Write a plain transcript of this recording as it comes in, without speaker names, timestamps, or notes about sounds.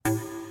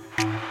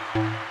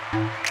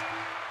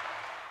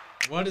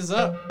What is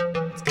up?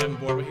 It's Kevin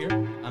Borba here.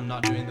 I'm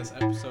not doing this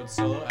episode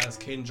solo as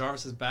Caden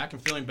Jarvis is back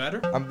and feeling better.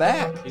 I'm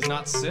back. He's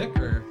not sick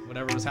or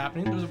whatever was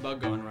happening. There was a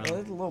bug going around. Well,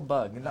 there's a little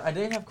bug. I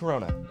didn't have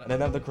corona. I didn't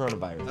have the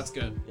coronavirus. That's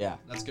good. Yeah.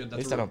 That's good. At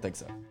That's least I don't think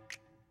so.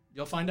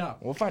 You'll find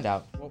out. We'll find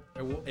out. Well,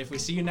 if we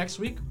see you next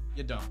week,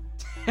 you don't.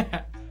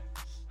 I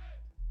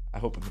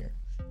hope I'm here.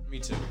 Me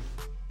too.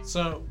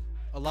 So,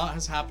 a lot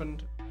has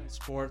happened in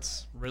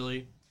sports,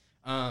 really.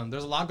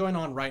 There's a lot going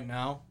on right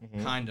now,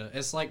 kinda.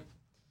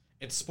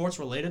 It's sports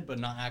related, but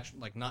not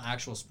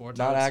actual sports.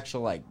 Not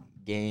actual like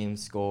game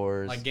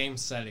scores. Like game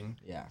setting.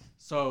 Yeah.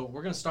 So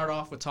we're gonna start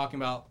off with talking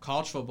about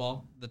college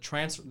football.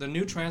 The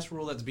new transfer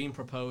rule that's being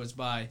proposed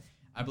by,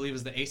 I believe,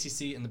 is the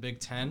ACC and the Big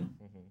Ten.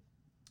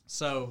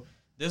 So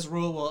this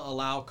rule will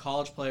allow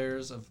college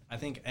players of, I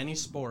think, any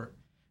sport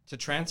to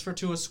transfer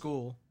to a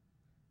school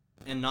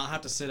and not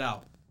have to sit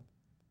out.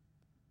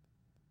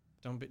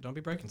 Don't be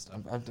breaking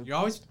stuff. You're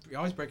always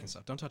breaking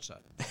stuff. Don't touch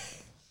that.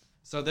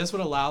 So this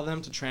would allow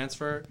them to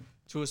transfer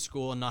to a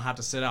school and not have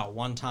to sit out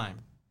one time.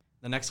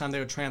 The next time they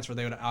would transfer,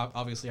 they would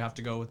obviously have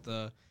to go with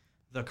the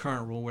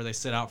current rule where they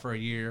sit out for a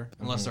year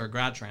unless they're a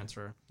grad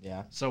transfer.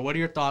 Yeah. So what are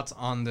your thoughts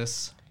on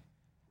this?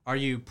 Are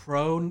you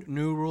pro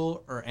new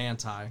rule or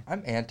anti?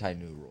 I'm anti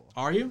new rule.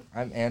 Are you?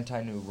 I'm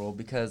anti new rule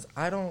because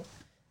I don't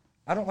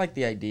like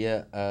the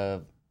idea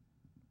of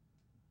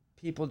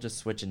people just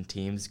switching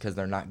teams because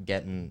they're not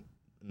getting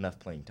enough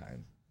playing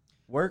time.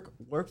 Work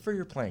for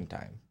your playing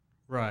time.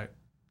 Right.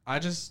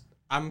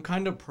 I'm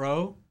kind of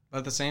pro, but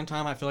at the same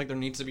time, I feel like there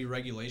needs to be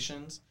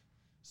regulations.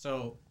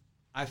 So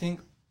I think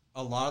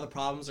a lot of the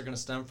problems are going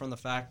to stem from the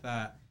fact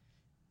that,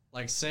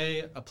 like,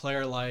 say a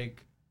player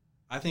like,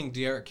 I think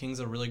De'Aaron King's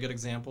a really good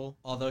example,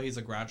 although he's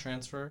a grad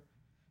transfer.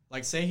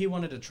 Like, say he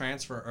wanted to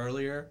transfer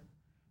earlier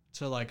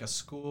to, like, a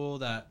school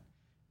that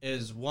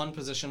is one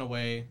position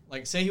away.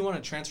 Like, say he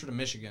wanted to transfer to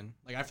Michigan.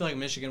 Like, I feel like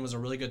Michigan was a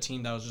really good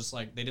team that was just,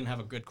 like, they didn't have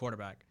a good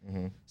quarterback.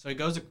 So he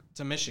goes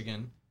to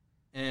Michigan,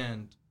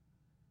 and...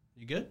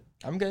 You good?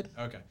 I'm good.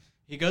 Okay.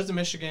 He goes to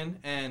Michigan,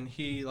 and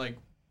he, like,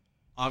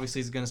 obviously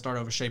is going to start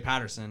over Shea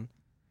Patterson.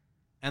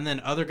 And then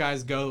other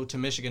guys go to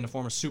Michigan to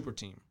form a super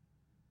team.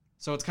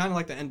 So it's kind of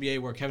like the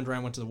NBA where Kevin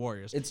Durant went to the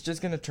Warriors. It's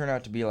just going to turn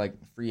out to be like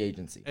free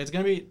agency. It's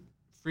going to be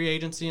free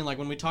agency. And, like,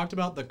 when we talked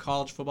about the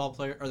college football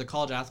player or the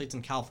college athletes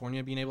in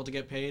California being able to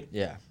get paid.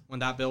 Yeah. When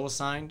that bill was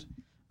signed,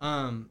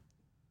 a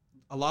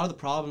lot of the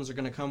problems are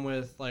going to come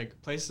with, like,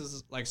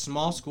 places like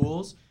small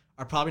schools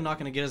are probably not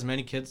going to get as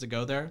many kids to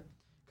go there.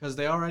 Because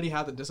they already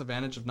have the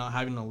disadvantage of not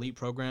having an elite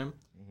program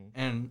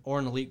or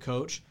an elite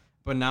coach.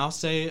 But now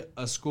say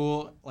a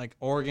school like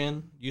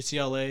Oregon,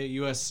 UCLA,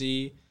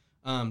 USC,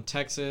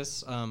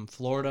 Texas,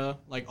 Florida,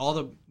 like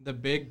all the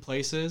big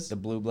places. The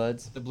Blue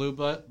Bloods. The Blue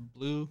Buds.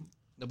 Blue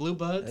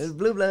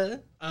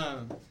Blood.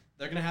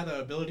 They're going to have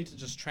the ability to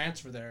just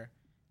transfer there.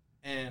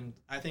 And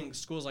I think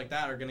schools like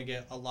that are going to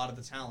get a lot of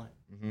the talent.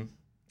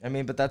 I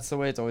mean, but that's the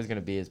way it's always going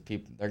to be is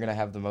people, they're going to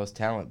have the most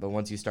talent. But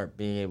once you start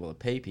being able to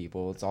pay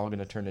people, it's all going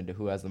to turn into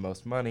who has the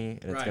most money,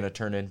 and it's going to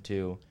turn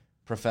into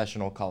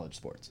professional college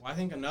sports. Well, I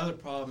think another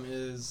problem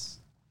is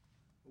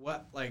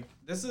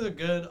this is a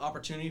good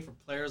opportunity for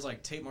players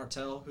like Tate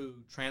Martell who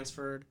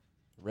transferred.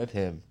 Rip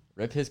him.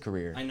 Rip his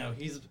career. I know.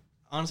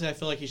 Honestly, I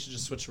feel like he should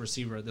just switch to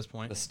receiver at this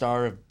point. The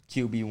star of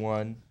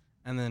QB1.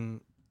 And then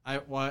I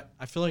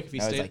feel like if he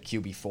now stayed. He's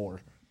like QB4.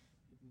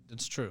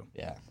 It's true.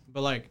 Yeah.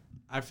 But, like,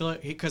 I feel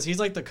like because he's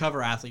like the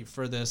cover athlete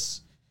for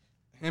this.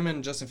 Him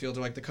and Justin Fields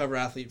are like the cover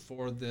athlete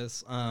for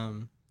this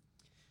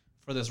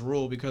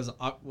rule because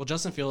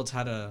Justin Fields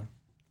had a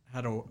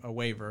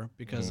waiver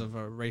because of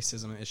a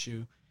racism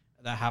issue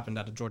that happened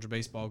at a Georgia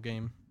baseball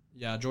game.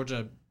 Yeah, a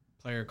Georgia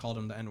player called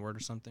him the N-word or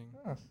something,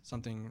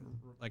 something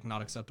like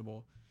not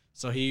acceptable.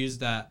 So he used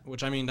that,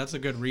 which I mean that's a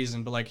good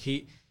reason, but like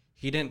he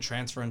didn't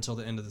transfer until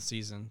the end of the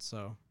season.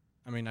 So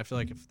I mean I feel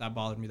like if that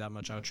bothered me that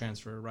much, I would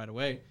transfer right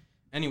away.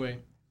 Anyway.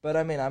 But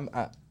I mean, I'm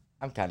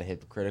kind of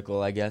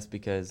hypocritical, I guess,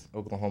 because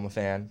Oklahoma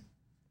fan,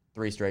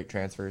 3 straight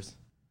transfer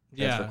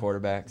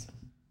quarterbacks.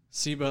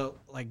 See, but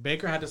like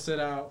Baker had to sit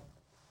out.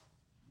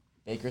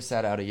 Baker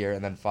sat out a year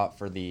and then fought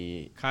for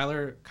the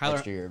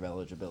extra year of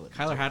eligibility.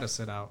 Kyler had to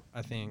sit out,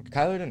 I think.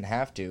 Kyler didn't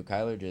have to.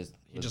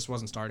 He just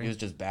wasn't starting. He was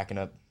just backing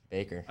up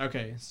Baker.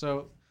 Okay,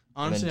 so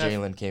honestly, and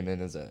then Jalen came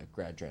in as a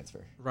grad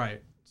transfer.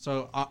 Right.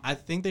 So I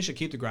think they should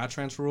keep the grad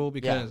transfer rule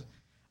because. Yeah.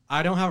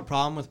 I don't have a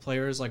problem with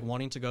players like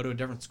wanting to go to a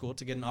different school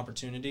to get an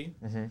opportunity.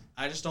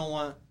 I just don't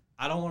want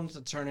it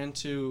to turn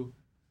into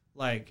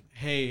like,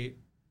 hey,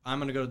 I'm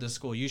going to go to this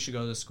school. You should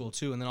go to this school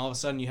too. And then all of a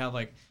sudden you have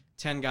like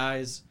 10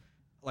 guys,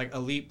 like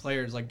elite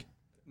players, like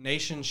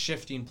nation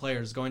shifting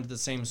players going to the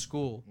same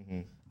school.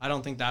 I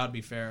don't think that would be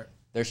fair.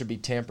 There should be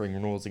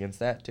tampering rules against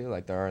that too,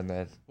 like there are in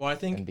the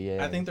NBA.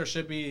 I think there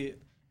should be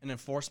an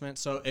enforcement.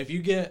 So if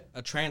you get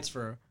a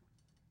transfer,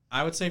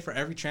 I would say for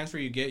every transfer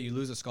you get, you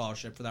lose a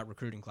scholarship for that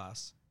recruiting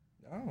class.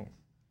 Oh.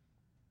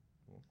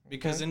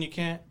 Because then you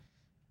can't.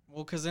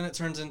 Well, because then it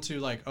turns into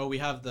like, oh, we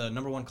have the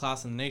number 1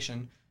 class in the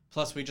nation,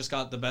 plus we just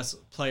got the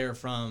best player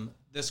from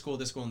this school,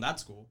 and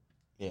that school.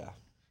 Yeah.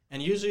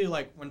 And usually,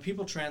 like, when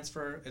people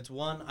transfer, it's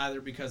one, either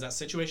because that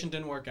situation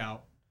didn't work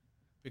out,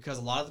 because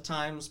a lot of the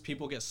times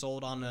people get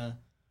sold on a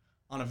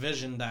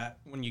vision that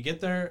when you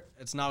get there,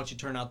 it's not what you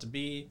turn out to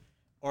be.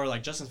 Or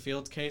like Justin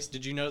Fields' case,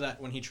 did you know that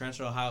when he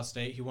transferred to Ohio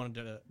State, he wanted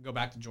to go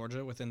back to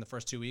Georgia within the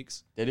first 2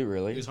 weeks? Did he He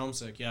really? was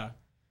homesick, yeah.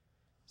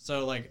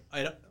 So like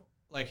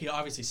he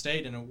obviously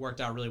stayed and it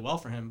worked out really well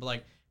for him, but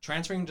like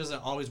transferring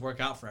doesn't always work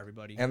out for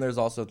everybody. And there's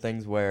also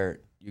things where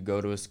you go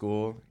to a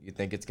school, you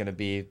think it's going to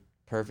be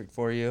perfect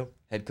for you,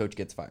 head coach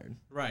gets fired.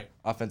 Right.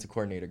 Offensive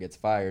coordinator gets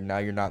fired. Now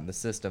you're not in the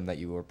system that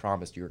you were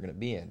promised you were going to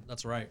be in.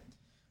 That's right.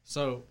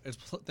 So it's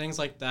things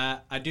like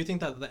that. I do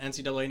think that the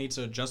NCAA needs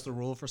to adjust the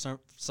rule for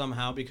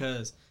somehow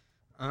because,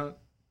 a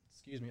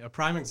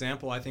prime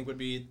example I think would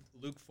be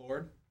Luke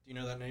Ford. Do you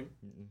know that name?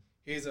 Mm-mm.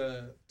 He's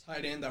a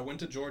tight end that went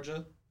to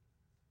Georgia,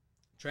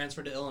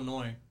 transferred to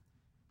Illinois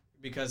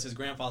because his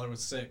grandfather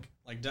was sick,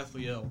 like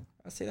deathly ill,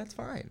 I say that's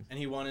fine. and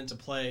he wanted to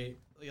play.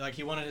 Like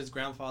he wanted his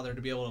grandfather to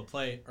be able to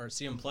play or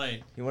see him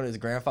play. He wanted his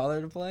grandfather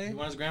to play? He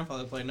wanted his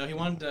grandfather to play. No, he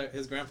wanted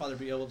his grandfather to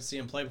be able to see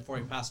him play before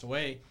he passed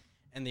away,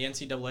 and the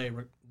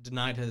NCAA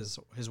denied his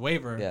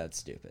waiver. Yeah, it's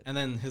stupid. And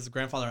then his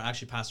grandfather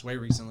actually passed away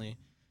recently,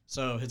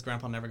 so his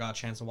grandpa never got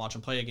a chance to watch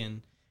him play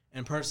again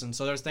in person.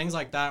 So there's things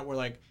like that where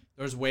like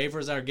there's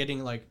waivers that are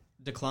getting like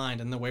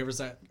declined and the waivers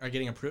that are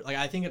getting approved. Like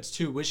I think it's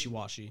too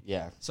wishy-washy.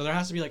 Yeah. So there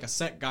has to be like a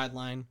set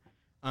guideline.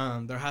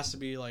 There has to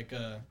be like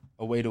a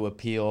way to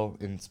appeal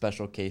in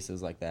special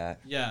cases like that.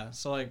 yeah.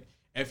 So like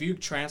if you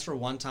transfer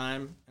one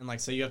time and like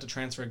say you have to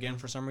transfer again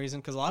for some reason,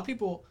 because a lot of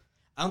people,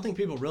 I don't think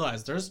people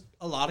realize there's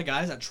a lot of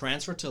guys that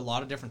transfer to a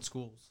lot of different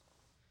schools.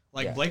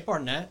 Like Yeah. Blake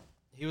Barnett,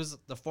 he was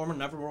the former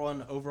number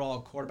one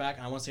overall quarterback,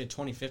 and I want to say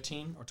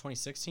 2015 or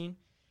 2016.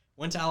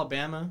 Went to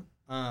Alabama,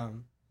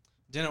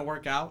 didn't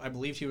work out. I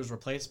believe he was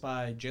replaced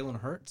by Jalen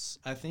Hurts,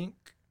 I think.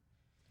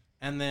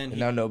 And then And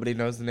now nobody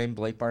knows the name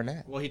Blake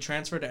Barnett. he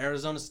transferred to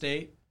Arizona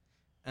State,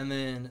 and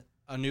then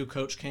a new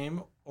coach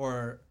came,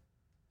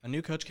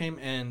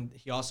 and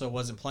he also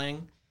wasn't playing,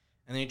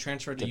 and then he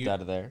transferred to Get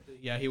out of there.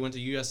 yeah, he went to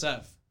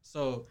USF.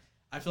 So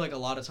I feel like a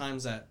lot of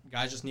times that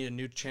guys just need a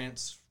new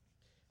chance,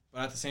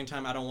 but at the same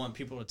time, I don't want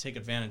people to take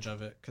advantage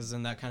of it because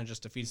then that kind of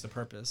just defeats the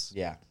purpose.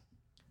 Yeah.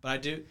 But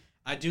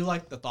I do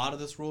like the thought of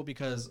this rule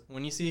because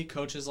when you see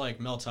coaches like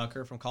Mel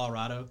Tucker from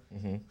Colorado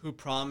Mm-hmm. who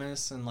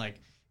promise and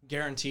like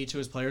guarantee to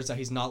his players that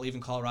he's not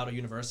leaving Colorado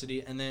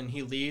University, and then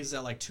he leaves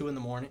at like 2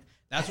 a.m.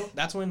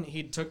 That's when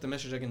he took the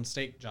Michigan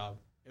State job.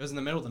 It was in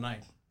the middle of the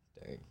night.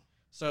 Dang.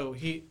 So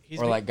he's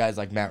Or like guys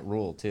like Matt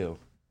Rule too,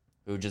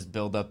 who just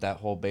build up that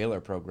whole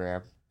Baylor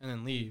program and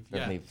then leave.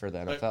 and Yeah. leave for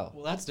the But- NFL.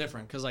 well, that's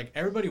different because like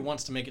everybody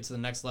wants to make it to the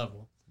next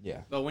level.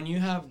 Yeah. But when you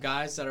have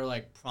guys that are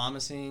like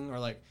promising or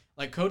like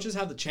coaches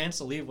have the chance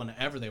to leave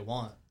whenever they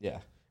want, Yeah.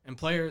 and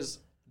players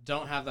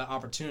don't have that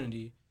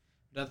opportunity.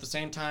 But at the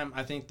same time,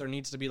 I think there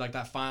needs to be like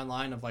that fine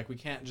line of like we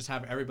can't just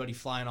have everybody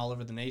flying all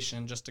over the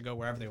nation just to go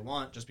wherever they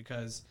want just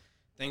because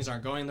things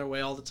aren't going their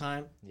way all the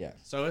time. Yeah.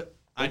 So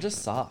They're just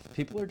soft.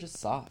 People are just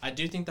soft. I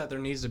do think that there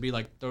needs to be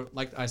like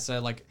I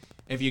said, like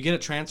if you get a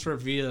transfer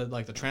via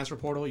like the transfer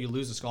portal, you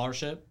lose a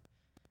scholarship.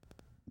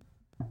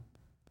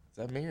 Is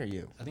that me or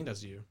you? I think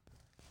that's you.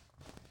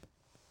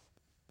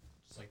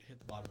 Just like hit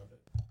the bottom of it.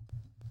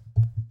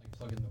 Like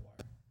plug in the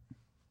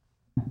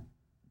wire.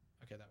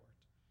 Okay, that worked.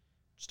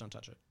 Just don't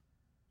touch it.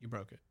 You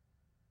broke it.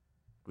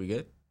 We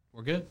good?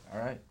 We're good. All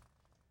right.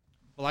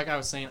 But like I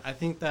was saying, I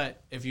think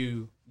that if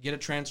you get a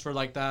transfer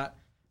like that,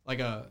 like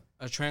a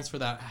transfer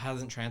that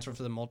hasn't transferred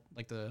for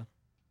the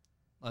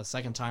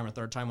second time or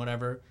third time,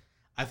 whatever,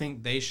 I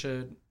think they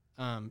should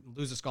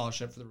lose a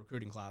scholarship for the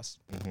recruiting class.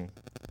 Mm-hmm.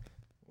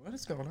 What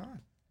is going on?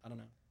 I don't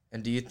know.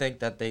 And do you think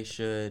that they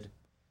should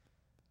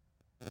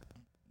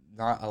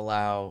not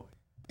allow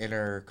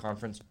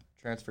inter-conference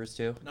transfers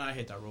too? No, I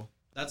hate that rule.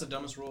 That's the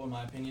dumbest rule in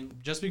my opinion.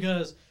 Just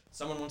because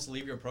someone wants to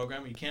leave your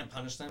program, you can't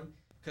punish them.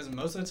 Because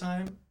most of the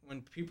time,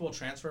 when people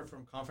transfer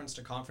from conference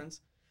to conference,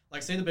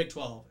 like say the Big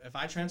 12, if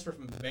I transfer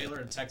from Baylor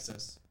to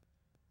Texas,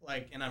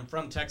 and I'm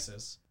from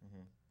Texas,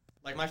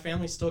 like my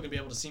family's still gonna be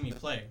able to see me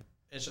play.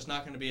 It's just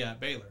not gonna be at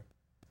Baylor,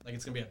 like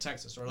it's gonna be at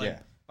Texas, or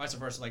vice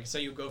versa. Like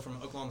say you go from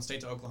Oklahoma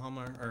State to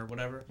Oklahoma or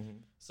whatever. Mhm.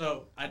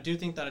 So I do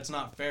think that it's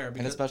not fair. Because,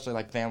 And especially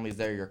like families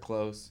there, you're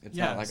close. It's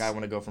not like Yes. I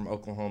want to go from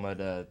Oklahoma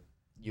to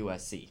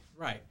USC.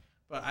 right,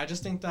 but I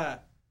just think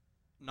that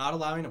not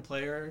allowing a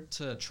player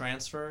to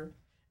transfer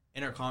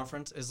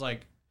interconference is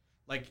like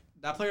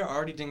that player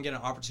already didn't get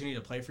an opportunity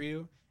to play for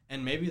you,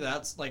 and maybe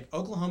that's like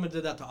Oklahoma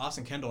did that to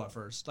Austin Kendall at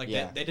first. Like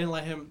Yeah. they didn't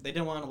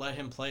want to let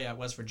him play at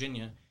West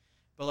Virginia,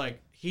 but like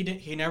he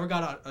never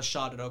got a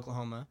shot at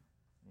Oklahoma,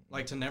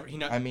 like to never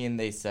I mean,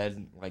 they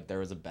said like there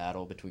was a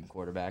battle between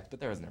quarterbacks,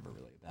 but there was never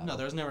really a battle. no,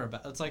 there was never a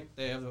battle. It's like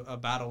they have a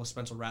battle with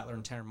Spencer Rattler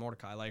and Tanner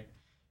Mordecai. Like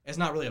it's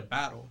not really a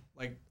battle.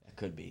 Like It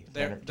could be.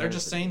 they're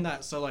just saying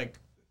that so like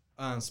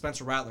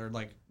Spencer Rattler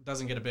like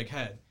doesn't get a big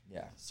head.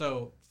 Yeah.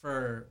 So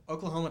for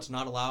Oklahoma to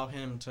not allow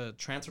him to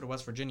transfer to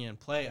West Virginia and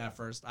play at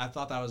first, I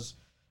thought that was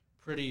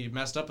pretty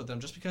messed up with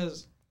them just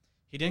because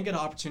he didn't get an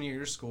opportunity at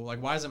your school.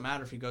 Like, why does it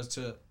matter if he goes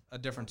to a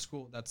different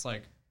school that's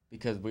like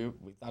because we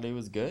thought he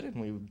was good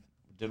and we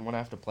didn't want to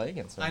have to play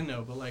against him. I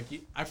know, but like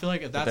I feel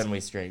like if But that's then we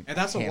straight if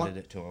that's handed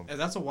it to him. if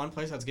that's the one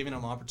place that's giving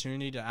him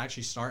opportunity to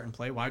actually start and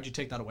play, why would you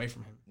take that away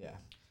from him? Yeah,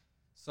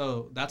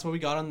 So that's what we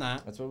got on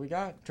that. that's what we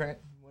got.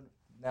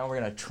 Now we're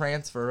gonna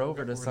transfer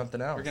over to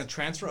something else. We're gonna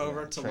transfer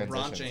over to LeBron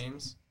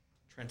Transitions.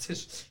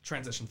 James.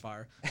 Transition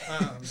fire.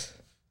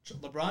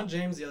 LeBron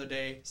James the other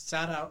day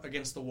sat out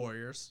against the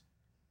Warriors.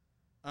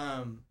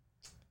 A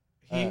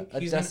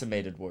He's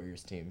decimated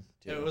Warriors team.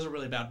 Too. it was a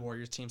really bad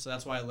Warriors team, so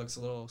that's why it looks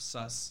a little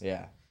sus.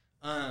 Yeah.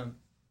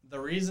 The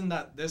reason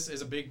that this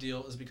is a big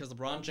deal is because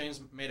LeBron James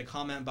made a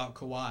comment about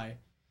Kawhi,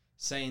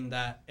 saying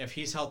that if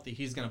he's healthy,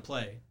 he's gonna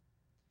play.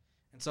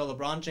 And so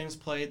LeBron James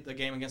played the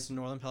game against the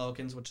New Orleans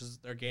Pelicans, which is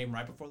their game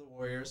right before the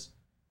Warriors.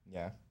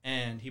 Yeah.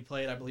 And he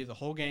played, I believe, the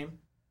whole game,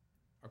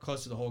 or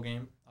close to the whole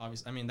game.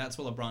 Obviously, I mean that's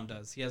what LeBron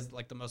does. He has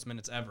like the most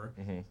minutes ever.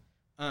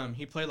 Mm-hmm.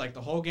 He played like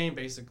the whole game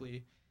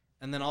basically,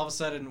 and then all of a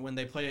sudden, when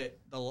they play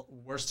the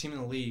worst team in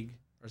the league,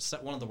 or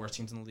one of the worst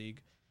teams in the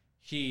league,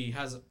 he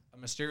has a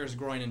mysterious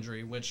groin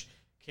injury, which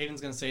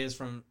Caden's gonna say is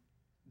from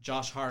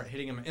Josh Hart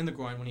hitting him in the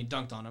groin when he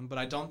dunked on him. But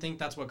I don't think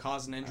that's what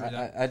caused an injury.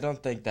 I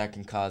don't think that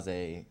can cause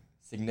a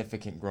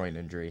significant groin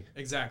injury.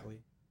 Exactly.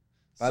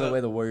 By the way,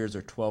 the Warriors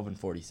are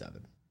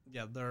 12-47.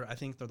 Yeah, I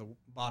think they're the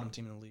bottom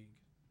team in the league.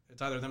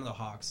 It's either them or the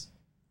Hawks.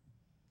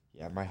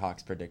 Yeah, my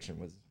Hawks prediction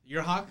was.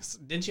 Your Hawks,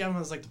 didn't you have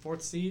them as like the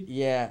 4th seed?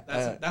 Yeah,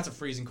 That's a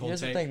freezing cold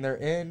here's take. the thing: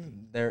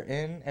 they're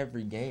in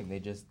every game. They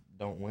just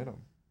don't win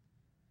them.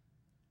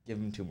 Give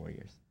them 2 more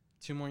years.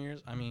 2 more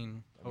years. I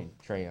mean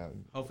Trae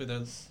Young.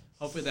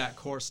 hopefully that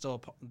core's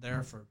still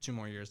there for 2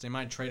 more years. They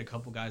might trade a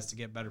couple guys to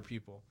get better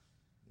people.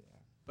 Yeah.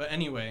 But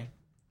anyway,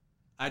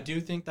 I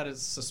do think that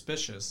it's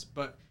suspicious.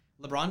 But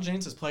LeBron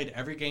James has played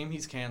every game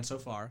he's can so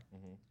far.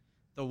 Mm-hmm.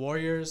 The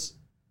Warriors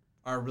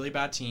are a really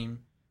bad team.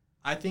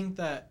 I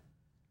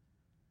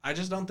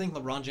just don't think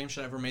LeBron James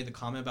should have ever made the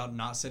comment about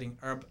not sitting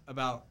or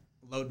about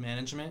load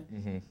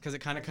management, because it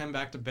kind of come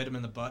back to bit him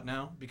in the butt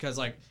now, because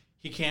like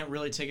he can't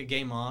really take a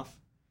game off.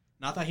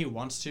 Not that he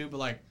wants to, but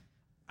like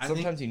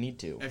Sometimes you need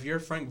to. If you're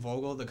Frank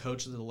Vogel, the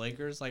coach of the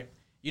Lakers, like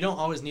you don't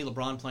always need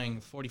LeBron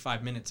playing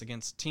 45 minutes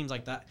against teams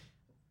like that.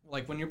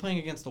 Like when you're playing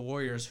against the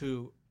Warriors,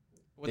 who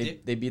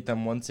they beat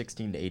them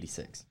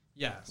 116-86.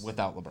 Yes,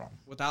 without LeBron.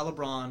 Without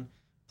LeBron.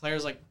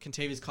 Players like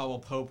Kentavious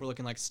Caldwell-Pope were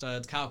looking like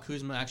studs. Kyle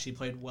Kuzma actually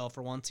played well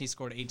for once. He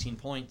scored 18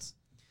 points.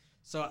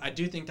 So I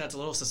do think that's a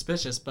little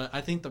suspicious, but I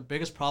think the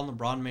biggest problem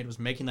LeBron made was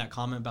making that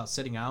comment about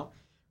sitting out,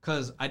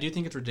 because I do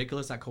think it's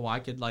ridiculous that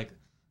Kawhi could like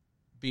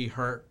be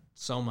hurt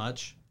so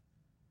much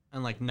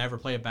and like never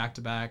play a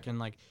back-to-back, and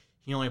like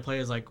he only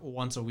plays like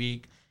once a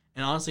week.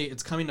 And honestly,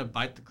 it's coming to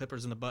bite the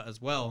Clippers in the butt as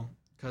well,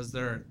 because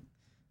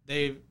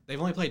they've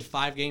only played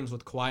 5 games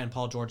with Kawhi and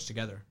Paul George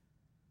together.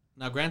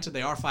 Now, granted,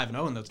 they are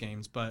 5-0 in those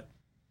games, but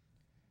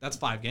that's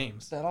 5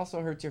 games. That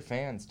also hurts your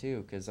fans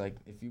too, because like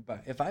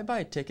if I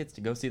buy tickets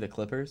to go see the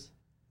Clippers,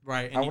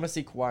 right? I want to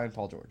see Kawhi and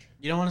Paul George.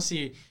 You don't want to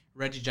see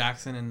Reggie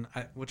Jackson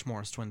and which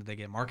Morris twin did they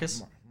get?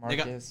 Marcus.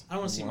 Marcus. I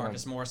don't want to see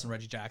Marcus Morris and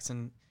Reggie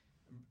Jackson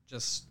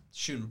just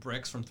shooting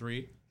bricks from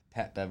 3.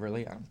 Pat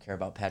Beverly. I don't care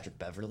about Patrick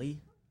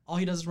Beverly. All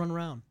he does is run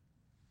around.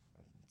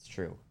 It's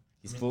true.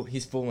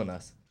 He's fooling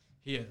us.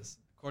 He is,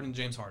 according to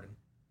James Harden.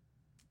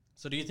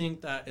 So do you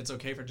think that it's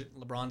okay for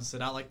LeBron to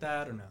sit out like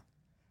that, or no?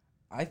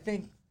 I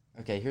think.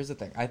 Okay, here's the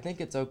thing. I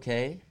think it's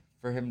okay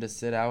for him to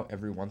sit out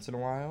every once in a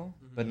while,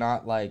 but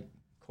not like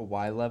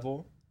Kawhi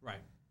level. Right.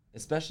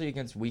 Especially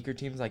against weaker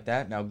teams like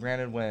that. Now,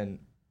 granted, when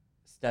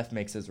Steph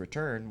makes his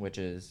return, which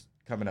is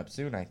coming up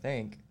soon, I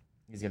think,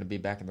 he's going to be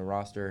back in the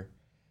roster.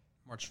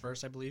 March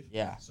 1st, I believe.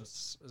 Yeah. So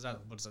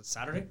what is that,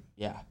 Saturday?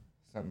 Yeah.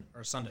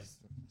 Or Sunday?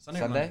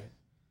 Sunday? Or Monday?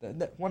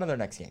 One of their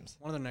next games.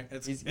 One of their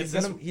next.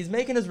 He's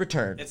making his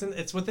return.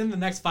 It's within the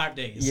next 5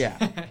 days. Yeah.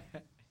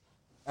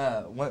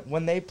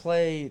 When they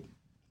play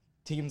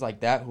teams like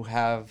that who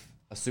have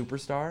a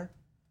superstar,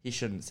 he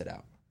shouldn't sit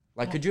out.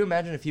 Like, could you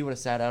imagine if he would have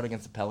sat out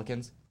against the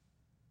Pelicans?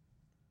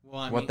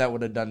 Well, what that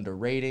would have done to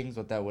ratings,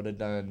 what that would have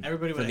done for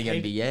the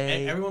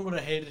NBA. Everyone would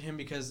have hated him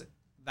because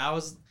that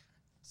was...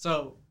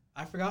 So,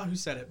 I forgot who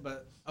said it,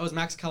 but it was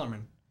Max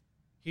Kellerman.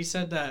 He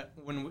said that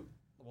when...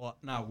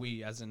 not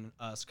we, as in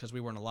us, because we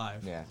weren't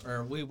alive. Yeah.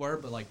 Or we were,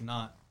 but like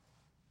not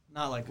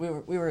like...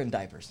 We were in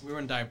diapers. We were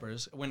in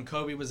diapers. When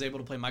Kobe was able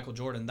to play Michael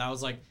Jordan, that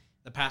was like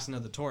the passing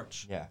of the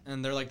torch. Yeah.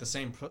 And they're like the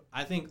same.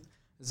 I think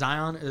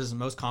Zion is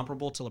most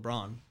comparable to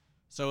LeBron.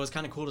 So it was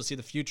kind of cool to see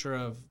the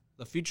future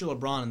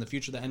LeBron and the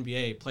future of the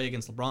NBA play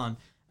against LeBron.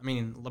 I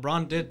mean,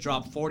 LeBron did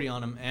drop 40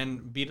 on him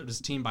and beat his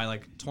team by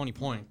like 20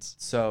 points.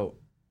 So,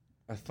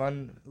 a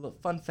fun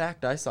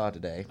fact I saw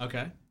today.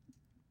 Okay.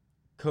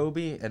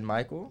 Kobe and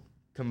Michael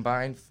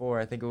combined for,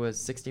 I think it was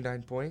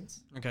 69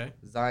 points. Okay.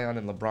 Zion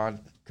and LeBron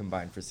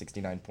combined for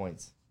 69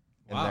 points.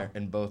 Wow.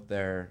 In both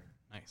their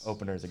nice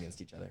openers against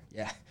each other.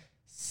 Yeah.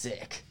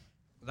 Sick.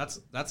 That's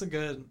a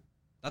good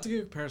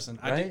comparison.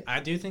 Right? I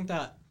do think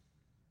that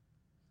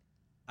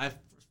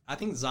I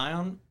think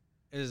Zion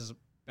is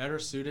better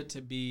suited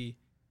to be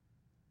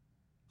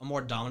a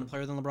more dominant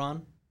player than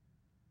LeBron,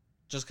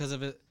 just because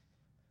of it.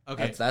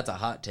 Okay. That's a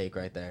hot take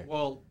right there.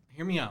 Well,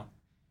 hear me out.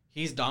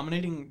 He's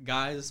dominating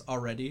guys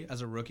already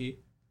as a rookie.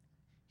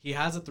 He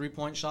has a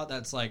 3-point shot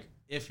that's like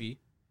iffy,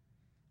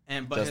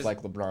 Just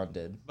like LeBron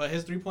did. But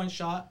his 3-point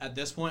shot at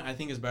this point, I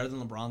think, is better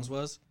than LeBron's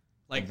was.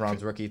 Like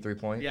LeBron's rookie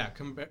 3-point. Yeah,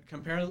 compare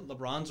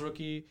LeBron's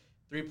rookie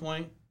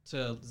 3-point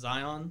to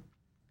Zion,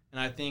 and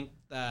I think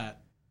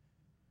that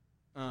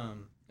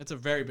it's a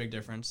very big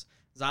difference.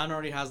 Zion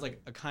already has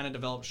like a kind of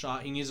developed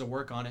shot. He needs to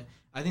work on it.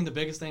 I think the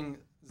biggest thing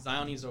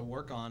Zion needs to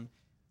work on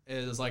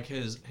is like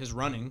his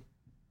running,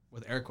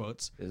 with air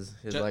quotes. His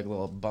like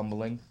little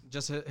bumbling.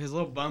 Just his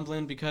little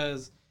bumbling,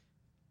 because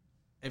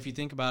if you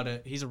think about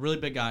it, he's a really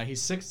big guy.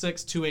 He's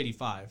 6'6",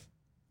 285.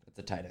 That's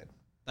a tight end.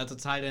 That's a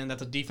tight end.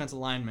 That's a defensive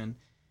lineman.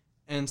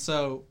 And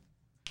so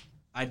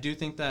I do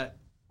think that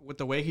with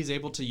the way he's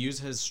able to use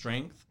his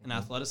strength and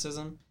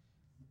athleticism,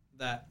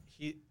 that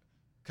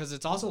because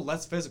it's also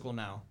less physical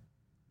now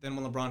than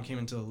when LeBron came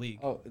into the league.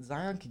 Oh,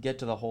 Zion could get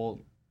to the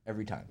hole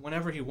every time.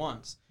 Whenever he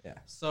wants. Yeah.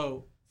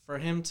 So for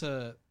him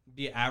to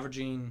be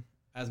averaging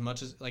as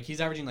much as, like, he's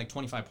averaging like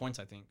 25 points,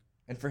 I think.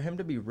 And for him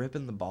to be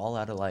ripping the ball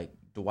out of like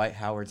Dwight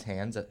Howard's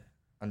hands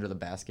under the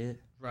basket.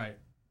 Right.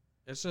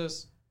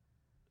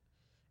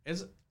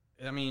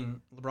 I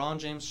mean, LeBron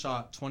James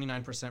shot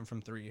 29%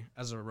 from 3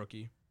 as a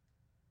rookie.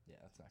 Yeah,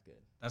 that's not good.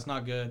 That's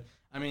not good.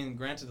 I mean,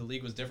 granted, the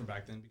league was different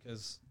back then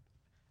because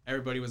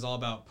everybody was all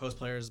about post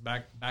players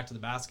back to the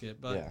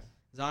basket. But yeah.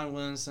 Zion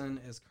Williamson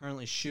is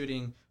currently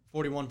shooting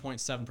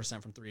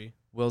 41.7% from 3.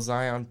 Will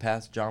Zion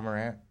pass Ja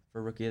Morant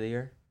for Rookie of the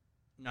Year?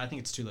 No, I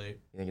think it's too late.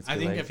 You think it's too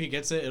late? If he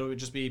gets it, it would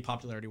just be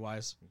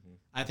popularity-wise. Mm-hmm.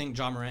 I think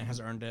Ja Morant has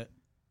earned it.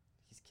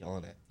 He's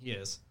killing it. He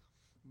is.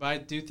 But I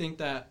do think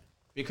that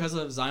because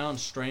of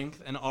Zion's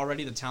strength and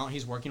already the talent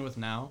he's working with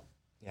now,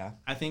 yeah,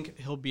 I think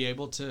he'll be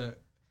able to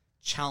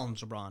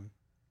challenge LeBron.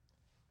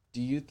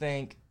 Do you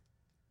think...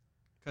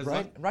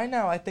 Right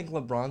now, I think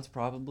LeBron's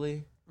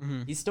probably...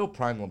 Mm-hmm. He's still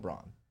prime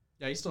LeBron.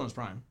 Yeah, he's still in his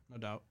prime, no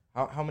doubt.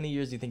 How many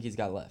years do you think he's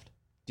got left?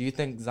 Do you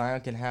think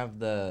Zion can have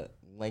the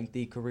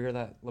lengthy career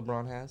that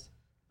LeBron has?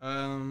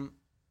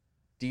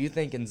 Do you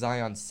think in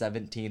Zion's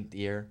 17th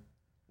year,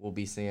 we'll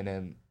be seeing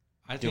him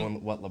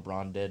doing what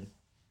LeBron did?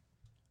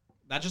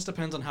 That just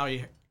depends on how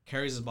he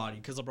carries his body.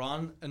 Because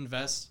LeBron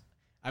invests,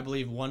 I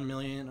believe, $1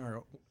 million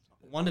or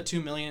 $1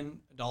 to $2 million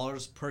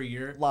per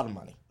year. A lot of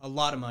money. A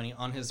lot of money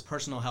on his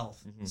personal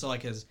health. Mm-hmm. So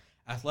like his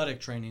athletic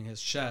training, his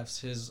chefs,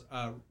 his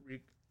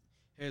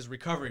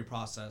recovery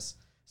process.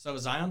 So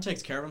Zion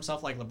takes care of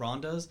himself like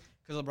LeBron does.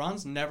 Because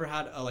LeBron's never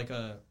had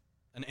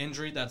an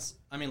injury that's...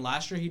 I mean,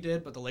 last year he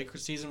did, but the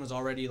Lakers season was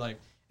already like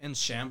in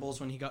shambles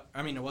when he got...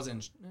 I mean, it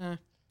wasn't...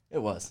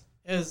 It was.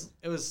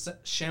 It was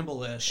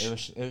shamble-ish.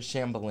 It was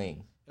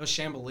shambling. It was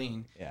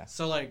shambling. Yeah.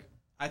 So, like,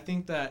 I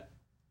think that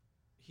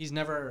he's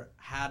never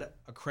had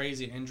a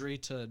crazy injury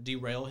to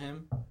derail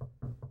him.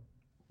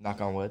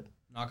 Knock on wood.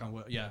 Knock on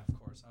wood. Yeah, of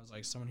course. I was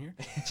like, someone here?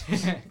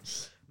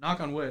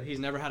 Knock on wood. He's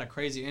never had a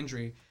crazy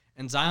injury.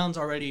 And Zion's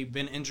already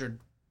been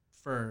injured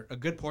for a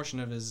good portion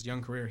of his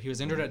young career. He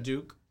was injured at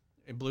Duke.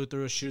 It blew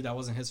through his shoe. That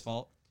wasn't his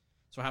fault.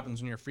 That's what happens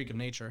when you're a freak of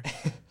nature.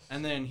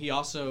 And then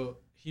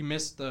he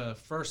missed the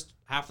first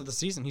half of the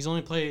season. He's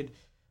only played...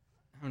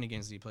 How many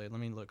games did he play? Let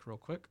me look real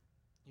quick.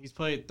 He's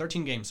played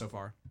 13 games so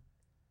far.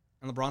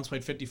 And LeBron's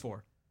played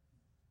 54.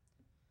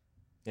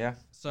 Yeah.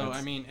 So,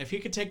 I mean, if he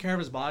could take care of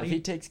his body... If he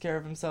takes care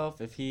of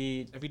himself, if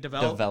he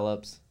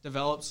develops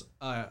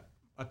a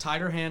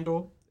tighter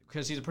handle,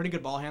 because he's a pretty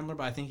good ball handler,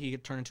 but I think he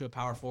could turn into a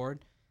power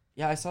forward.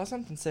 Yeah, I saw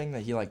something saying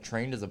that he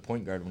trained as a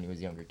point guard when he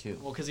was younger, too.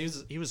 Well, because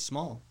he was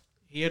small.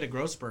 He had a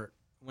growth spurt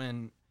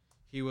when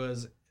he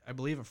was, I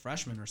believe, a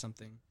freshman or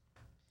something.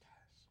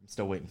 I'm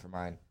still waiting for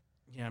mine.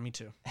 Yeah, me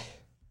too.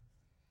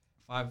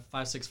 5'6",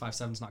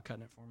 5'7" is not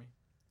cutting it for me.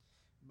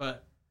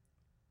 But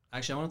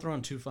actually, I want to throw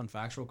in 2 fun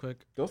facts real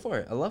quick. Go for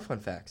it. I love fun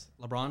facts.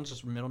 LeBron's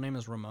just middle name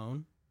is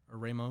Ramon or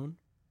Raymond,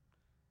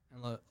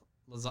 and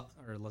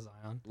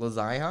LeZion.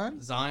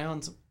 LeZion?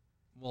 Zion's.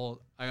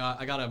 Well,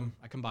 I got him.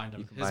 I combined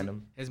him. You combined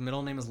him. His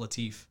middle name is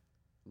Latif.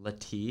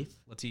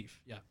 Latif.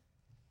 Yeah.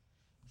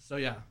 So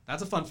yeah,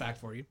 that's a fun fact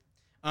for you.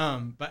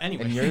 But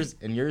anyway.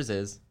 And yours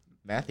is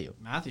Matthew.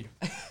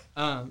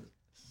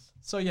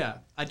 So yeah,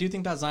 I do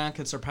think that Zion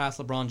could surpass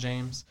LeBron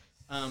James.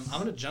 I'm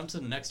gonna jump to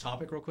the next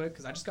topic real quick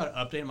because I just got an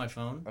update on my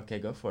phone. Okay,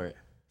 go for it.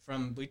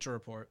 From Bleacher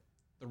Report,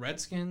 the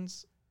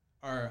Redskins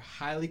are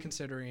highly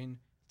considering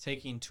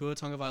taking Tua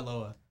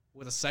Tagovailoa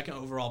with a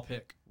 2nd overall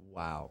pick.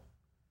 Wow.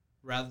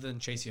 Rather than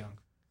Chase Young.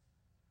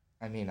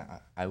 I mean,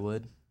 I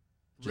would.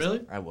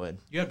 Really? I would.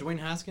 You have Dwayne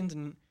Haskins,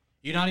 and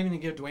you're not even going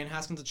to give Dwayne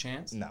Haskins a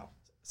chance? No.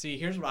 See,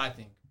 here's what I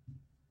think.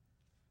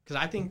 Because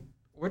I think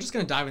we're just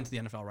going to dive into the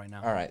NFL right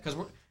now. All right. Because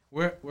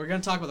we're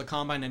going to talk about the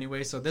Combine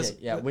anyway, so this... Okay,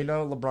 yeah, we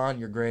know LeBron,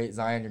 you're great.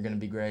 Zion, you're going to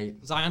be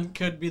great. Zion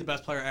could be the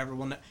best player ever.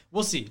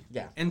 We'll see.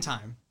 Yeah. In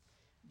time.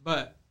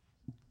 But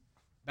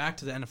back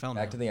to the NFL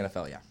now. Back to the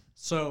NFL, yeah.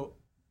 So...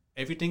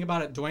 If you think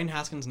about it, Dwayne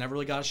Haskins never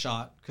really got a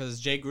shot because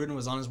Jay Gruden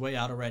was on his way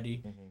out already.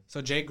 Mm-hmm. So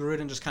Jay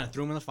Gruden just kind of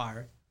threw him in the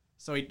fire.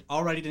 So he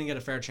already didn't get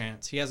a fair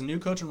chance. He has a new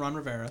coach in Ron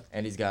Rivera.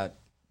 And he's got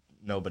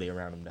nobody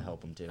around him to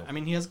help him too. I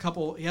mean, he has a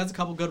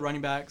couple good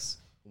running backs.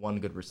 One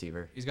good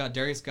receiver. He's got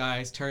Darius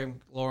Guice, Terry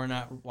McLaurin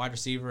at wide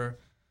receiver.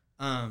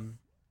 But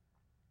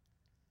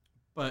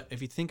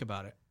if you think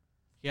about it,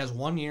 he has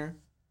 1 year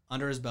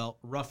under his belt,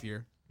 rough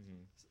year.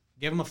 Mm-hmm.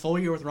 Give him a full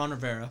year with Ron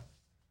Rivera.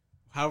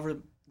 However,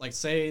 like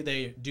say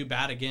they do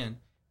bad again,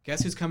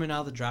 guess who's coming out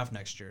of the draft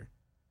next year?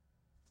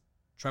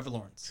 Trevor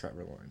Lawrence.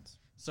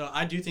 So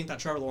I do think that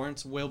Trevor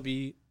Lawrence will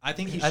be. I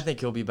think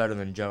he'll be better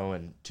than Joe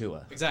and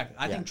Tua. Exactly.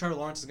 I think Trevor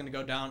Lawrence is going to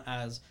go down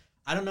as.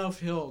 I don't know if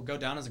he'll go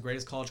down as the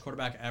greatest college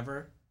quarterback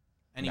ever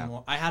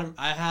anymore. No. I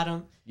had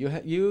him.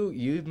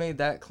 You made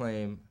that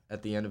claim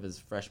at the end of his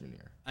freshman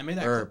year. I made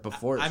that. Or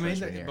before his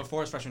freshman year.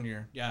 Before his freshman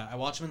year. Yeah, I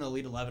watched him in the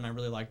Elite 11. I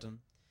really liked him,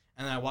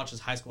 and then I watched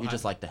his high school. You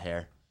just like the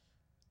hair.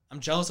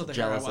 I'm jealous of the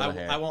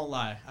hair. I won't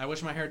lie. I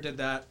wish my hair did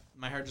that.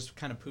 My hair just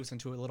kind of poofs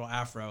into a little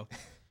afro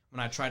when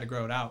I try to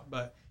grow it out.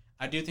 But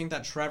I do think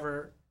that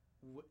Trevor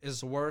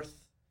is worth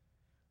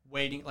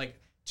waiting. Like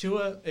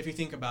Tua, if you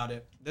think about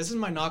it, this is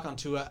my knock on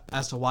Tua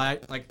as to why.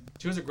 Like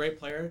Tua's a great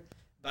player,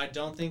 but I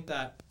don't think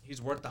that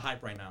he's worth the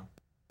hype right now.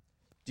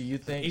 Do you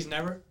think he's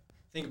never?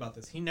 Think about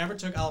this. He never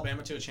took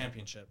Alabama to a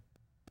championship,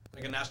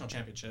 like a national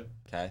championship.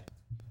 Okay.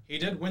 He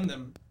did win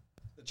them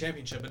the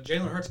championship, but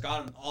Jalen Hurts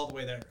got him all the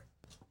way there.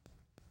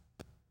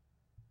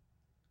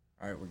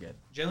 All right, we're good.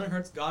 Jalen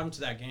Hurts got him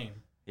to that game.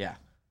 Yeah.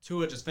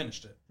 Tua just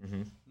finished it.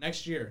 Mm-hmm.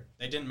 Next year,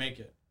 they didn't make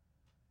it.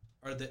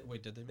 Or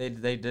did they?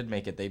 They did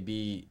make it. They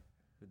beat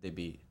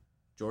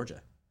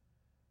Georgia.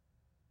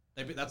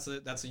 That's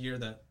the year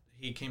that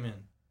he came in.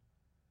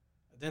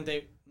 Then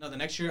the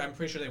next year I'm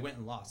pretty sure they went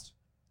and lost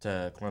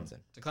to Clemson.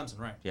 To Clemson,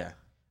 right? Yeah.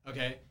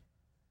 Okay.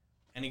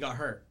 And he got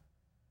hurt.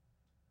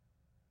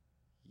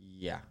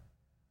 Yeah.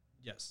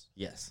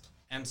 Yes.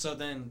 And so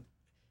then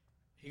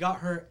he got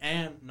hurt,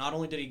 and not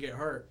only did he get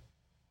hurt,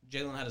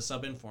 Jalen had to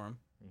sub in for him.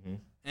 Mm-hmm.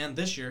 And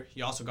this year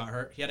he also got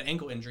hurt. He had an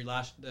ankle injury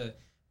the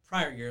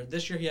prior year.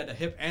 This year he had a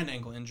hip and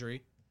ankle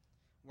injury,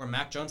 where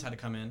Mac Jones had to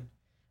come in.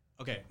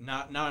 Okay,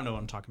 now I know what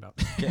I'm talking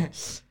about. Okay.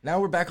 Now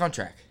we're back on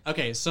track.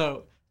 Okay,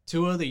 so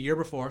Tua the year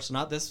before, so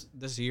not this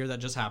year that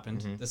just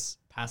happened, this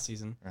past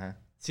season. Uh-huh.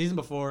 Season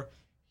before,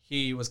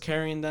 he was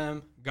carrying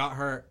them, got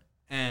hurt,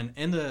 and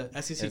in the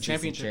SEC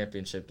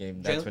championship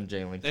game, that's when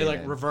Jalen came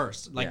in.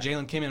 Reversed.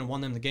 Jalen came in and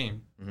won them the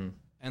game. Mm-hmm.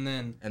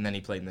 And then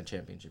he played in the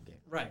championship game.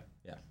 Right.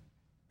 Yeah.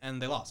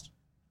 And they lost.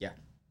 Yeah.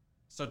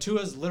 So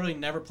Tua's literally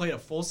never played a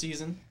full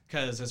season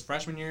because his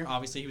freshman year,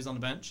 obviously, he was on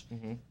the bench.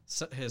 Mm-hmm.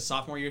 So his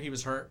sophomore year, he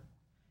was hurt.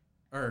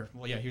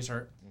 He was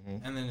hurt.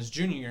 Mm-hmm. And then his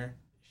junior year,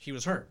 he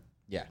was hurt.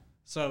 Yeah.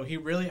 So he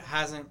really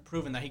hasn't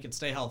proven that he could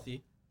stay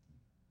healthy.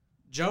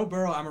 Joe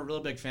Burrow, I'm a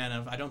really big fan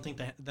of. I don't think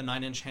the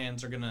 9-inch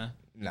hands are going to...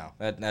 No,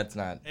 that's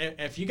not...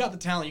 If you got the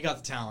talent, you got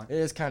the talent. It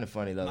is kind of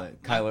funny, though,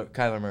 that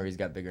Kyler Murray's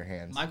got bigger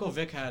hands. Michael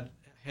Vick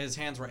his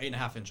hands were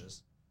 8.5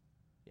 inches.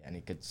 Yeah, and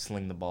he could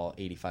sling the ball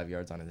 85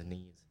 yards on his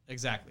knees.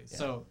 Exactly. Yeah.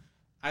 So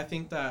I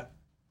think that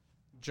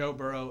Joe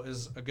Burrow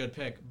is a good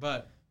pick,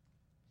 but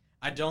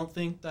I don't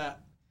think that...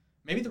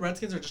 Maybe the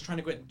Redskins are just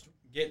trying to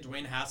get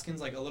Dwayne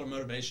Haskins like a little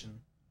motivation.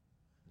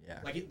 Yeah.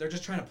 Like they're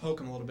just trying to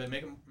poke him a little bit,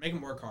 make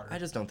him work harder. I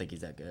just don't think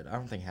he's that good. I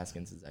don't think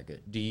Haskins is that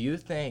good. Do you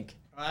think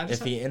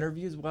if he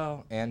interviews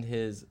well and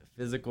his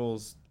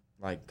physicals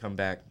like come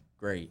back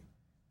great,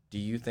 do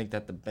you think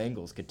that the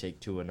Bengals could take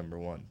Tua number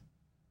 1?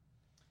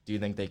 Do you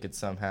think they could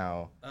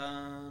somehow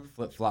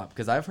flip-flop?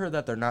 Because I've heard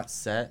that they're not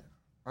set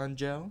on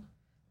Joe.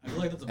 I feel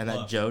like that's a and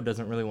bluff. That Joe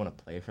doesn't really want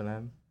to play for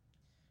them.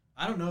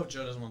 I don't know if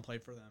Joe doesn't want to play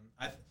for them.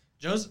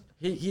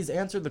 He's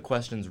answered the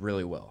questions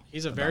really well.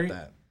 He's the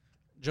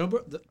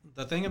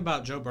thing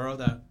about Joe Burrow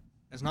that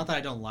it's not that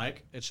I don't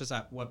like, it's just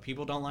that what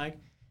people don't like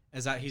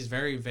is that he's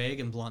very vague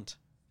and blunt.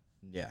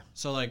 Yeah.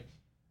 So like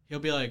he'll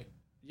be like,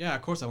 yeah,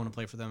 of course I want to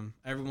play for them.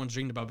 Everyone's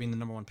dreamed about being the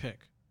number 1 pick.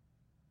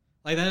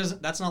 Like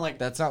that's not like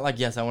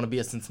yes, I want to be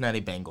a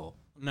Cincinnati Bengal.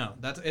 No,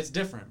 it's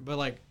different. But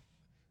like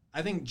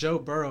I think Joe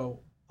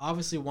Burrow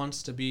obviously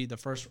wants to be the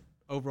first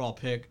overall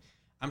pick.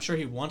 I'm sure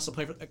he wants to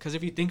play for, because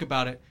if you think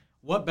about it,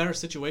 what better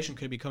situation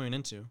could he be coming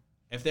into?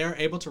 If they're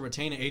able to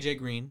retain AJ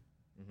Green,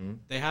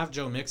 they have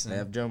Joe Mixon. They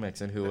have Joe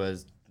Mixon, who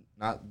was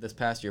not this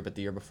past year, but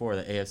the year before,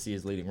 the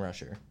AFC's leading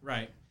rusher.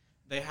 Right.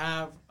 They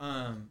have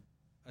a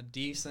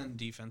decent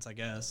defense, I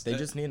guess. They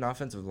just need an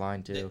offensive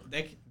line too.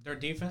 Their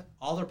defense,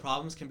 all their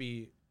problems can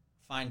be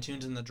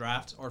fine-tuned in the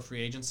draft or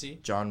free agency.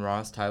 John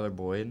Ross, Tyler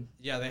Boyd.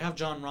 Yeah, they have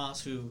John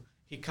Ross, who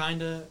he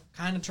kind of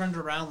turned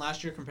around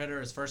last year compared to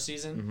his first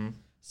season. Mm-hmm.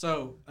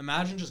 So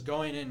imagine just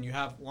going in, you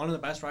have one of the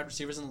best wide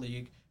receivers in the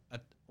league,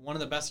 one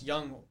of the best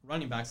young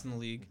running backs in the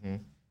league.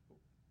 Mm-hmm.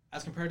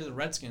 As compared to the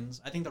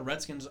Redskins, I think the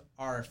Redskins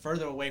are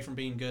further away from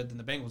being good than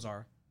the Bengals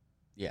are.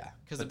 Yeah,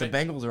 but the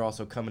Bengals are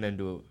also coming in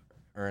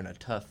a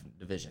tough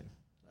division.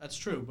 That's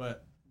true,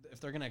 but if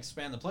they're going to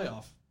expand the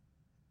playoff.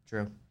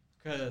 True.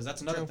 Because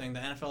that's another thing. The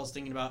NFL is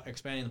thinking about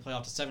expanding the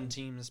playoff to 7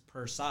 teams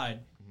per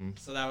side. Mm-hmm.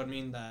 So that would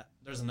mean that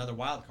there's another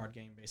wild card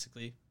game,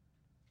 basically.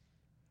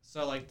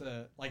 So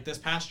like this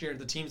past year,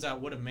 the teams that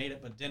would have made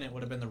it but didn't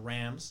would have been the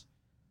Rams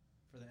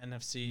for the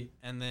NFC,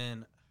 and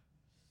then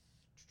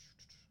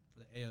for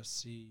the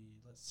AFC.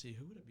 Let's see,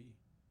 who would it be?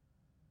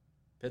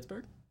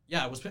 Pittsburgh?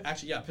 Yeah, it was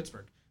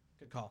Pittsburgh.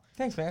 Good call.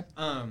 Thanks, man.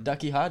 Um,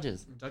 Ducky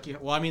Hodges. Ducky.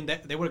 Well, I mean,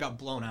 they would have got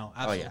blown out.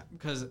 Absolutely, yeah.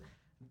 because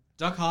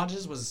Duck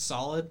Hodges was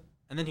solid,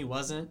 and then he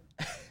wasn't,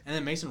 and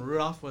then Mason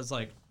Rudolph was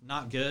like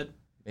not good.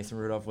 Mason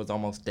Rudolph was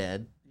almost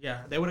dead.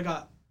 Yeah, they would have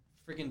got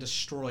freaking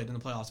destroyed in the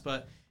playoffs.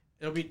 But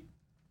it'll be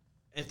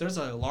if there's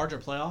a larger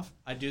playoff,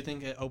 I do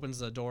think it opens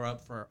the door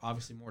up for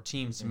obviously more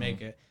teams to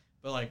make it.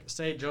 But like,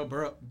 say Joe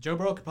Burrow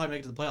could probably make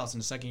it to the playoffs in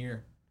his second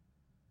year,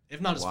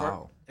 if not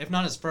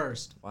his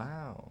first.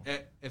 Wow.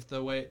 If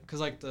the way,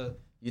 because like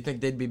You think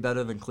they'd be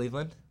better than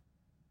Cleveland?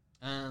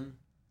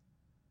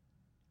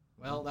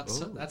 Well,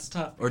 that's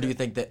tough. Or do you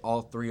think that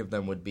all three of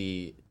them would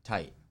be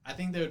tight? I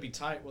think they would be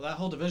tight. Well, that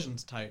whole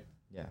division's tight.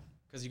 Yeah.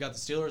 Because you got the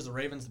Steelers, the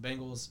Ravens, the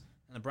Bengals,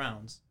 and the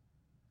Browns.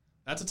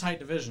 That's a tight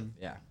division.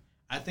 Yeah.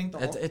 I think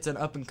it's an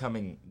up and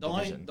coming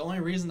division. The only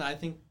reason that I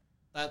think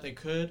that they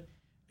could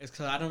is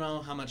because I don't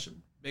know how much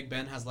Big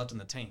Ben has left in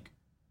the tank.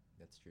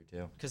 That's true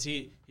too. Because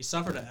he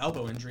suffered an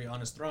elbow injury on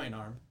his throwing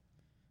arm,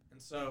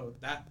 and so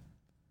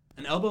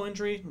an elbow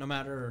injury, no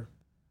matter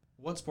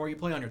what sport you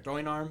play on your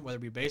throwing arm, whether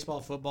it be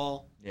baseball,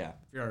 football, yeah,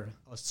 if you're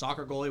a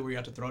soccer goalie where you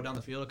have to throw down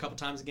the field a couple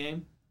times a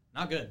game,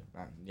 not good.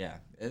 Yeah,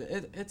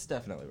 it's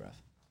definitely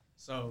rough.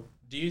 So,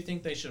 do you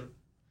think they should?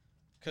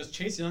 Because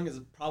Chase Young is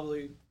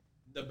probably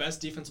the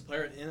best defensive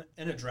player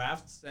in a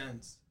draft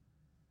since.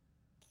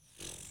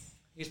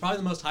 He's probably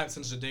the most hyped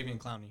since Jadeveon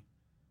Clowney.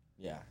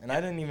 Yeah, and I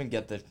didn't even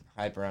get the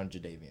hype around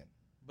Jadeveon.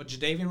 But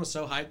Jadeveon was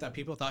so hyped that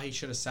people thought he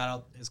should have sat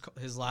out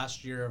his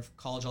last year of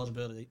college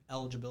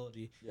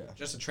eligibility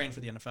just to train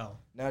for the NFL.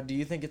 Now, do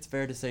you think it's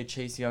fair to say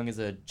Chase Young is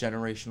a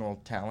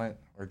generational talent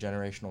or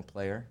generational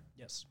player?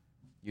 Yes.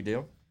 You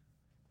do?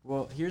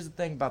 Well, here's the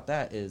thing about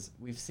that is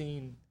we've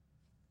seen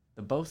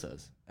the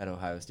Bosas at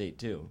Ohio State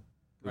too,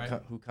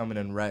 who come in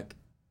and wreck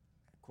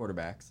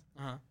quarterbacks.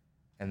 Uh-huh.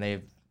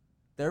 And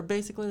they're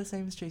basically the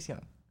same as Chase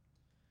Young.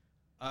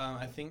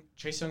 I think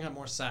Chase Young had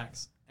more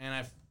sacks,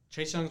 and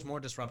Chase Young's more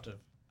disruptive,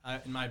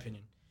 in my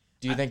opinion.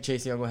 Do you think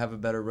Chase Young will have a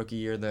better rookie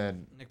year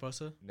than Nick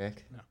Bosa?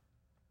 Nick? No.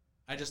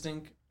 I just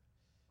think,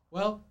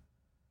 well,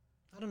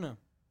 I don't know.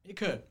 He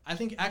could. I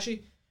think,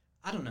 actually,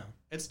 I don't know.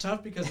 It's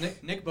tough because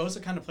Nick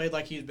Bosa kind of played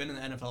like he's been in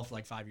the NFL for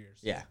like 5 years.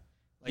 Yeah.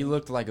 He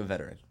looked like a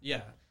veteran.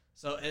 Yeah.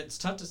 So it's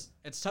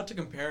tough to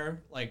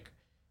compare like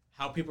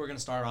how people are going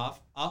to start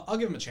off. I'll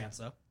give him a chance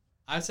though.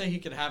 I'd say he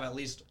could have at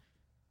least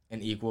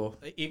an equal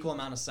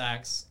amount of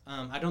sacks.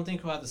 I don't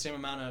think he'll have the same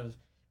amount of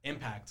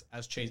impact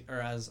as Chase or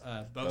as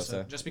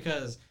Bosa, just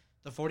because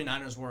the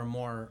 49ers were a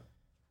more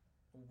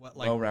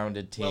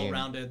well-rounded team.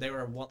 Well-rounded. They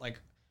were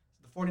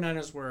the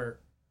 49ers were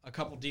a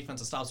couple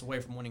defensive stops away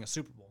from winning a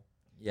Super Bowl.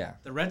 Yeah.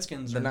 The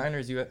Redskins.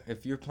 Niners.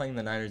 If you're playing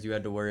the Niners, you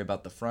had to worry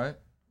about the front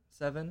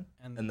seven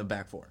and the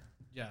back four.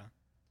 Yeah.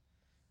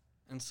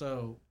 And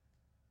so,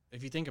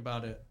 if you think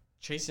about it,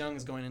 Chase Young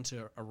is going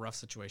into a rough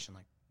situation.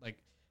 Like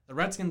the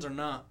Redskins are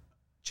not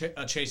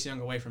Chase Young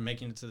away from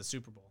making it to the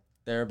Super Bowl.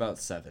 They're about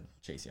 7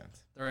 Chase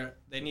Youngs.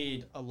 They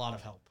need a lot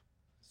of help.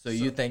 So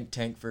you think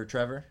tank for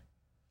Trevor?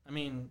 I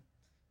mean,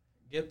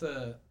 get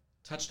the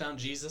touchdown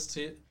Jesus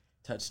to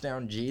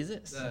touchdown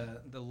Jesus.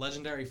 The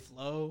legendary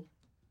flow.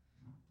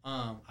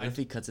 What if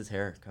he cuts his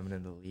hair coming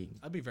into the league?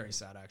 I'd be very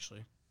sad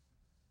actually.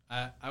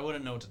 I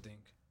wouldn't know what to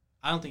think.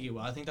 I don't think he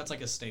will. I think that's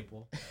like a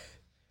staple.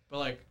 But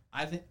like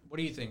what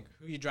do you think?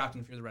 Who are you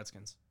drafting if you're the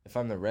Redskins? If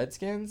I'm the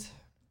Redskins,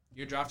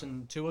 you're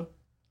drafting Tua.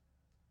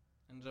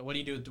 And what do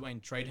you do with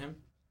Dwayne? Trade him?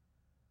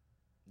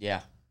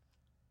 Yeah.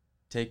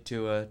 Take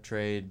Tua,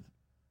 trade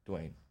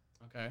Dwayne.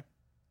 Okay.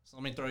 So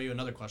let me throw you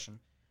another question.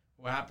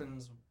 What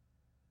happens?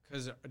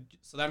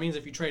 So that means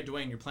if you trade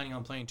Dwayne, you're planning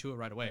on playing Tua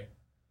right away,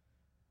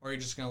 or are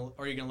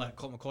you gonna let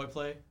Colt McCoy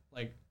play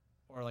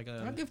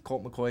I'll give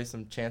Colt McCoy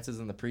some chances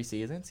in the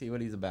preseason, see what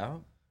he's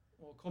about.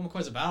 Well, Colt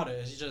McCoy's about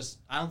it.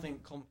 I don't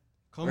think Colt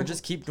or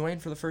just keep Dwayne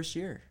for the first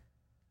year.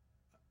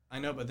 I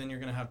know, but then you're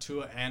gonna have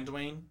Tua and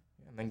Dwayne.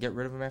 And then get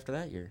rid of him after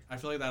that year. I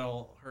feel like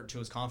that'll hurt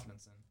Tua's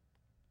confidence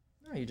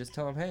then. No, you just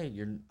tell him, hey,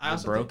 you're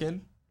also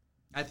broken.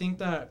 I think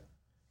that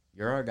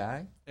you're our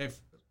guy. I'm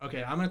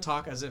gonna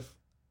talk as if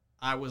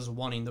I was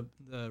wanting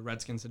the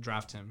Redskins to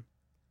draft him.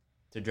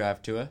 To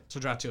draft Tua? To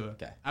draft Tua.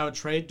 Okay. I would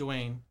trade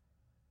Dwayne,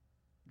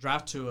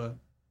 draft Tua,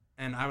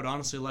 and I would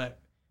honestly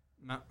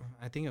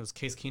I think it was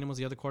Case Keenum was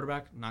the other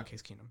quarterback. Not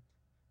Case Keenum.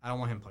 I don't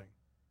want him playing.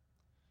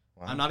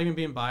 Wow. I'm not even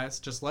being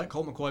biased. Just let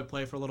Colt McCoy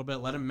play for a little bit.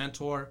 Let him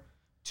mentor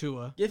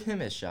Tua. Give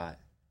him his shot.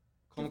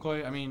 Colt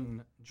McCoy, I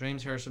mean,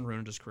 James Harrison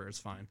ruined his career. It's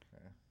fine.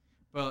 Yeah.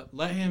 But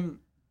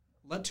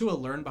let Tua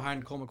learn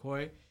behind Colt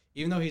McCoy.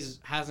 Even though he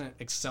hasn't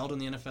excelled in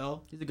the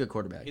NFL. He's a good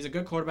quarterback. He's a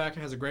good quarterback,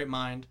 has a great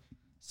mind.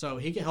 So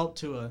he could help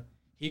Tua.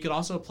 He could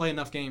also play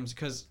enough games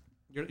because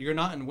you're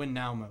not in win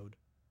now mode.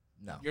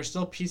 No. You're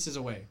still pieces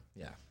away.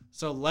 Yeah.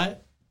 So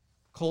let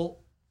Colt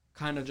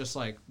kind of just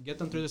get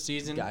them through the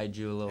season. Guide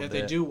you a little bit. If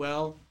they do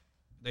well,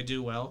 they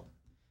do well.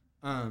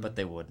 But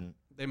they wouldn't.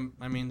 They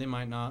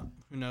might not.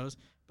 Who knows?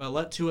 But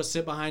let Tua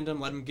sit behind him.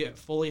 Let him get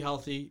fully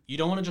healthy. You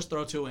don't want to just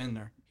throw Tua in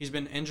there. He's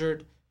been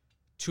injured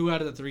 2 out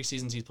of the 3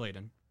 seasons he's played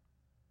in.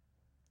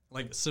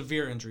 like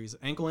severe injuries,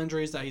 ankle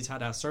injuries that he's had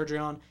to have surgery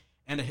on,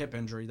 and a hip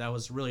injury that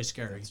was really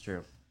scary. That's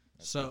true.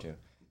 So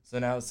So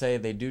now say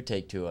they do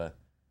take Tua.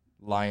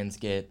 Lions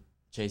get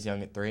Chase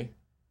Young at 3.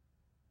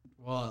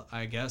 well,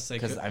 I guess they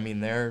Because could. I mean,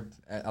 they're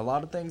a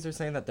lot of things are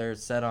saying that they're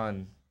set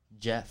on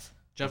Jeff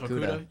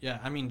Okudah. Yeah,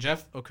 I mean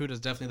Jeff Okudah is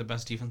definitely the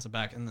best defensive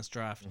back in this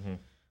draft.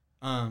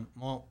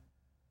 Well,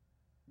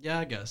 yeah,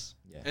 I guess.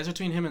 Yeah. It's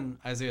between him and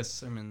Isaiah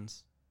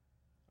Simmons.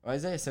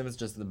 Isaiah Simmons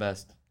just the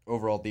best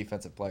overall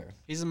defensive player.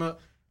 He's the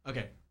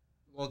okay.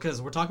 Well,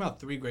 because we're talking about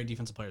 3 great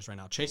defensive players right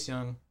now: Chase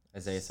Young,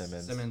 Isaiah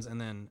Simmons. and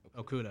then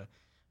Okudah.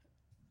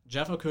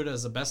 Jeff Okudah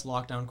is the best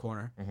lockdown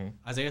corner.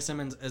 Isaiah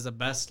Simmons is the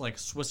best like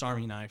Swiss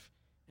Army knife,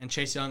 and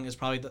Chase Young is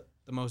probably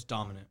the most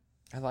dominant.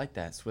 I like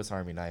that Swiss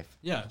Army knife.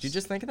 Yeah. Did you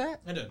just think of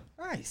that? I did.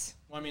 Nice.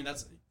 Well, I mean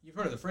you've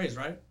heard of the phrase,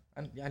 right?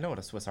 I know what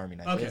a Swiss Army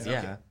knife Okay, is.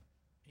 okay.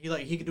 Yeah.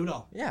 He could do it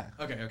all. Yeah.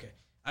 Okay.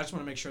 I just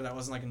want to make sure that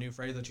wasn't like a new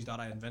phrase that you thought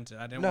I invented.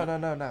 I didn't. No.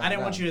 I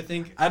didn't want you to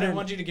think. I didn't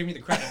want you to give me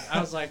the credit. I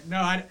was like, no,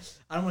 I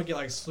don't want to get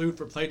like sued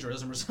for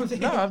plagiarism or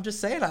something. No, I'm just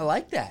saying I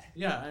like that.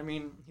 Yeah, I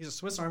mean, he's a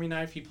Swiss Army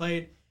knife. He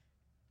played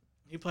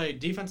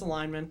defensive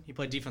lineman. He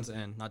played defensive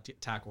end, not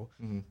tackle.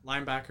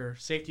 Linebacker,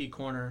 safety,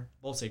 corner,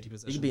 both safety He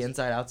positions. could be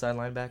inside, outside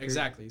linebacker.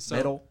 Exactly. So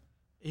middle.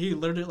 he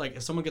literally like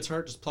if someone gets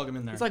hurt, just plug him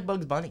in there. He's like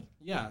Bugs Bunny.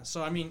 Yeah.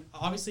 So I mean,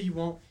 obviously he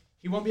won't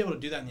be able to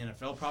do that in the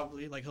NFL.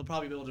 Probably like he'll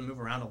probably be able to move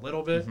around a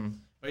little bit,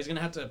 but he's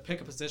gonna have to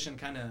pick a position,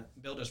 kind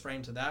of build his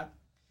frame to that.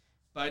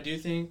 But I do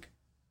think,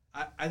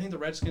 I think the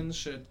Redskins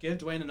should give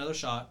Dwayne another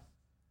shot.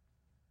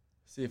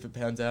 See if it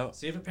pans out.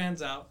 See if it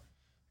pans out.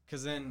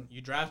 Because then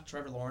you draft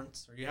Trevor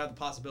Lawrence, or you have the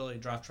possibility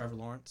to draft Trevor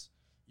Lawrence.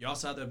 You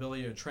also have the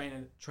ability to trade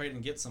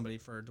and get somebody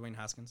for Dwayne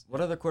Haskins.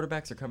 What other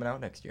quarterbacks are coming out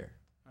next year?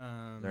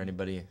 Is there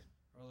anybody?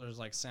 Well, there's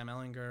like Sam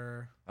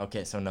Ellinger.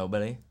 Okay, so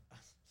nobody.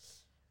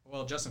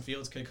 Well, Justin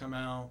Fields could come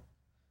out.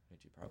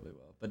 Which you probably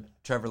will. But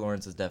Trevor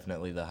Lawrence is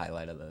definitely the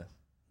highlight of the.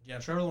 Yeah,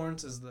 Trevor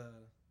Lawrence is the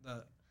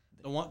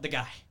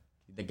guy.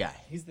 The guy.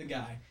 He's the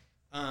guy.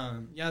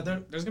 Yeah,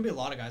 there's gonna be a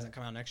lot of guys that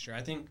come out next year.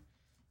 I think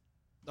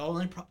the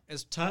only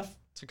it's tough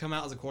to come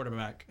out as a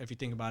quarterback if you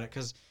think about it,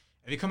 because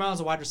if you come out as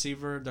a wide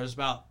receiver, there's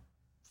about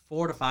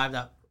 4 to 5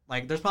 that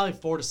like there's probably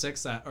 4 to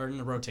 6 that are in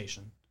the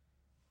rotation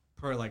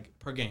per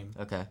game.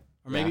 Okay.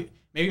 Or maybe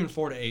even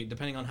 4 to 8,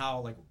 depending on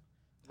how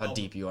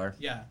deep you are.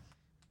 Yeah.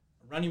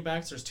 Running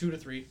backs, there's 2 to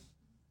 3.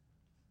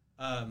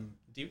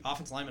 Deep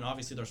offensive linemen,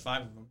 obviously there's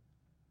 5 of them.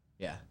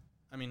 Yeah.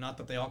 I mean, not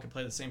that they all could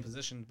play the same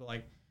position, but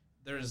like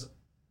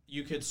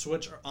you could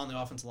switch on the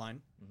offensive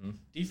line.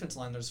 Defense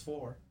line, there's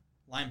 4.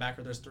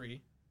 Linebacker, there's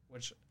 3.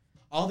 Which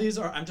all these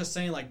are. I'm just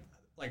saying, like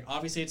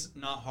obviously it's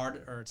not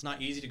hard or it's not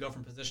easy to go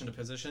from position to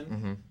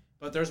position,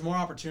 but there's more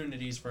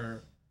opportunities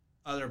for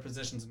other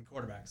positions than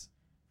quarterbacks.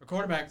 For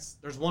quarterbacks,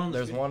 there's one on the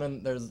field.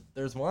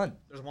 There's one.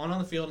 There's one on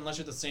the field unless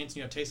you're the Saints and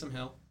you have Taysom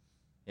Hill.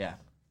 Yeah.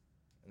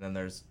 And then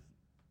there's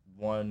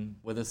one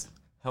with his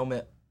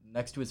helmet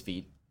next to his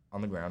feet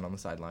on the ground on the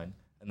sideline.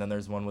 And then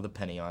there's one with a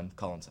penny on,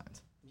 calling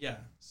signs. Yeah.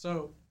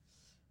 So,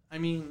 I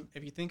mean,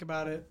 if you think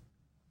about it,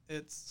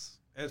 it's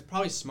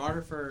probably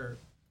smarter for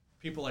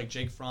people like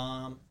Jake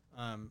Fromm,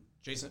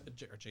 Jacob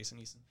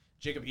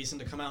Eason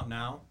to come out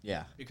now.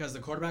 Yeah. Because the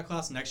quarterback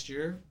class next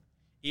year,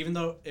 even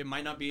though it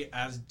might not be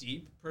as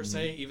deep per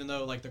se, even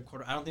though I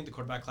don't think the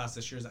quarterback class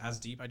this year is as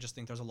deep. I just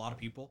think there's a lot of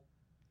people,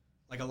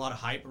 like a lot of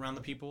hype around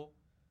the people.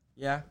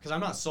 Yeah. Because I'm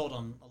not sold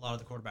on a lot of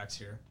the quarterbacks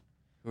here.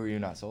 Who are you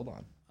not sold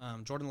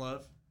on? Jordan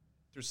Love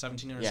threw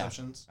 17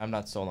 interceptions. Yeah, I'm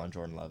not sold on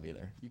Jordan Love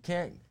either. You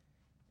can't.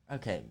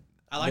 Okay.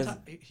 I liked how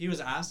he was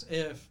asked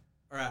if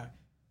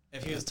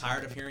he was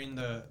tired of hearing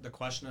the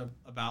question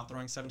about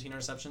throwing 17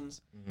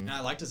 interceptions, and I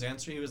liked his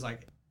answer. He was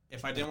like,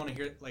 if I didn't want to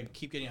hear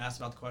keep getting asked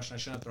about the question, I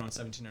shouldn't have thrown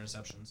 17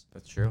 interceptions.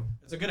 That's true.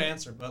 It's a good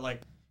answer,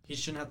 but he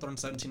shouldn't have thrown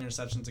 17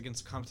 interceptions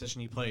against the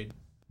competition he played.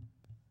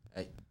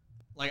 Hey.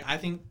 I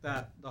think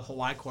that the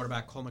Hawaii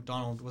quarterback Cole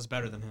McDonald was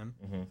better than him.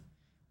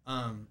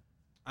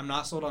 I'm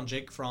not sold on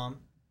Jake Fromm.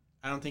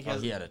 I don't think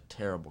he had a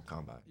terrible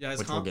combine. Yeah,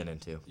 which we'll get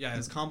into. Yeah,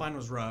 his combine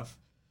was rough.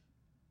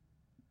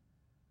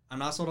 I'm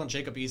not sold on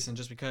Jacob Eason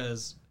just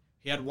because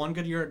he had one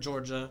good year at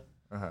Georgia.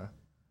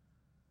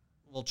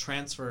 Well,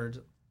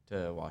 transferred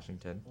to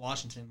Washington.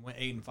 Went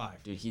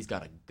 8-5. Dude, he's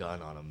got a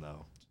gun on him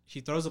though.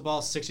 He throws the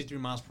ball 63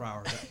 miles per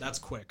hour. That's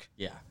quick.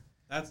 Yeah.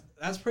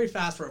 That's pretty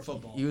fast for a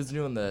football. He was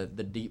doing the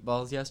deep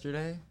balls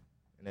yesterday,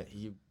 and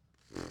he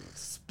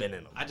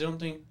spinning them. I don't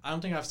think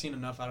I've seen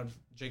enough out of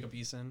Jacob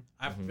Eason.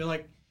 I feel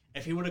like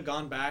if he would have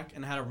gone back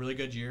and had a really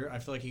good year, I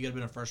feel like he could have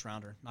been a first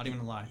rounder. Not even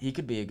a lie. He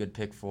could be a good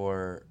pick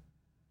for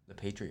the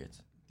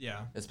Patriots.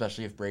 Yeah.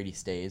 Especially if Brady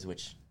stays,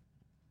 which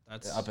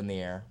that's up in the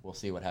air. We'll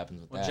see what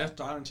happens with that. Jeff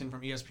Darlington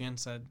from ESPN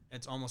said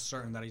it's almost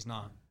certain that he's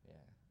not. Yeah.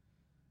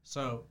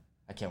 So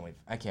I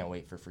can't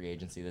wait for free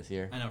agency this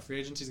year. I know free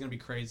agency is gonna be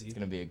crazy. It's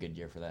gonna be a good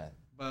year for that.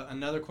 But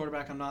another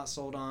quarterback I'm not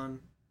sold on.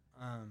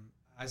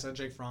 I said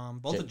Jake Fromm.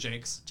 Both of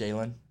Jakes.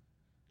 Jalen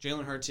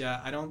Hurts.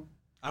 Yeah.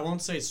 I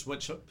won't say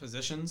switch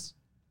positions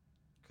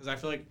because I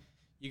feel like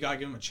you gotta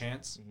give him a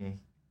chance.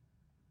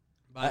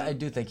 But I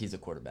do think he's a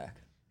quarterback.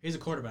 He's a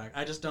quarterback.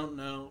 I just don't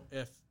know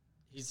if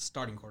He's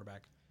starting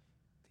quarterback.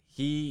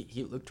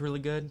 He looked really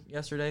good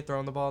yesterday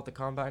throwing the ball at the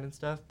combine and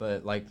stuff,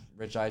 but like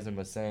Rich Eisen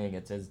was saying,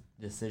 it's his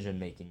decision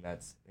making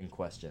that's in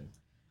question.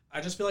 I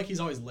just feel like he's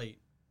always late.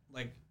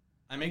 Like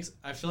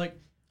I feel like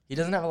He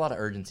doesn't have a lot of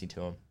urgency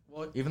to him,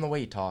 well, even the way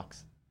he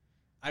talks.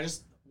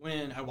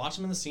 when I watched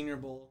him in the Senior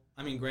Bowl,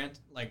 I mean,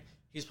 like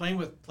he's playing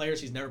with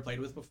players he's never played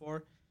with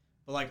before,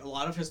 but like a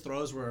lot of his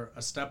throws were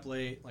a step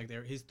late. Like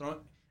he's throwing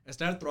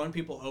instead of throwing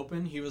people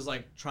open, he was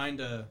like trying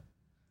to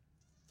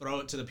throw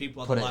it to the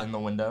people at Put the it in the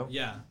window.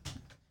 Yeah.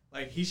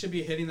 Like, he should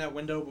be hitting that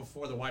window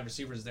before the wide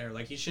receiver's there.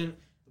 Like, the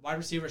wide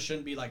receiver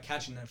shouldn't be, like,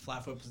 catching that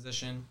flat foot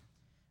position.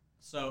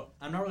 So,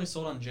 I'm not really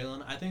sold on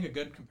Jalen. I think a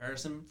good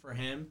comparison for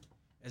him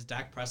is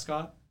Dak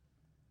Prescott.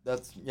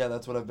 That's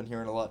what I've been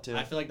hearing a lot, too.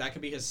 I feel like that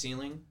could be his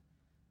ceiling.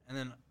 And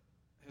then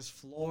his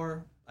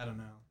floor, I don't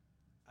know.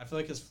 I feel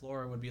like his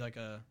floor would be, like,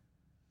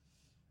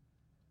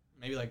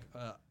 maybe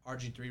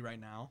RG3 right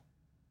now.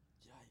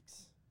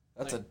 Yikes.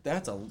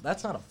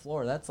 That's not a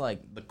floor. That's,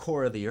 like, the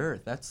core of the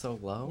earth. That's so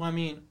low. Well, I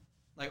mean,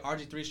 like,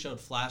 RG3 showed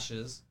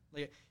flashes.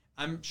 Like,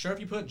 I'm sure if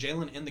you put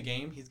Jalen in the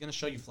game, he's going to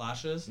show you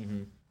flashes.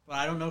 Mm-hmm. But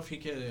I don't know if he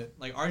could,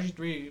 like,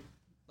 RG3,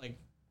 like,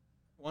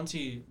 once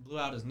he blew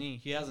out his knee,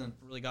 he hasn't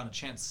really gotten a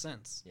chance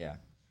since. Yeah.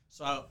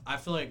 So I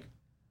feel like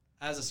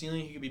as a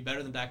ceiling, he could be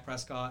better than Dak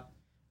Prescott.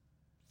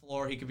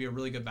 Floor, he could be a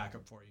really good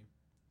backup for you.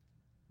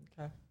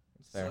 Okay.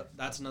 That's fair. So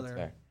that's another. That's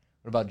fair.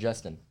 What about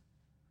Justin?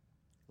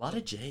 A lot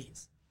of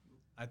J's.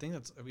 I think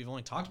we've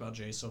only talked about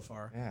Jay so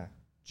far. Yeah.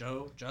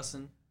 Joe,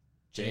 Justin,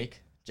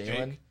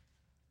 Jalen.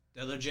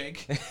 the other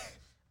Jake.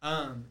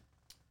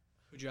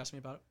 Who'd you ask me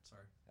about?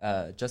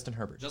 Sorry. Justin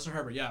Herbert. Justin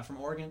Herbert, yeah,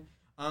 from Oregon.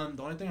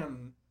 The only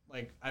thing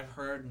I've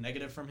heard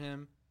negative from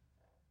him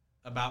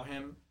about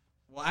him.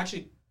 Well,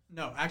 actually,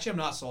 I'm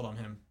not sold on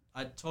him.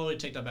 I totally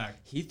take that back.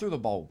 He threw the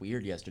ball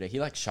weird yesterday. He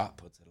like shot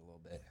puts it a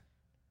little bit.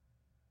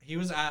 He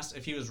was asked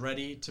if he was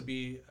ready to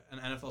be an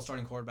NFL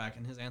starting quarterback,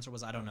 and his answer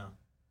was, "I don't know."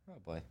 Oh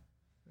boy.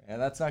 Yeah,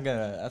 that's not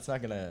gonna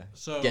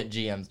get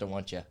GMs to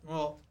want you.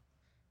 Well,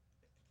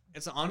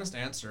 it's an honest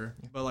answer,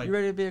 but like, you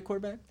ready to be a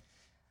quarterback?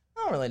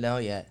 I don't really know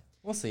yet.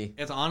 We'll see.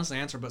 It's an honest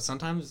answer, but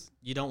sometimes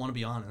you don't want to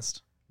be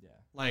honest. Yeah.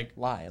 Like,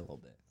 lie a little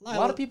bit. A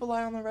lot of people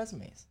lie on their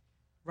resumes.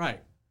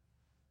 Right.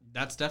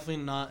 That's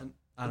definitely not. I don't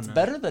know. It's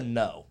better than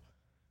no.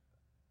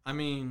 I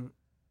mean,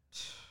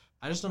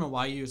 I just don't know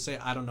why you say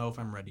I don't know if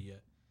I'm ready yet.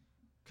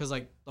 Because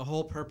like the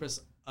whole purpose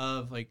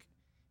of like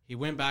he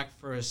went back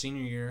for his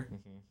senior year,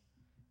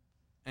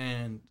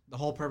 and the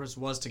whole purpose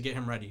was to get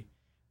him ready,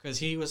 because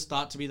he was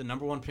thought to be the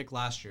number 1 pick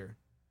last year.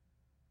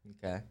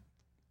 Okay.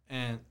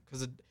 And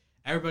because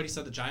everybody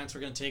said the Giants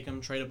were going to take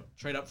him,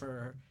 trade up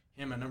for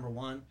him at number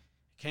 1.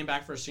 He came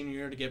back for his senior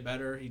year to get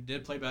better. He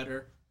did play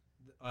better.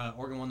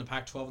 Oregon won the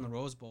Pac-12 in the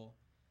Rose Bowl.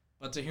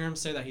 But to hear him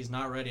say that he's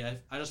not ready,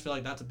 I just feel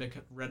like that's a big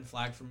red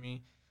flag for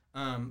me.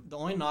 The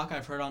only knock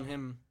I've heard on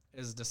him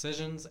is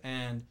decisions,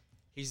 and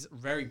he's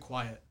very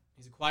quiet.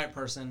 He's a quiet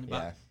person. But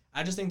Yeah.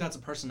 I just think that's a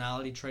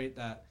personality trait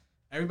that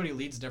everybody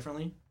leads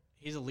differently.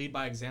 He's a lead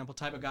by example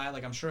type of guy.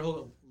 Like, I'm sure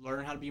he'll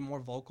learn how to be more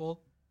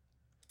vocal.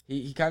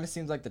 He kind of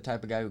seems like the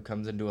type of guy who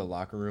comes into a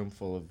locker room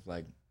full of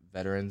like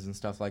veterans and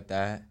stuff like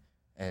that,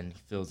 and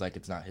feels like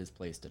it's not his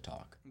place to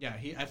talk. Yeah,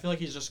 I feel like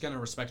he's just gonna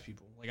respect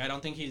people. Like, I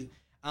don't think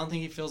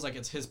he feels like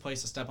it's his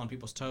place to step on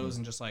people's toes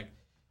and just like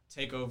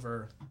take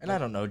over. And I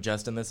don't know,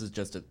 Justin. This is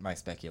just my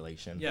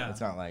speculation. Yeah.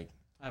 It's not like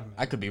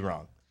I could be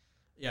wrong.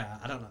 Yeah,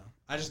 I don't know.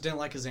 I just didn't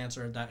like his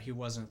answer that he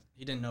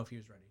didn't know if he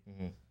was ready.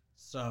 Mm-hmm.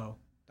 So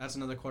that's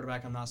another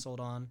quarterback I'm not sold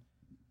on.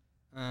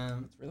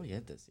 That's really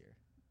it this year.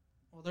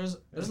 Well, there's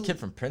a kid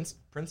from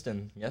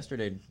Princeton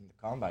yesterday in the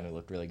combine who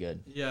looked really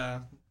good. Yeah,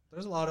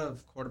 there's a lot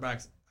of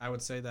quarterbacks. I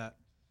would say that.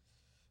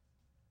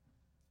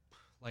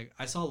 Like,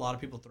 I saw a lot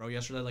of people throw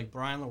yesterday. Like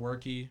Brian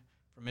Lewerke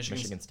from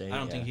Michigan State. I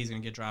don't think he's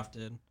gonna get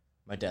drafted.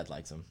 My dad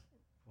likes him.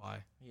 Why?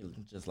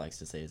 He just likes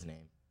to say his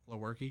name.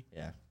 Lewerke?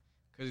 Yeah.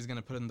 Because he's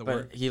gonna put in the But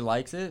work. he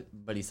likes it,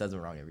 but he says it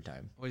wrong every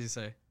time. What does he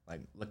say? Like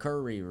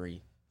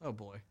Lecurry. Oh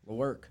boy.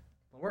 Lewerke.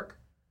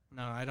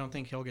 No, I don't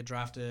think he'll get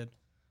drafted.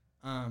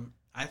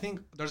 I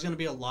think there's going to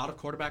be a lot of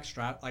quarterbacks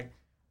draft. Like,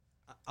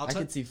 I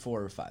could see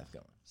 4 or 5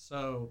 going.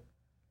 So,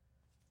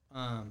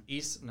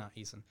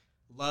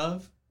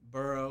 Love,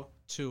 Burrow,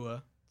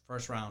 Tua,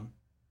 first round.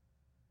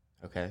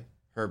 Okay.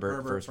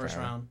 Herbert first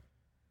round.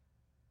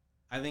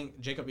 I think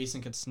Jacob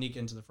Eason could sneak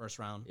into the first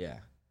round. Yeah.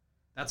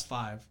 That's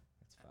 5.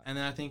 And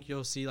then I think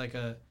you'll see like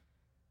a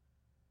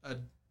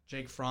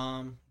Jake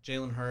Fromm,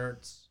 Jalen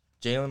Hurts.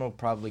 Jalen will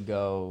probably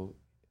go.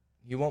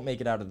 He won't make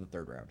it out of the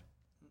 3rd round.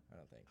 I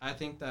don't think. I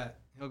think that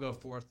he'll go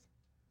 4th.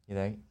 You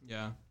think?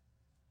 Yeah.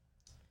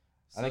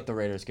 I think the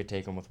Raiders could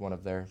take him with one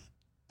of their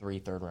 3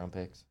 third-round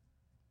picks.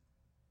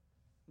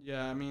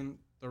 Yeah, I mean,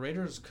 the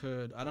Raiders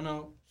could. I don't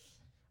know.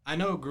 I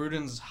know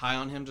Gruden's high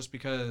on him just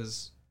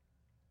because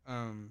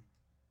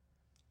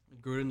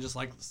Gruden just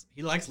likes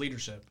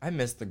leadership. I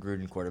miss the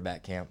Gruden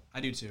quarterback camp. I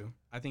do too.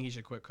 I think he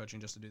should quit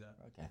coaching just to do that.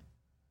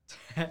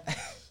 Okay.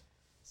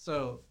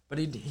 So, but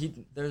he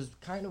there's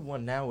kind of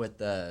one now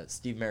with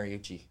Steve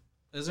Mariucci.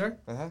 is there?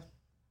 Uh-huh.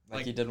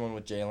 Like he did one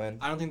with Jalen.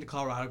 I don't think the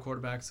Colorado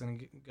quarterback's gonna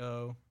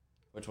go.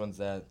 Which one's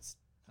that?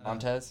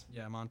 Montez?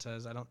 Yeah,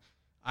 Montez.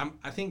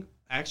 I think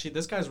actually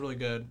this guy's really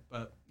good,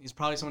 but he's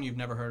probably someone you've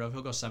never heard of.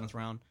 He'll go 7th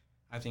round.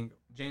 I think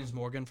James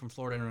Morgan from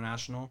Florida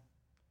International.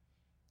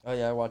 Oh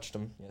yeah, I watched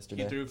him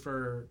yesterday. He threw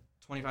for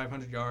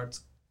 2,500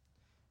 yards,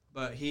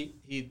 but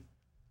he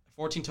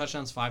 14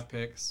 touchdowns, 5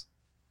 picks,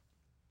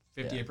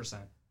 58%.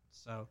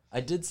 So I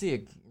did see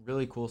a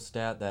really cool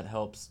stat that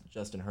helps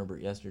Justin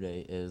Herbert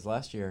yesterday. Is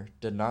last year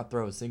did not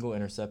throw a single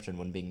interception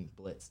when being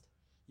blitzed.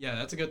 yeah,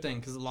 that's a good thing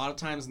because a lot of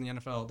times in the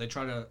NFL they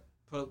try to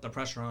put the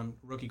pressure on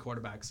rookie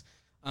quarterbacks.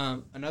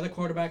 Another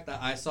quarterback that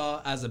I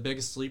saw as a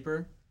big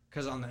sleeper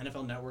because on the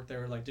NFL Network they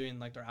were like doing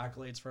like their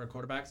accolades for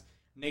quarterbacks.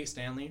 Nate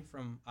Stanley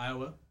from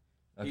Iowa.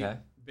 Okay.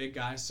 Big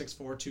guy, 6'4",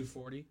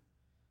 240.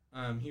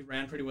 He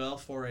ran pretty well,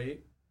 4'8",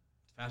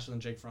 faster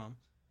than Jake Fromm.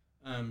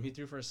 He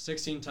threw for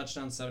 16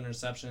 touchdowns, 7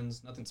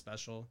 interceptions, nothing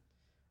special.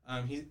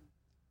 He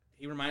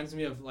reminds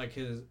me of like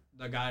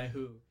the guy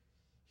who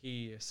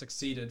he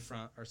succeeded,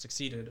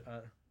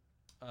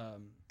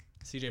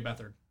 C.J.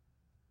 Beathard.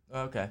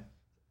 Okay.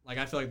 Like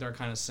I feel like they're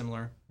kind of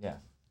similar. Yeah.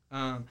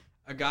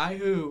 A guy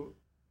who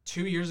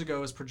 2 years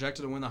ago was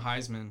projected to win the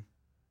Heisman.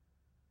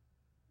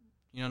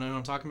 You know what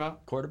I'm talking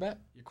about? Quarterback?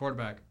 Your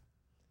quarterback.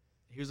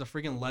 He was a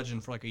freaking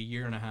legend for like a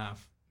year and a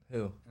half.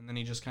 Who? And then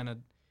he just kind of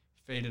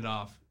faded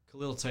off.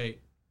 Khalil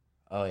Tate.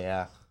 Oh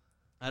yeah.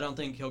 I don't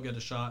think he'll get a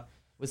shot.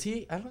 Was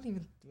he?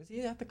 Was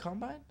he at the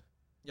combine?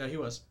 Yeah, he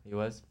was. He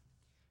was.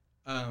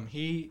 I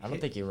don't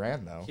think he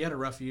ran though. He had a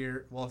rough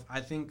year. Well, I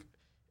think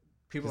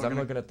people are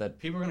looking at that.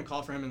 People are gonna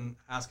call for him and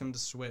ask him to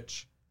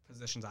switch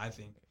positions. I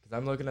think. Because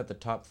I'm looking at the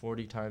top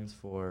 40 times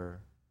for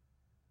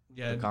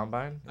the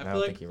combine. I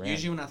feel like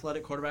usually when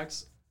athletic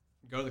quarterbacks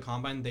go to the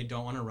combine, they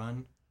don't want to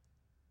run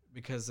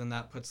because then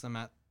that puts them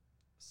at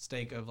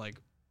stake of like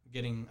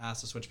getting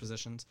asked to switch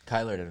positions.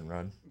 Kyler didn't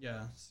run.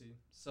 Yeah, see.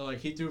 So like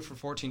he threw for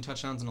 14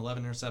 touchdowns and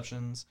 11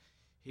 interceptions.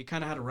 He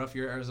kind of had a rough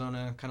year at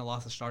Arizona, kind of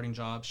lost the starting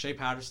job. Shea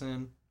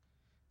Patterson,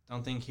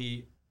 don't think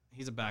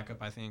he's a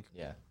backup, I think.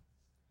 Yeah.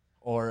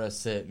 Or a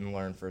sit and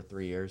learn for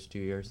 3 years, 2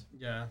 years.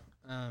 Yeah.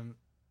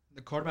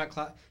 The quarterback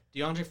class,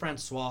 DeAndre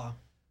Francois.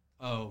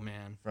 Oh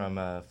man. From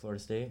Florida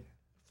State.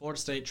 Florida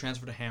State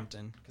transferred to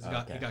Hampton because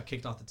he got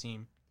kicked off the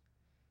team.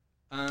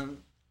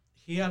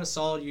 He had a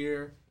solid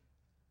year.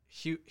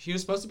 He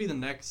was supposed to be the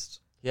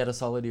next. He had a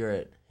solid year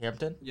at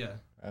Hampton? Yeah.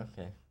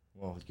 Okay.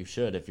 Well, you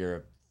should if you're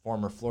a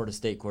former Florida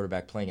State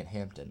quarterback playing at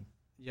Hampton.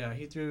 Yeah,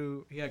 he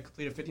had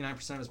completed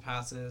 59% of his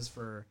passes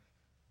for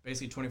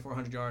basically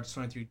 2,400 yards,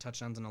 23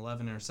 touchdowns, and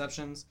 11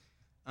 interceptions.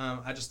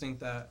 I just think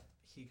that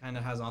he kind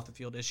of has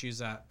off-the-field issues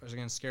that are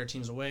going to scare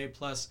teams away.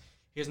 Plus,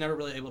 he was never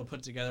really able to put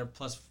it together.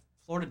 Plus,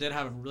 Florida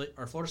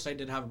State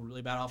did have a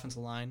really bad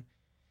offensive line,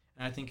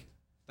 and I think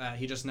that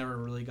he just never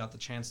really got the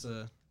chance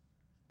to.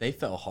 They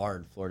fell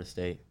hard, Florida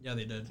State. Yeah,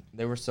 they did.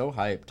 They were so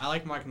hyped. I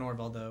like Mike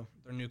Norvell, though,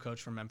 their new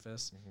coach from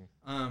Memphis.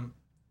 Mm-hmm.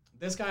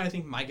 This guy, I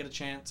think, might get a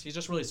chance. He's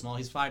just really small.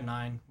 He's 5'9",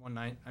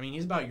 190. I mean,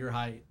 he's about your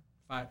height,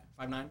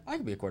 5'9". I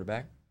could be a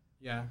quarterback.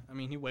 Yeah, I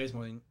mean, he weighs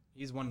more than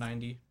he's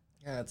 190.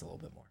 Yeah, that's a little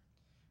bit more.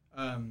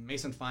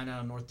 Mason Fine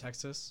out of North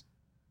Texas.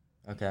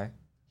 Okay.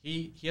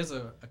 He has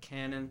a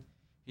cannon.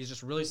 He's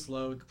just really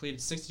slow. He completed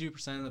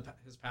 62% of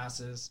his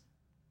passes.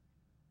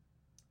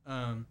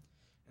 In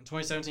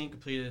 2017, he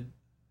completed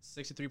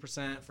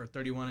 63% for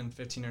 31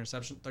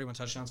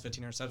 touchdowns,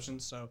 15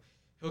 interceptions. So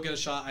he'll get a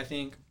shot. I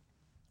think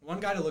one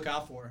guy to look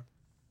out for.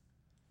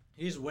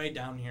 He's way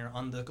down here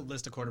on the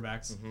list of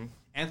quarterbacks. Mm-hmm.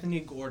 Anthony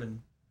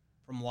Gordon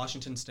from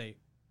Washington State.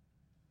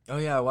 Oh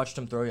yeah, I watched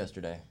him throw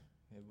yesterday.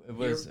 It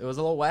was a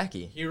little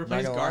wacky. He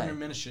replaced Gardner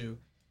Minshew.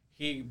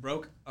 He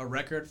broke a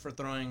record for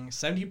throwing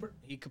 70.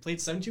 He completed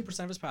 72%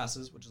 of his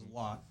passes, which is a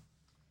lot.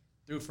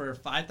 Threw for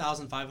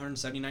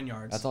 5,579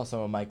 yards. That's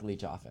also a Mike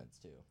Leach offense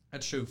too.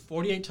 That's true.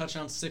 48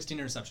 touchdowns, 16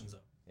 interceptions though.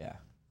 Yeah,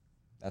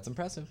 that's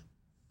impressive.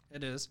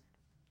 It is.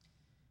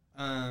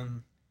 I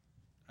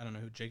don't know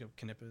who Jacob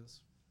Knipp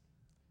is.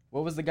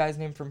 What was the guy's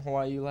name from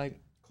Hawaii you like?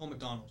 Cole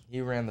McDonald.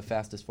 He ran the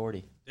fastest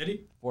 40. Did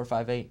he?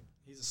 4.58.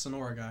 He's a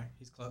Sonora guy.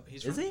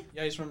 Is he?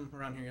 Yeah, he's from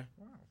around here. Yeah.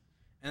 Wow.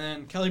 And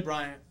then Kelly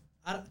Bryant.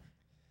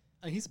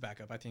 He's a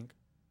backup, I think.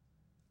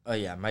 Oh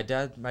yeah, my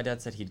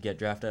dad said he'd get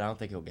drafted. I don't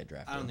think he'll get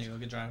drafted. I don't think he'll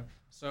get drafted.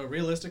 So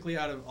realistically,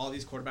 out of all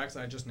these quarterbacks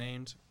that I just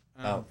named,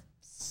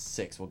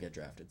 6 will get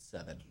drafted.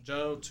 7.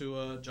 Joe,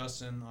 Tua,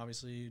 Justin,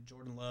 obviously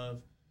Jordan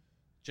Love,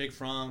 Jake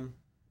Fromm,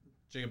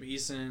 Jacob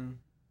Eason.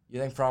 You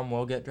think Fromm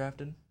will get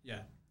drafted? Yeah.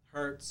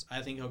 Hurts.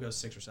 I think he'll go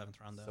 6th or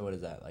 7th round though. So what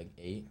is that, like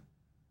 8?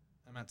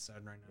 I'm at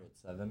 7 right now. You're at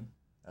 7.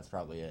 That's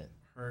probably it.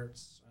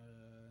 Hurts.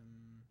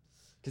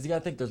 Because you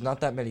gotta think there's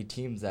not that many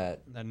teams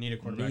that need a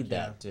quarterback.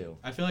 That too.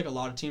 I feel like a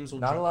lot of teams will.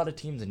 Not a lot of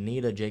teams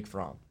need a Jake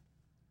Fromm.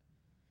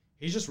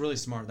 He's just really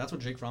smart. That's what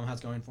Jake Fromm has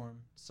going for him.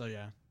 So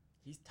yeah.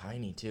 He's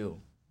tiny too.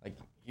 Like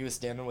he was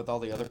standing with all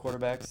the other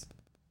quarterbacks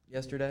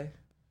yesterday.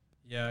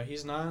 Yeah,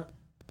 he's not.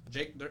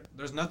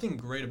 There's nothing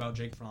great about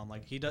Jake Fromm.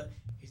 Like he's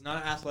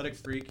not an athletic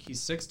freak.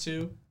 He's 6'2",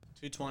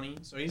 220.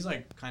 So he's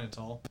like kind of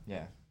tall.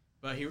 Yeah.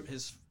 But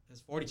his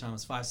 40 time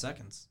was 5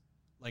 seconds.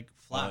 like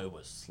flat. Oh, it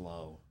was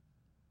slow.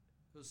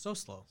 It was so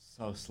slow.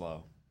 So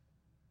slow.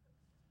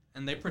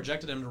 And they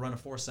projected him to run a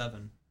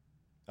 4.7.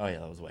 Oh, yeah,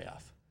 that was way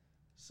off.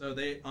 So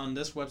they on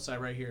this website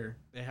right here,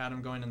 they had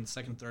him going in the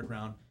second, third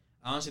round.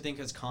 I honestly think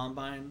his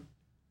combine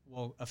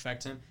will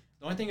affect him.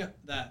 The only thing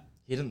that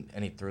He didn't,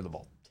 and he threw the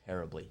ball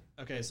terribly.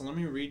 okay, so let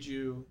me read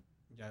you.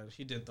 Yeah,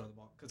 he did throw the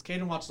ball because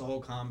Caden watched the whole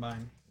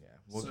combine. Yeah,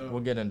 So-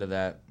 we'll get into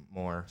that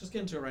more. Just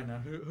get into it right now.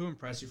 Who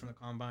impressed you from the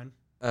combine?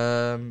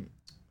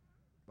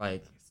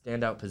 Like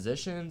standout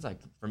positions, like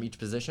from each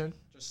position.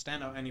 Just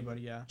stand out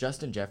anybody. Yeah.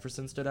 Justin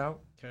Jefferson stood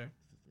out, Okay.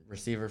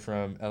 receiver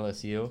from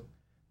LSU.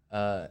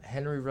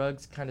 Henry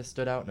Ruggs kind of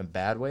stood out in a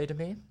bad way to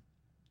me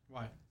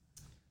Why?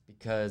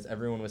 because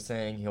everyone was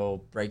saying he'll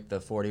break the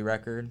 40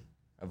 record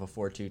of a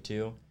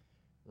 4.22.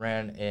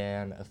 Ran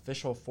an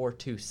official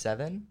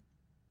 4.27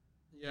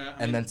 Yeah.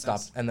 and then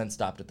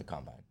stopped at the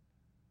combine.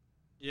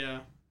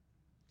 Yeah.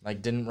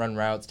 Like didn't run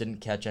routes, didn't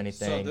catch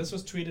anything. So this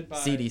was tweeted by.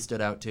 CD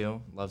stood out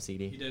too. Love He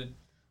CD. did.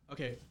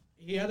 Okay.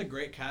 He had a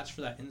great catch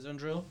for that end zone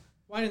drill.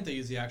 Why didn't they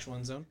use the actual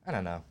end zone? I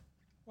don't know.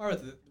 Why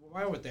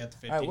were they at the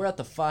 50? All right, we're at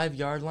the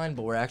 5-yard line,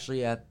 but we're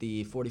actually at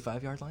the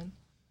 45-yard line.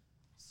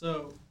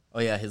 So Oh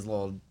yeah, his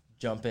little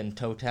jump in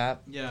toe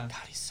tap. yeah.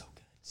 God, he's so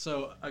good.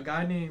 So a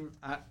guy named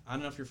I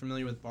don't know if you're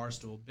familiar with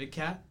Barstool, Big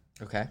Cat,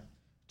 Okay,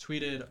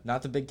 tweeted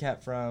not the big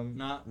cat from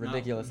not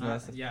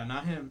Ridiculousness.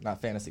 not him.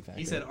 Not Fantasy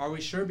Factory. He said, "Are we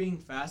sure being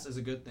fast is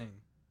a good thing?"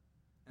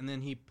 And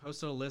then he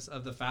posted a list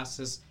of the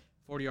fastest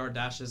 40-yard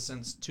dashes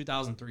since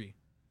 2003.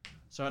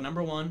 So at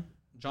number 1,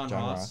 John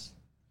Ross.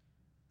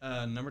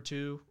 Number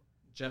 2,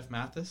 Jeff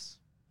Mathis.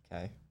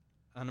 Okay.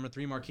 Number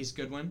 3, Marquise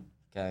Goodwin.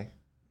 Okay.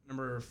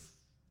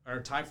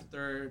 Tied for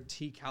third,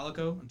 T.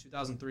 Calico in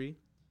 2003.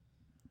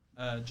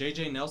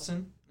 J.J.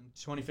 Nelson in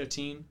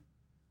 2015.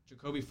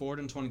 Jacoby Ford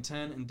in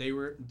 2010. And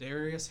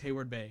Darius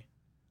Hayward-Bay.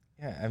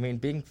 Yeah, I mean,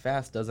 being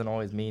fast doesn't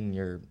always mean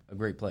you're a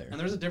great player. And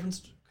there's a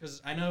difference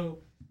because I know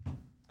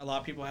a lot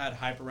of people had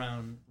hype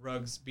around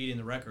Ruggs beating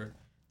the record.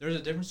 There's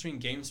a difference between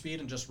game speed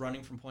and just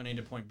running from point A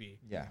to point B.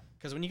 Yeah.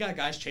 Because when you got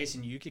guys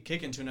chasing you, you could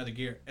kick into another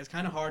gear. It's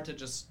kind of hard to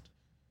just,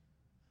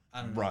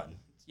 I don't know. Run.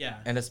 Yeah.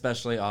 And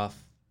especially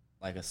off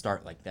like a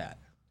start like that.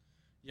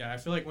 Yeah, I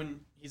feel like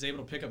when he's able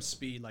to pick up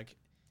speed, like,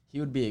 He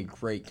would be a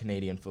great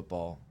Canadian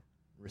football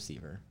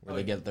receiver where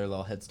they get their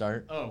little head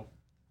start. oh,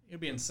 it'd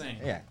be insane.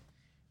 Yeah.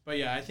 But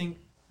yeah, I think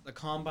the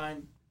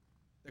combine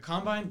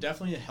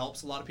definitely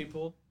helps a lot of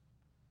people,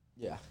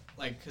 Yeah.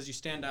 like, because you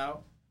stand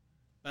out.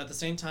 But at the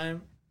same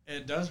time,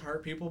 it does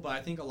hurt people, but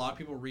I think a lot of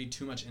people read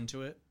too much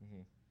into it.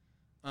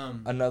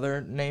 Mm-hmm.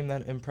 Another name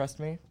that impressed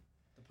me,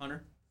 The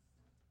punter.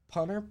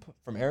 punter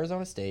from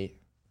Arizona State,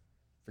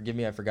 forgive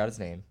me, I forgot his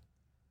name,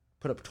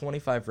 put up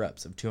 25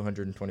 reps of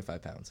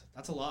 225 pounds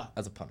That's a lot.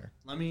 as a punter.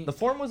 The The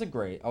form wasn't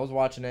great. I was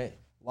watching it.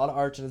 A lot of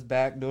arch in his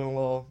back, doing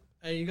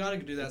a you got to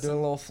do that.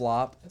 little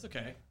flop. It's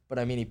okay. But,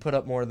 I mean, he put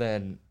up more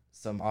than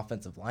some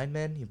offensive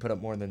linemen. He put up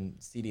more than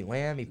CeeDee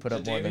Lamb. He put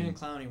up more than... Jadeveon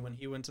Clowney, when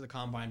he went to the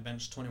combine,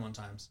 benched 21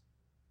 times.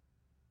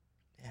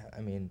 Yeah,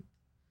 I mean...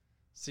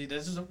 See,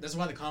 this is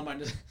why the combine.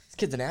 This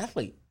kid's an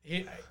athlete.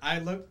 I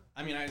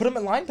Put him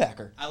at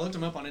linebacker. I looked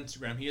him up on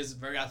Instagram. He is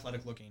very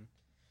athletic looking.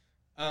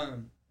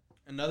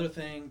 Another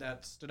thing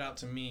that stood out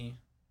to me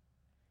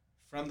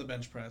from the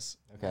bench press,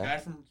 Okay. a guy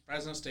from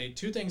Fresno State.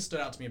 2 things stood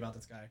out to me about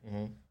this guy.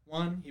 Mm-hmm.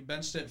 1, he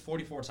benched it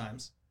 44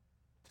 times.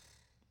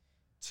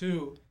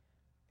 2,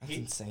 That's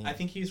insane. I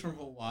think he's from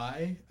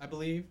Hawaii, I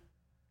believe,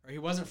 or he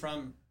wasn't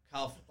from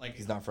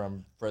He's not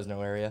from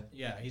Fresno area.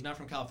 Yeah, he's not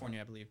from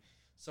California, I believe.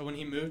 So when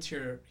he moved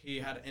here, he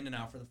had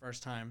In-N-Out for the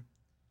first time.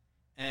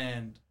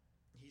 And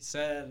he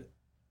said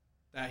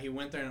that he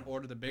went there and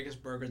ordered the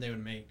biggest burger they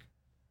would make.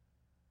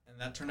 And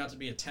that turned out to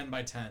be a 10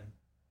 by 10.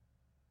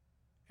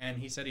 And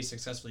he said he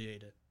successfully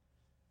ate it.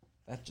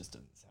 That just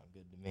doesn't sound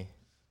good to me.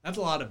 That's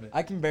a lot of it.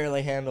 I can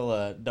barely handle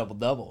a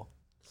double-double.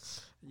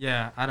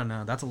 Yeah, I don't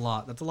know. That's a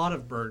lot. That's a lot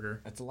of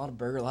burger. That's a lot of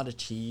burger, a lot of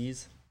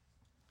cheese.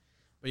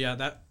 But yeah,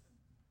 that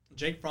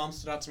Jake Fromm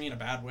stood out to me in a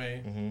bad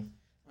way.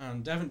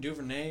 Mm-hmm. Devin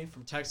Duvernay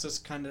from Texas,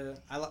 kind of.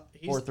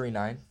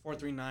 4.39.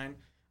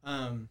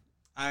 4.39.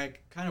 I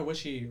kind of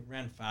wish he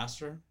ran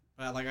faster,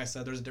 but like I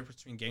said, there's a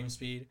difference between game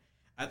speed.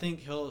 I think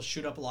he'll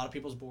shoot up a lot of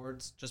people's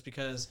boards just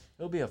because.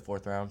 He'll be a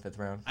 4th round, 5th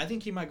round. I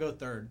think he might go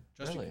 3rd.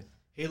 Really?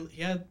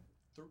 He had.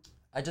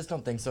 I just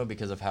don't think so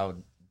because of how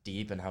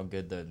deep and how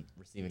good the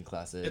receiving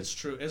class is. It's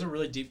true. It's a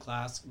really deep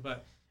class,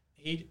 but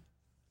he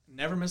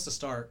never missed a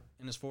start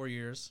in his 4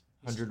 years.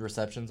 100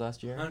 receptions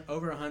last year.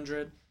 Over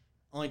 100.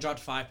 Only dropped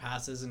 5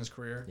 passes in his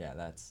career. Yeah,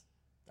 that's.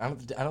 I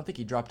don't think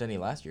he dropped any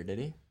last year, did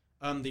he?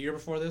 The year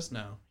before this,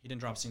 no, he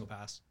didn't drop a single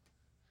pass.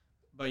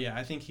 But yeah,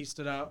 I think he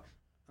stood out.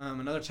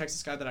 Another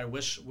Texas guy that I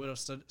wish would have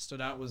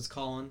stood out was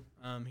Colin.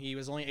 He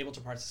was only able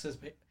to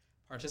participate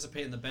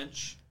in the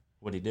bench.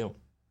 What'd he do?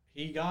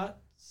 He got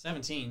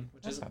 17,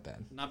 which is not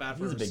bad. Not bad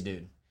for He's a big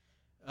dude.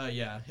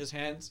 Yeah, his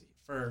hands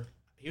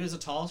he was the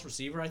tallest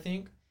receiver, I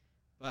think,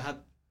 but had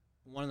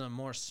one of the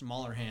more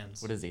smaller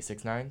hands. What is he?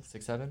 6'9",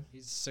 6'7"?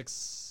 He's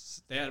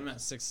 6. They had him at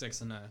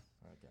 6'6" in a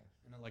Okay.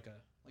 like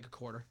a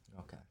quarter.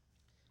 Okay.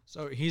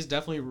 So he's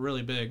definitely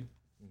really big.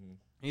 Mhm.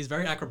 He's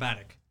very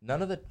acrobatic.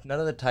 None of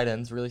the tight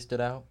ends really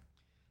stood out.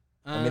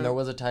 I mean, there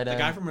was a tight the end.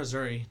 guy from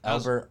Missouri, that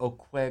was Albert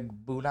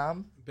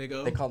Okwuegbunam. Big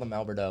O. They called him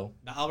Alberto.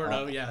 The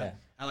Alberto, yeah.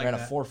 I like Ran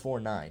that. a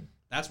 4.49.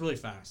 That's really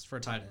fast for a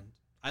tight end.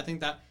 I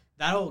think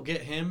that'll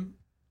get him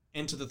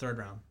into the third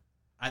round.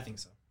 I think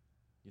so.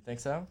 You think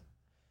so?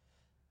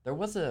 There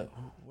was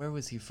where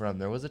was he from?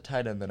 There was a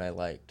tight end that I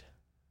liked.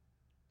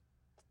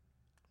 I'm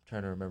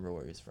trying to remember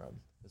where he's from.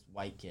 This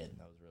white kid,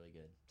 that was really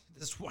good.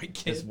 This white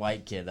kid. This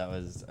white kid, that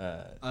was.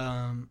 I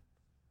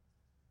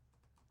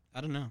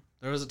don't know.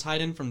 There was a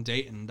tight end from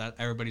Dayton that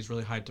everybody's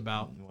really hyped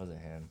about. It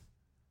wasn't him.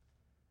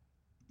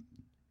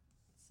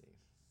 Let's see.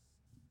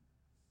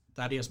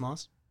 Thaddeus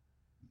Moss.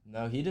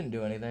 No, he didn't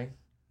do anything.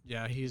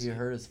 Yeah, He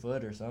hurt his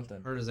foot or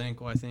something. hurt his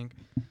ankle, I think.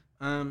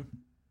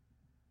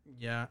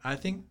 Yeah, I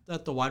think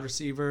that the wide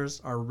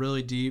receivers are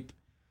really deep.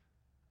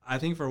 I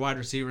think for wide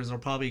receivers, they'll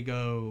probably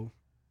go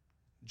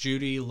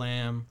Judy,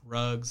 Lamb,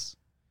 Ruggs,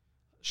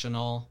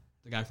 Chanel,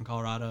 the guy from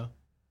Colorado,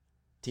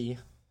 T.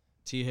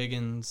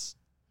 Higgins.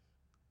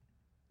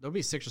 There'll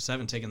be 6 or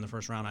 7 taken in the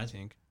first round, I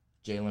think.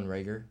 Jalen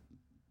Rager.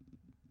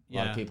 A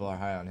lot of people are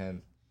high on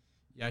him.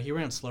 Yeah, he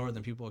ran slower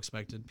than people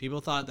expected. People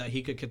thought that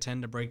he could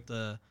contend to break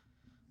the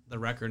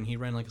record, and he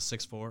ran like a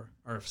 6.4 or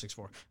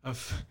 6.4, a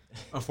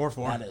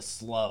 4.4. That is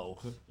slow.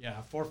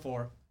 Yeah,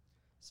 4.4.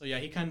 So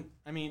yeah,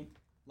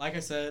 like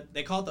I said,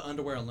 they call it the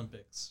Underwear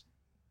Olympics.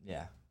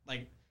 Yeah.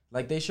 Like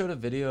they showed a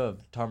video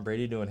of Tom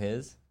Brady doing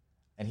his,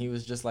 and he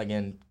was just like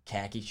in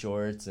khaki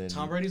shorts and.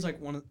 Tom Brady's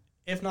like one of,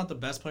 if not the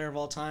best player of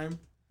all time,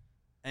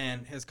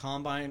 and his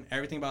combine,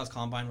 everything about his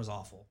combine was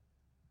awful.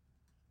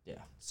 Yeah.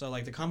 So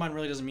like the combine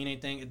really doesn't mean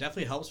anything. It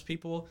definitely helps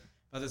people,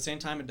 but at the same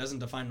time, it doesn't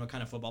define what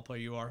kind of football player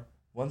you are.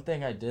 One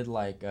thing I did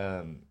like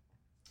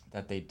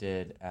that they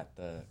did at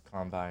the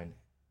combine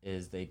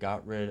is they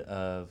got rid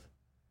of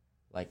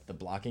like the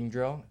blocking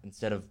drill.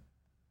 Instead of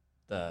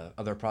the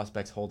other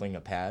prospects holding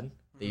a pad,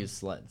 they used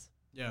sleds.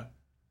 Yeah.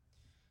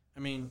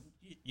 I mean,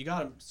 you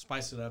got to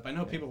spice it up. I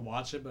know people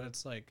watch it, but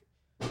it's like...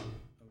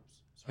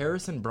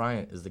 Harrison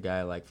Bryant is the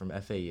guy like from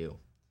FAU.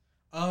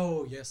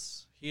 Oh,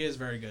 yes. He is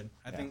very good.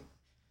 I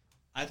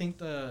think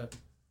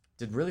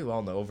did really well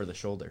in the over the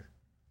shoulder.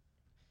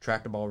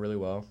 Tracked the ball really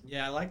well.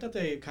 Yeah, I like that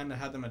they kind of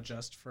had them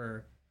adjust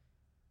for...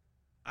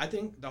 I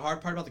think the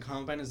hard part about the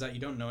combine is that you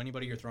don't know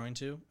anybody you're throwing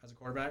to as a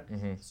quarterback.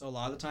 Mm-hmm. So a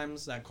lot of the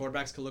times that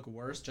quarterbacks could look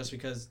worse just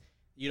because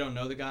you don't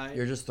know the guy.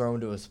 You're just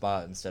throwing to a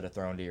spot instead of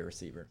throwing to your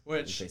receiver.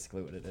 Which is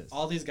basically what it is.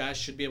 All these guys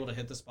should be able to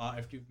hit the spot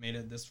if you've made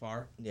it this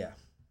far. Yeah.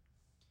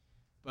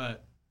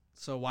 But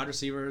so wide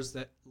receivers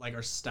that like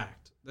are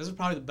stacked. This is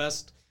probably the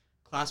best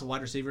class of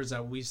wide receivers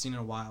that we've seen in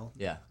a while.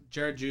 Yeah.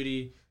 Jared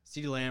Judy,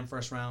 CeeDee Lamb,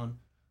 first round.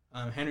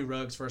 Henry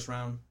Ruggs, first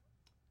round.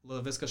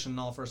 Laviska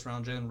Shenault, first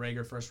round. Jalen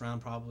Rager, first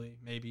round, probably,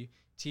 maybe.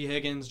 T.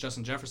 Higgins,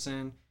 Justin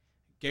Jefferson.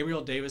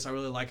 Gabriel Davis, I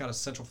really like out of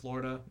Central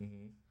Florida.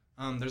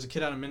 Mm-hmm. There's a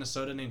kid out of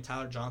Minnesota named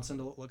Tyler Johnson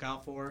to look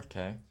out for.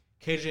 Okay.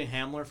 KJ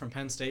Hamler from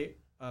Penn State.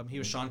 He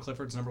was Sean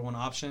Clifford's #1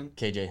 option.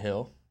 KJ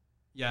Hill.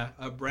 Yeah.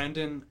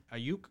 Brandon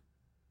Ayuk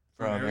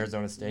from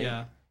Arizona State.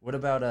 Yeah. What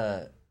about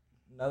a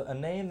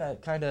name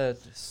that kind of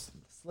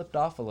slipped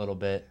off a little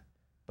bit,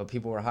 but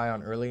people were high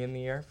on early in the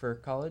year for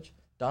college?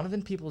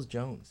 Donovan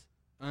Peoples-Jones.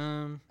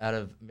 Out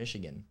of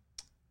Michigan.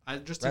 I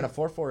just ran a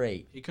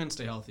 4.48. He couldn't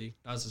stay healthy.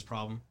 That was his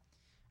problem.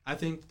 I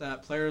think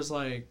that players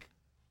like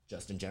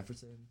Justin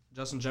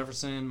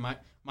Jefferson,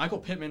 Michael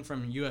Pittman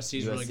from USC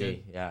is really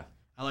good. Yeah.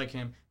 I like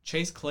him.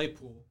 Chase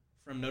Claypool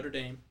from Notre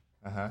Dame.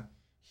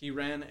 He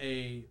ran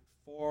a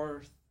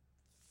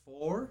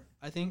 4.4,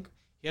 I think.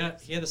 He had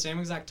the same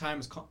exact time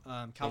as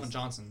Calvin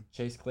Johnson.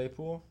 Chase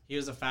Claypool. He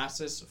was the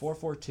fastest.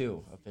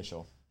 4.42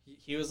 official.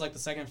 He was like the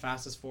second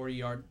fastest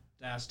 40-yard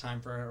dash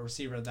time for a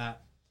receiver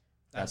that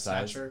size.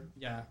 stature.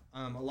 Yeah.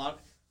 A lot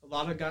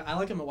of guys. I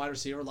like him at wide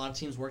receiver. A lot of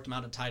teams worked him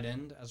out at tight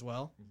end as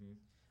well. Mm-hmm.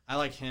 I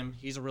like him.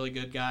 He's a really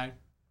good guy,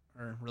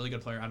 or really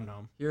good player. I don't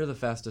know. Here are the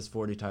fastest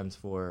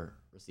 40x4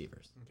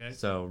 receivers. Okay.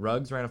 So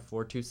Ruggs ran a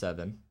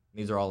 4.27.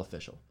 These are all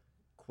official.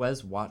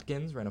 Quez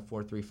Watkins ran a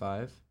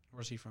 4.35.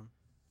 Where's he from?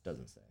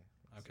 Doesn't say.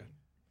 Okay.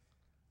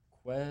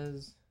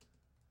 Quez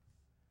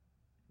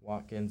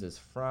Watkins is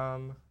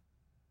from.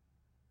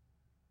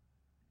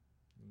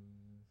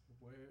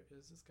 Where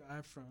is this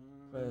guy from?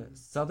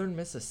 Southern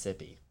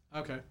Mississippi.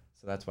 Okay.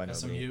 So that's why nobody.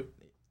 SMU.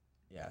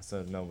 Yeah,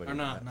 so nobody. Or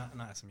not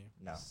SMU.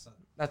 No,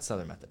 that's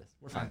Southern Methodist.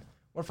 We're fine.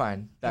 We're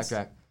fine.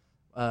 Backtrack.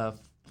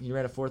 He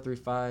ran a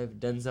 4.35.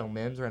 Denzel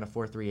Mims ran a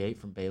 4.38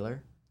 from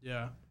Baylor.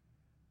 Yeah.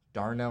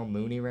 Darnell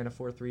Mooney ran a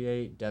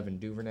 4.38. Devin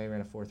Duvernay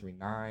ran a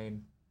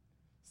 4.39.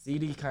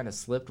 CD kind of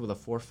slipped with a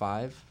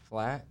 4.5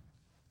 flat.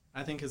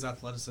 I think his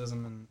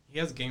athleticism and he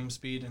has game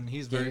speed and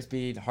he's game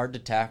speed, hard to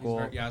tackle.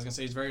 I was gonna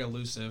say he's very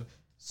elusive.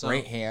 So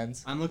great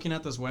hands. I'm looking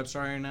at this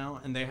website right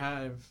now, and they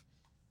have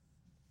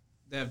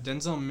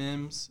Denzel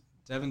Mims,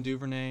 Devin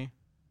Duvernay.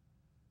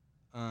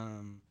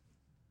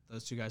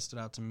 Those two guys stood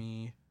out to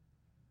me.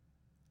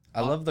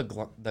 I love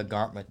the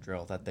gauntlet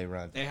drill that they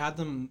run. They had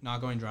them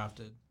not going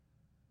drafted.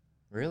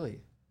 Really?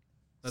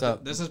 So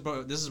This is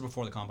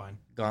before the combine.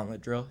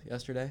 gauntlet drill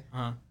yesterday.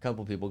 Uh-huh. A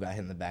couple people got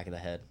hit in the back of the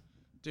head.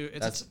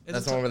 Dude, That's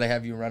the one where they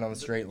have you run on the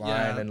straight line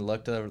yeah. and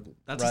look to the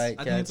That's right.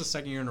 I think it's the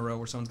second year in a row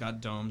where someone's got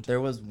domed. There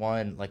was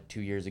one like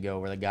 2 years ago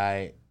where the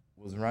guy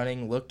was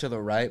running, looked to the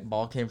right,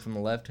 ball came from the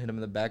left, hit him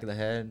in the back of the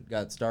head,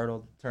 got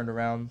startled, turned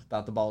around,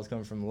 thought the ball was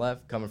coming from the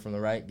left, coming from the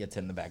right, gets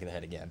hit in the back of the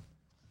head again.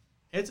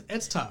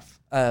 It's tough.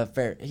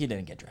 Fair. He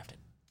didn't get drafted.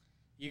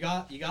 You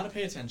got to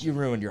pay attention. You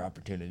ruined your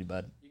opportunity,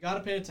 bud. You got to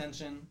pay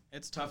attention.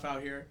 It's tough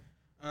out here.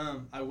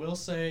 I will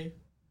say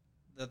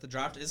that the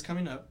draft is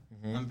coming up.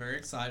 Mm-hmm. I'm very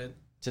excited.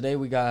 Today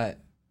we got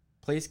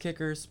place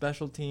kickers,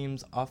 special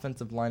teams,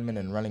 offensive linemen,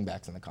 and running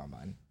backs in the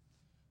combine.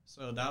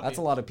 So that's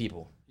a lot of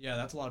people. Yeah,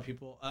 that's a lot of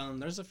people.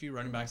 There's a few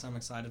running backs I'm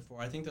excited for.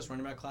 I think this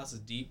running back class is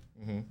deep.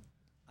 Mm-hmm.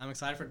 I'm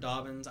excited for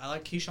Dobbins. I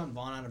like Keyshawn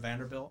Vaughn out of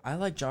Vanderbilt. I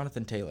like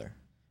Jonathan Taylor.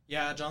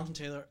 Yeah, Jonathan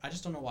Taylor. I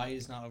just don't know why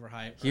he's not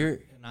overhyped.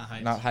 Not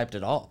hyped. Not hyped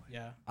at all.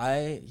 Yeah.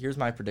 Here's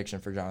my prediction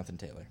for Jonathan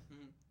Taylor.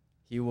 Mm-hmm.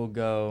 He will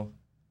go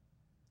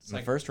in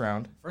the first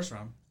round. First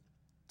round.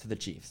 To the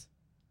Chiefs.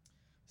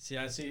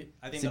 I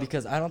think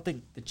because I don't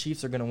think the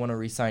Chiefs are going to want to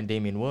re-sign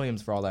Damian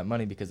Williams for all that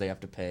money because they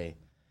have to pay.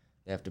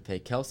 They have to pay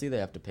Kelsey. They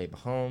have to pay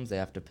Mahomes. They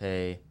have to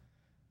pay.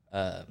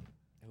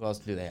 Who else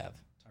do they have?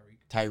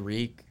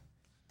 Tyreek.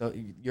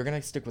 You're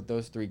going to stick with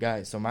those three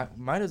guys. So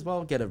might as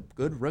well get a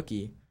good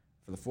rookie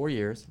for the 4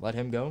 years. Let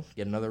him go.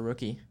 Get another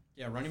rookie.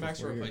 Yeah, running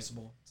backs are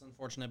replaceable. It's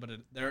unfortunate, but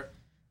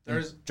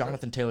there's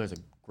Jonathan Taylor's a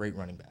great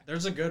running back.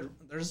 There's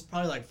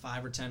probably like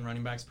 5 or 10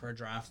 running backs per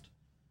draft.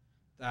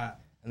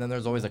 And then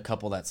there's always a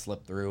couple that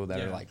slip through that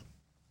are like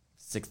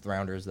sixth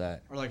rounders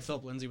that. Or like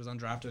Philip Lindsay was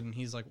undrafted and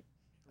he's like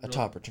a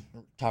top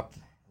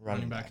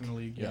running back in the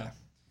league. Yeah.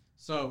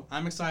 So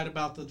I'm excited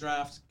about the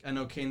draft. I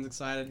know Kane's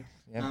excited.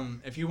 Yep.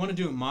 If you want to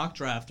do a mock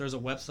draft, there's a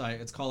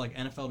website. It's called like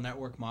NFL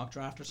Network Mock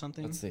Draft or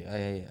something. Let's see.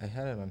 I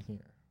had it on here.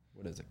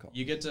 What is it called?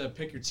 You get to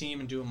pick your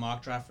team and do a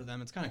mock draft for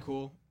them. It's kind of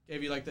cool.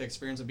 Gave you like the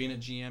experience of being a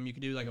GM. You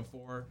could do like a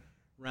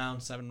 4-round,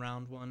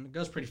 7-round one. It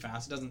goes pretty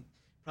fast. It doesn't.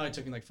 Probably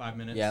took me like 5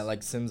 minutes. Yeah,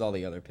 like sims all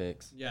the other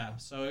picks. Yeah,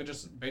 so it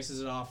just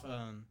bases it off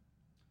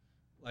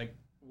like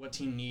what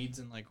team needs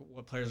and like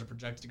what players are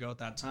projected to go at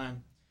that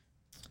time.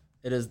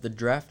 It is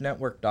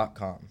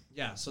thedraftnetwork.com.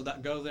 Yeah, so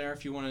go there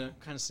if you want to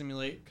kind of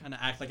simulate, kind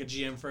of act like a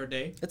GM for a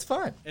day. It's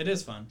fun. It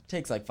is fun.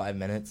 Takes like 5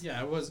 minutes.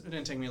 Yeah, it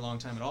didn't take me a long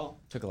time at all.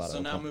 Took a lot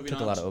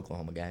of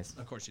Oklahoma guys.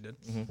 Of course you did.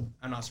 Mm-hmm.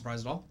 I'm not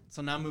surprised at all.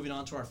 So now moving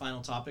on to our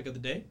final topic of the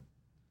day.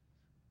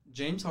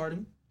 James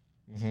Harden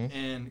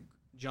and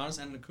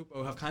Giannis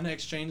Antetokounmpo have kind of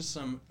exchanged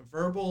some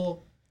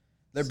verbal.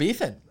 They're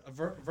beefing.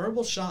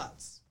 Verbal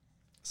shots.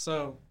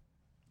 So,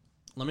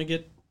 let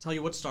me tell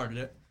you what started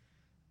it.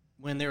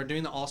 When they were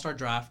doing the All-Star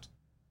draft,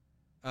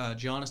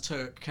 Giannis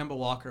took Kemba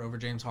Walker over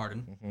James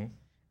Harden,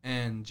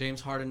 and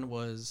James Harden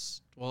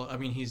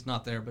he's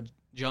not there, but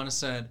Giannis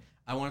said,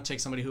 "I want to take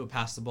somebody who would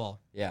pass the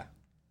ball." Yeah,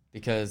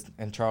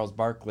 and Charles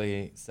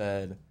Barkley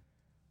said,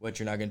 "What?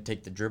 You're not going to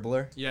take the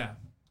dribbler?" Yeah.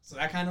 So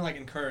that kind of like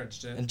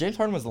encouraged it. And James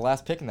Harden was the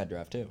last pick in that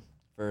draft too.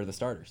 For the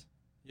starters.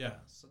 Yeah,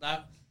 so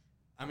that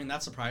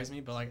surprised me,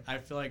 but like I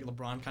feel like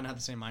LeBron kind of had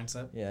the same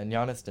mindset. Yeah, and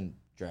Giannis didn't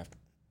draft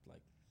like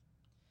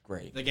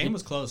great. The game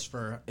was close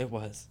for it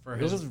was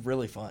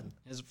really fun.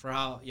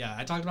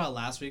 I talked about it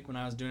last week when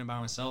I was doing it by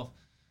myself.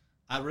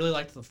 I really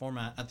liked the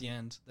format at the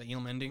end, the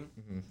Elam ending,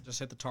 just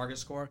hit the target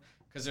score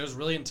because it was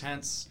really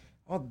intense.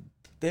 Oh,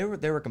 they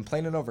were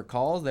complaining over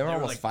calls. They were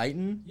almost like,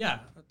 fighting. Yeah,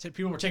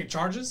 people were taking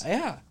charges.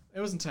 Yeah,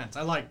 it was intense.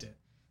 I liked it.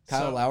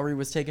 Kyle Lowry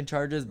was taking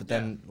charges, but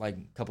then like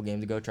a couple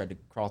games ago tried to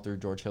crawl through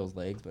George Hill's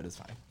legs, but it's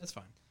fine. It's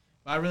fine.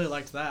 But I really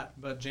liked that.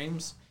 But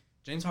James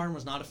Harden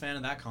was not a fan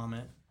of that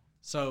comment.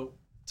 So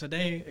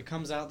today it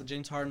comes out that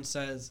James Harden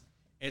says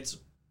it's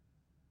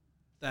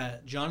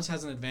that Giannis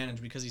has an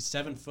advantage because he's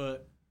 7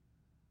 foot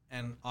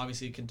and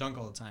obviously he can dunk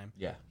all the time.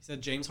 Yeah. He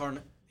said James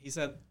Harden,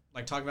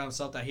 talking about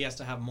himself that he has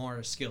to have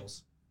more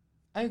skills.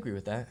 I agree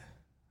with that.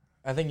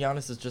 I think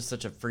Giannis is just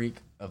such a freak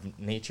of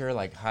nature,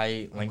 like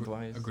height,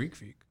 lengthwise. A Greek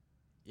freak.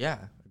 Yeah,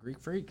 a Greek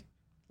freak.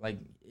 Like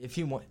if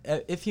he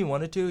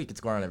wanted to, he could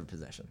score on every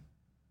possession.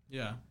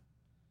 Yeah.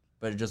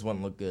 But it just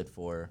wouldn't look good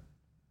for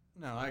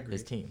I agree.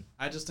 His team.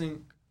 I just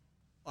think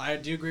I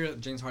do agree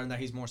with James Harden that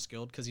he's more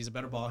skilled because he's a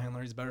better ball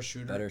handler. He's a better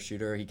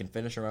shooter. He can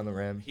finish around the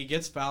rim. He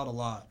gets fouled a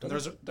lot.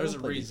 There's a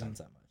reason.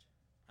 That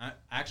much.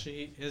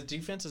 Actually, his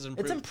defense is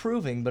improving. It's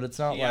improving, but it's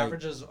not he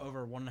averages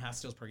over 1.5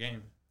 steals per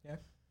game. Yeah.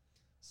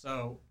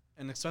 So,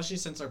 and especially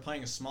since they're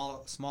playing a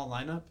small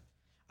lineup,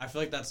 I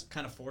feel like that's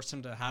kind of forced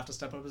him to have to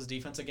step up his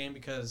defensive game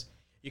because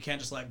you can't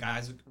just let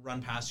guys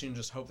run past you and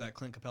just hope that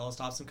Clint Capella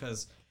stops him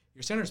because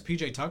your center is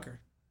PJ Tucker.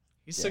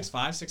 He's 6'5",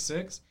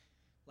 6'6".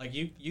 Like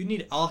you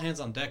need all hands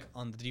on deck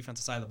on the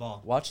defensive side of the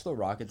ball. Watch the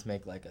Rockets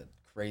make like a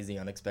crazy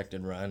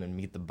unexpected run and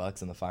meet the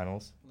Bucks in the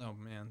finals. Oh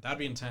man, that'd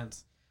be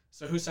intense.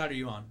 So whose side are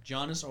you on,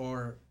 Giannis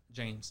or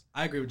James?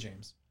 I agree with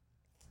James.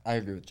 I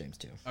agree with James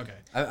too. Okay.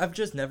 I've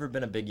just never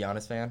been a big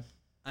Giannis fan.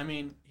 I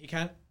mean, he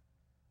kind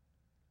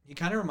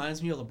of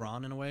reminds me of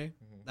LeBron in a way,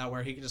 that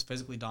where he could just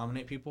physically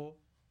dominate people.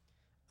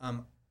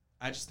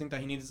 I just think that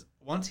he needs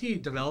once he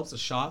develops a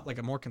shot, like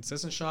a more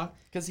consistent shot.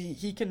 Because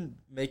he can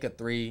make a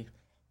 3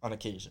 on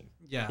occasion.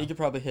 Yeah, He could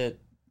probably hit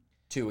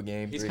 2 a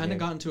game. he's 3 a kind of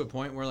game. gotten to a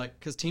point where like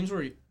because teams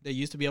were they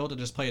used to be able to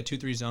just play a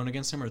 2-3 zone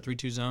against him or a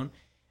 3-2 zone,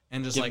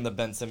 and just Give like him the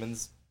Ben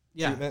Simmons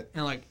yeah, treatment.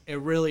 and like it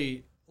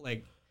really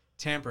like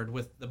tampered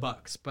with the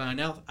Bucks. But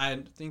I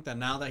think that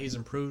now that he's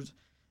improved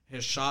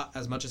his shot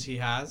as much as he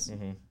has,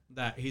 Mm-hmm.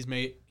 that he's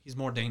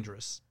more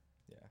dangerous.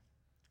 Yeah.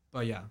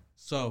 But yeah,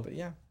 so But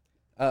yeah.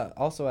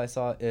 Also, I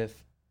saw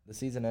if the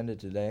season ended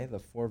today, the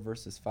 4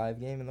 versus 5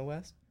 game in the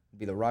West would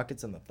be the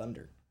Rockets and the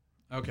Thunder.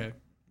 okay,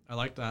 I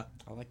like that.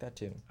 I like that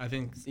too. I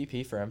think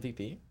CP for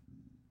MVP.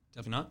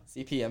 definitely not.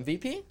 CP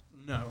MVP.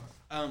 No.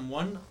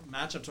 One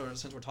matchup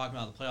since we're talking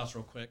about the playoffs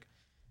real quick,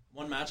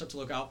 one matchup to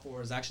look out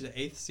for is actually the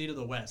 8th seed of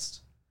the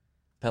West.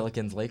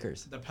 Pelicans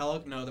Lakers. The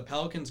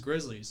Pelicans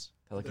Grizzlies.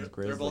 Pelicans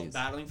They're both Grizzlies.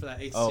 battling for that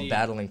 8th Oh, seed.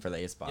 battling for the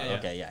 8th spot. Yeah, yeah.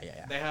 Okay,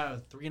 yeah. They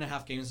have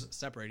 3.5 games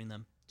separating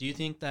them. Do you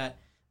think that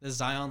the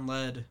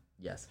Zion-led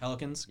Yes.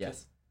 Pelicans?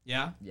 Yes.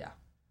 Yeah. Yeah.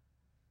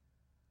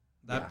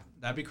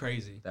 That'd be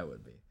crazy. That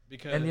would be.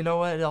 Because And you know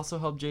what? It also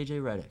helped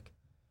JJ Redick.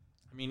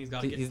 I mean, he's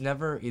got to get. He's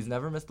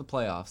never missed the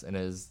playoffs in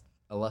his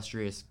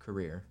illustrious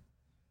career.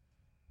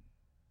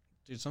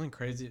 Dude, something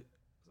crazy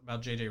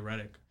about JJ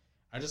Redick.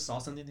 I just saw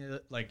something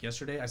like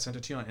yesterday. I sent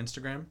it to you on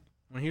Instagram.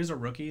 When he was a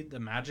rookie, the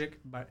Magic,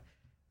 by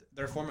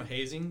their form of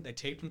hazing, they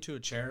taped him to a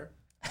chair,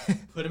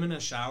 put him in a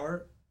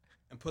shower,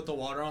 and put the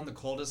water on the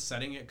coldest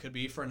setting it could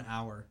be for an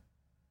hour.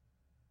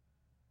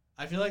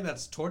 I feel like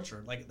that's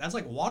torture. Like that's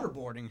like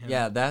waterboarding him.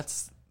 Yeah,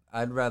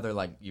 I'd rather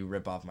like you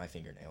rip off my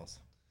fingernails.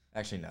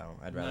 Actually, no.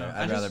 I'd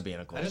rather be in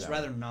a cold shower. I just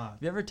rather not. Have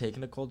you ever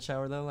taken a cold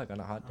shower though, like on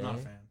a hot day? I'm not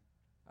a fan.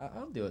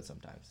 I'll do it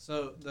sometimes.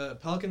 So the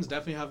Pelicans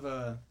definitely have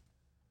a.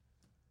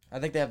 I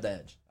think they have the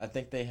edge. I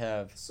think they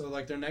have. So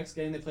like their next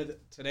game,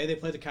 today they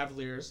play the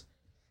Cavaliers.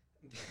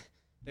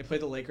 They play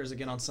the Lakers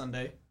again on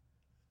Sunday.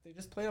 They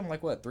just played them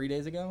like what, 3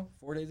 days ago,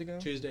 4 days ago?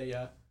 Tuesday,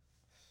 yeah.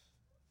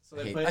 So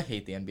I they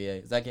hate the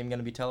NBA. Is that game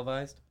gonna be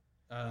televised?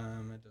 It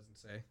doesn't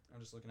say. I'm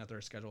just looking at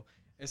their schedule.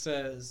 It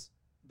says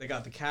they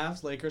got the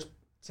Cavs, Lakers,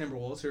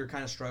 Timberwolves, who are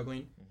kind of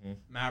struggling. Mm-hmm.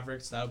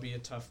 Mavericks, that would be a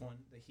tough one.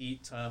 The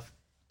Heat, tough.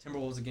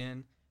 Timberwolves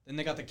again. Then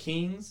they got the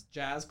Kings,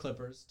 Jazz,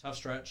 Clippers, tough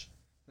stretch.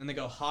 Then they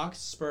go Hawks,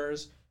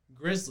 Spurs,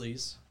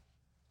 Grizzlies,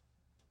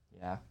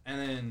 Yeah. and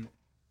then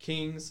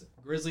Kings,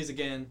 Grizzlies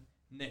again,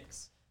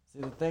 Knicks. See,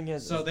 the thing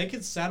is, So they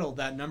could settle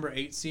that number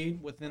 8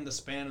 seed within the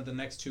span of the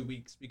next 2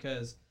 weeks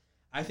because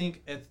I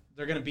think if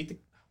they're gonna beat the.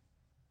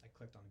 I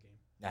clicked on the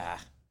game.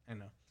 I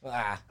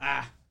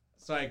know.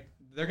 So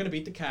they're gonna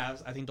beat the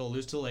Cavs. I think they'll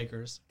lose to the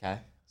Lakers. Okay.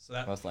 So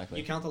that Most likely.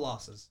 you count the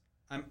losses.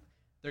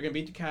 They're gonna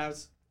beat the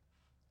Cavs,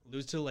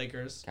 lose to the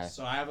Lakers. Okay.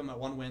 So I have them at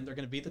 1 win. They're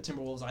gonna beat the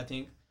Timberwolves. I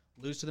think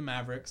lose to the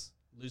Mavericks,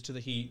 lose to the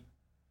Heat,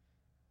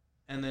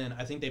 and then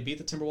I think they beat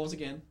the Timberwolves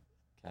again.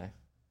 Okay.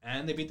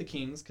 And they beat the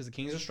Kings because the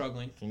Kings are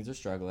struggling. Kings are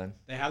struggling.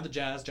 They have the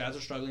Jazz. Jazz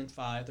are struggling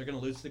 5. They're gonna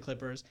lose to the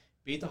Clippers.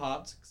 Beat the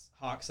Hawks.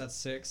 That's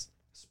 6.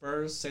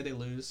 Spurs say they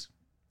lose.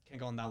 Can't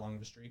go on that long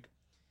of a streak.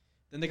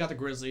 Then they got the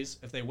Grizzlies.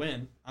 If they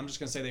win, I'm just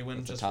gonna say they win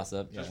It's a just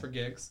toss-up, just yeah. for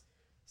gigs.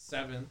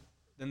 7.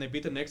 Then they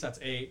beat the Knicks. That's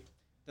 8.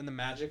 Then the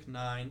Magic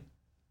 9.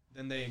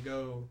 Then they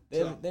go. They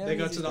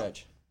go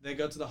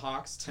to the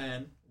Hawks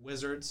 10.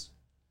 Wizards.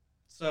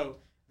 So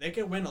they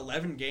could win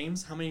 11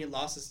 games. How many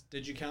losses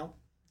did you count?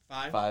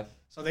 5. 5.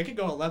 So they could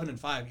go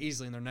 11-5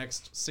 easily in their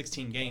next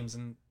 16 games.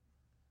 And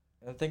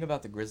And the thing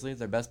about the Grizzlies,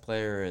 their best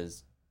player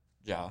is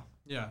Ja,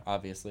 yeah,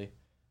 obviously.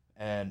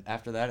 And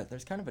after that,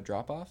 there's kind of a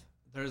drop-off.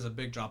 there's a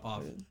big drop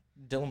off.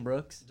 Dylan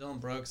Brooks. Dylan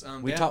Brooks.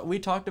 We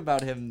talked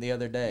about him the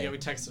other day. Yeah, we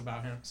texted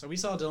about him. So we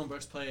saw Dylan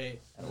Brooks play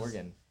at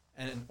Oregon.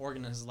 And in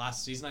Oregon his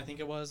last season, I think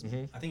it was.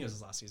 Mhm. I think it was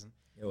his last season.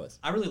 It was.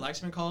 I really liked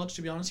him in college,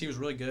 to be honest. He was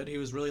really good. He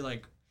was really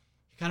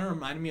he kind of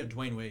reminded me of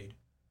Dwayne Wade,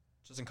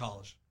 just in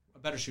college. A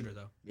better shooter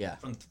though. Yeah.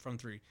 From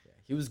 3. Yeah.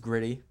 He was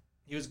gritty.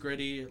 He was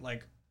gritty.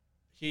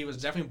 He was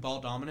definitely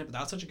ball dominant. But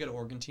that was such a good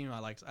Oregon team. I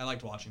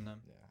liked watching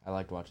them. Yeah. I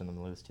liked watching them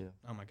lose too.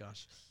 Oh my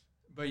gosh.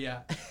 But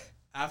yeah,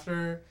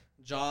 after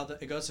Ja,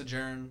 it goes to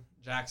Jaren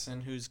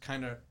Jackson, who's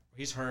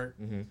he's hurt.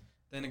 Mm-hmm.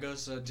 Then it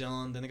goes to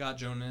Dylan. Then they got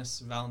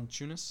Jonas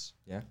Valanciunas.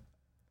 Yeah.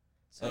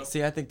 So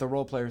See, I think the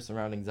role players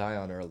surrounding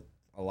Zion are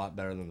a lot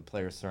better than the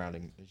players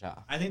surrounding Ja.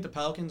 I think the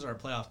Pelicans are a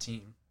playoff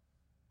team.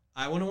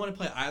 I wouldn't want to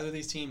play either of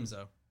these teams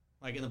though,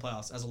 like in the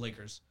playoffs as a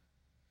Lakers,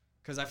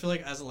 because I feel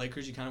like as a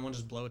Lakers you kind of want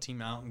to just blow a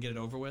team out and get it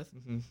over with.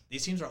 Mm-hmm.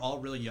 These teams are all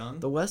really young.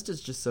 The West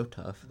is just so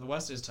tough. The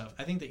West is tough.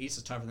 I think the East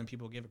is tougher than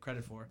people give it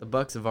credit for. The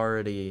Bucks have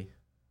already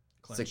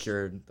Clinched.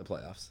 secured the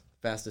playoffs.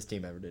 Fastest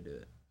team ever to do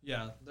it.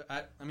 Yeah,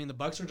 I mean the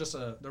Bucks are just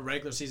the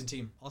regular season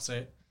team. I'll say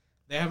it.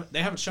 They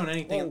haven't shown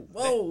anything.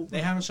 Whoa.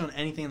 They haven't shown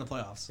anything in the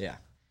playoffs. Yeah.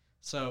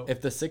 So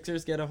If the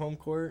Sixers get a home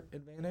court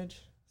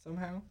advantage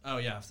somehow, oh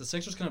yeah, if the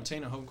Sixers can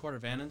obtain a home court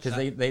advantage, because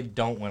they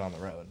don't win on the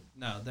road.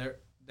 no,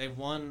 they've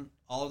won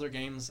all of their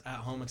games at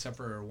home except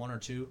for 1 or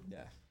 2. Yeah.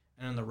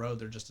 And on the road,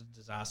 they're just a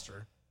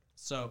disaster.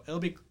 So it'll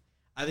be.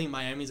 I think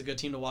Miami's a good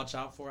team to watch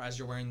out for as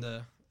you're wearing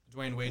the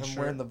Dwayne Wade I'm shirt.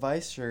 wearing the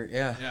Vice shirt.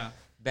 Yeah. Yeah.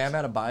 Bam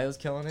Adebayo's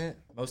killing it.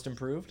 Most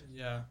improved.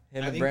 Yeah. Him I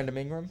and think, Brandon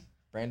Ingram.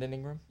 Brandon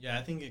Ingram Yeah,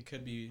 I think it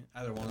could be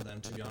either one of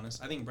them, to be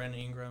honest. I think Brandon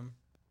Ingram,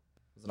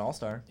 was an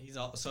all-star.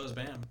 so is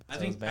Bam. I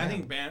So is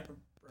think Bam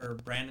or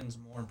Brandon's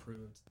more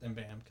improved than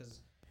Bam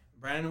because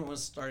Brandon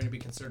was starting to be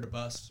considered a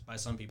bust by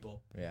some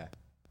people. Yeah.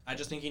 I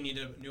just think he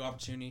needed a new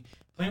opportunity.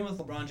 Playing with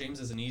LeBron James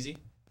isn't easy.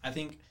 I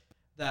think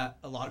that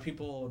a lot of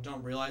people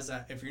don't realize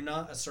that if you're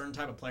not a certain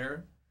type of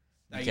player,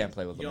 that You can't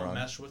play with you LeBron. don't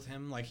mesh with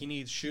him. Like he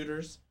needs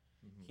shooters.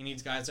 He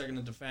needs guys that are going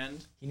to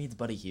defend. He needs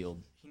Buddy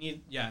Hield.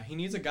 He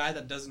needs a guy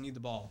that doesn't need the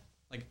ball.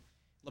 Like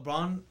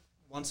LeBron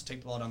wants to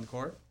take the ball down the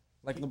court.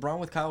 Like LeBron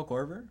with Kyle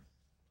Korver,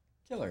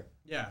 killer.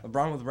 Yeah,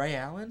 LeBron with Ray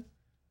Allen,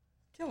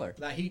 killer.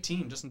 that Heat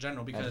team just in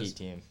general That because Heat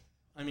team.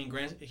 I mean,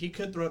 granted, he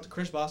could throw it to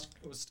Chris Bosh.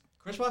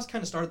 Chris Bosh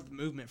kind of started the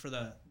movement for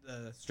the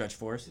Stretch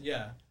force.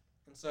 yeah,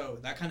 and so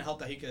that kind of helped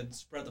that he could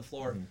spread the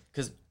floor.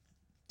 Because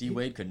D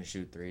Wade couldn't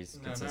shoot threes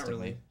No, consistently. not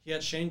really. He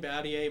had Shane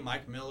Battier,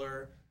 Mike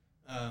Miller,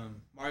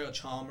 Mario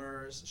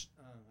Chalmers.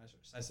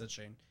 I said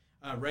Shane.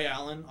 Ray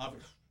Allen.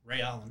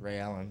 Ray Allen. Ray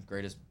Allen,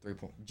 greatest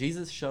 3-point.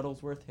 Jesus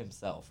Shuttlesworth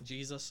himself.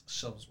 Jesus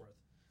Shuttlesworth.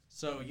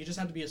 So you just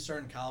have to be a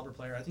certain caliber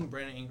player. I think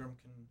Brandon Ingram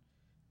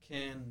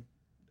can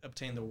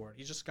obtain the award.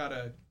 He's just got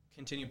to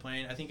continue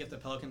playing. I think if the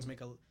Pelicans make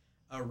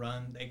a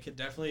run, they could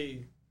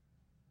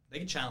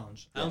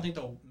challenge. I don't think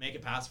they'll make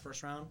it past the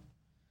first round,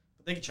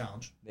 but they could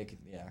challenge. They could,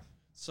 yeah.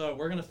 So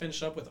we're gonna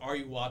finish up with Are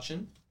You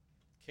Watching?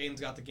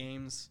 Caden's got the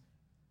games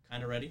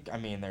kind of ready. I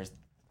mean,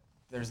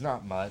 there's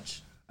not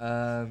much.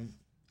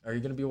 Are you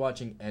gonna be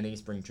watching any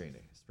spring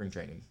training? Spring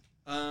training.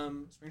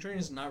 Spring training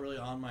is not really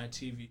on my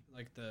TV.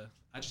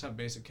 I just have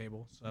basic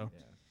cable. So,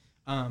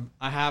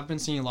 I have been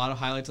seeing a lot of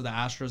highlights of the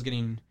Astros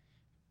getting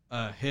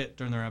hit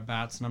during their at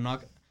bats, and I'm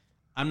not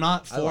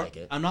I like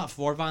it. I'm not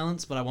for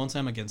violence, but I won't say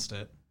I'm against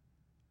it.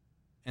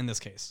 In this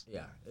case,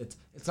 Yeah, it's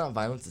not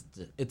violence.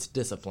 It's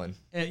discipline.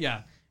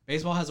 yeah,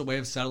 baseball has a way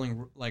of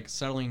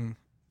settling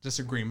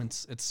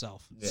disagreements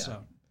itself. Yeah.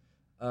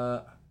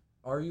 So,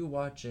 Are you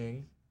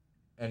watching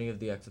any of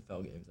the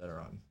XFL games that are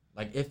on?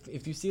 Like,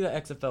 if you see the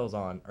XFL's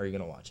on, are you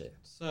gonna watch it?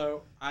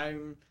 so I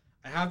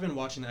have been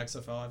watching the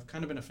XFL. I've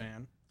kind of been a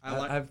fan.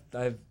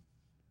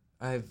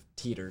 I've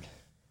teetered.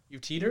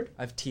 You've teetered?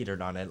 I've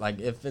teetered on it. Like,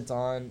 if it's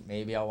on,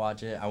 maybe I'll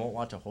watch it. I won't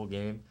watch a whole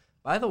game.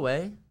 By the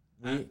way,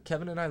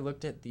 Kevin and I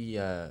looked at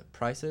the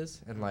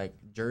prices and like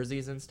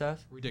jerseys and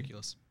stuff.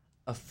 Ridiculous.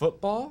 A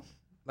football,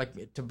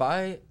 like to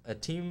buy a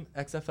team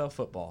XFL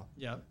football,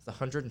 Yeah. it's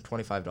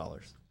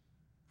 $125.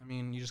 I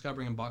mean, you just gotta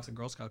bring a box of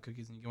Girl Scout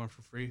cookies and you get one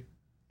for free.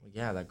 Well,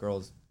 yeah, that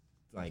girl's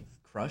like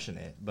crushing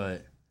it,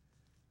 but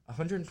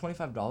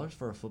 $125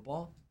 for a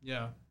football?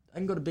 Yeah. I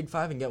can go to Big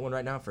Five and get one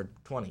right now for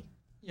 $20.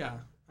 Yeah.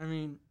 I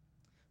mean,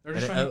 they're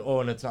And just trying.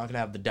 and it's not gonna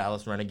have the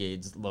Dallas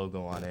Renegades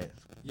logo on it.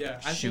 Yeah.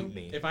 I Shoot think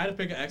me. if I had to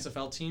pick an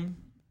XFL team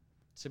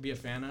to be a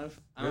fan of,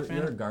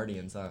 You're a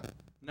Guardians, huh?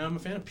 I'm a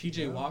fan of PJ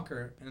Yeah.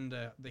 Walker and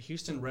the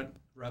Houston The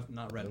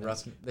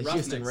Roughnecks.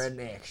 Houston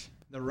Rednecks.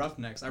 The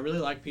Roughnecks. I really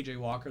like PJ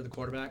Walker, the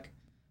quarterback.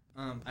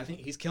 I think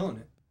he's killing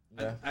it.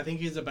 Yeah. I think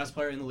he's the best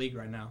player in the league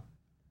right now.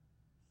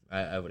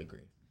 I would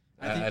agree.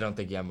 I I don't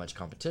think you have much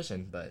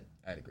competition, but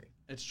I'd agree.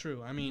 It's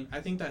true. I mean, I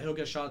think that he'll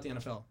get a shot at the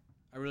NFL.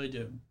 I really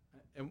do.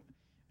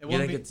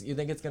 You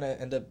think it's gonna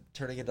end up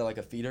turning into like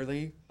a feeder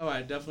league? Oh,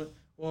 I definitely.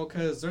 Well,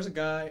 because there's a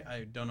guy,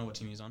 I don't know what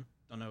team he's on.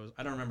 I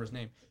don't remember his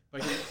name.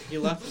 But he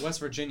left West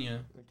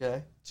Virginia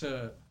Okay.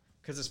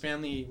 because his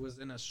family was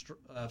in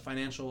a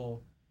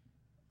financial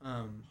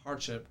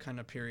hardship kind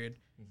of period.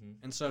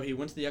 Mm-hmm. And so he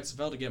went to the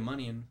XFL to get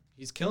money, and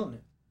he's killing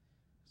it.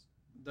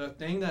 The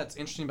thing that's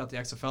interesting about the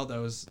XFL,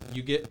 though, is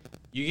you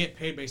get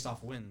paid based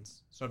off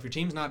wins. So if your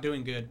team's not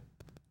doing good,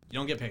 you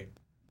don't get paid.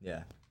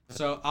 Yeah.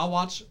 So I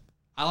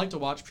like to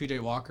watch PJ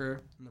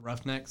Walker and the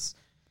Roughnecks.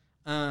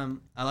 I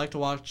like to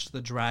watch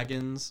the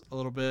Dragons a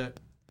little bit.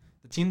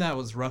 The team that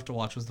was rough to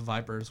watch was the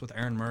Vipers with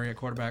Aaron Murray at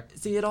quarterback.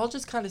 See, it all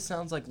just kind of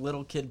sounds like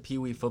little kid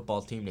pee-wee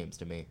football team names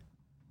to me.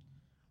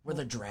 We're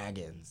the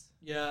Dragons.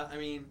 Yeah, I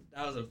mean,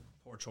 that was a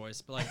poor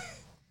choice, but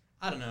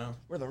I don't know.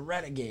 We're the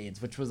Renegades,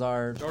 which was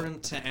our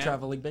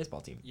travel league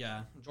baseball team.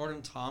 Yeah,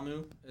 Jordan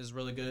Tamu is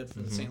really good for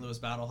the St. Louis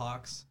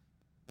Battlehawks.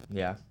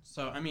 Yeah.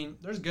 So I mean,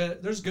 there's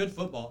good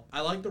football.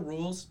 I like the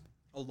rules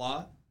a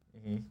lot.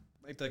 Mm-hmm.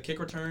 Like the kick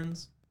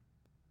returns.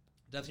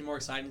 Definitely more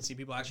exciting to see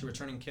people actually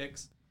returning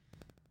kicks.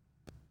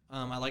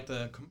 I like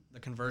the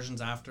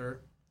conversions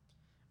after.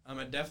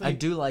 It definitely. I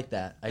do like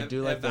that.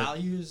 It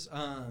values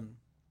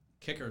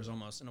kickers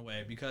almost in a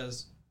way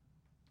because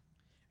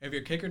if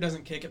your kicker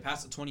doesn't kick it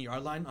past the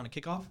 20-yard line on a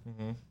kickoff,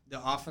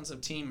 the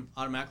offensive team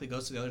automatically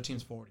goes to the other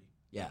team's 40.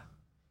 Yeah.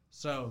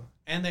 So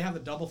they have the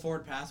double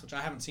forward pass, which I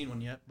haven't seen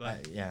one yet,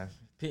 but yeah,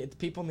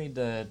 people need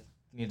to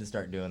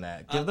start doing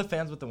that. Give the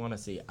fans what they want to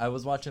see. I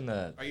was watching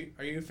the.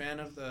 Are you a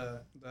fan of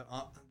the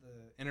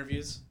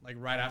interviews, like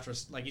right after,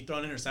 like you throw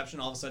an interception,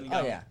 all of a sudden you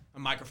got a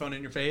microphone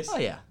in your face? Oh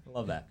yeah, I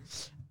love that.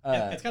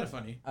 It's kind of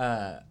funny.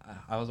 I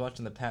was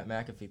watching the Pat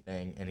McAfee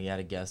thing, and he had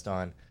a guest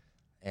on,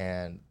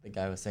 and the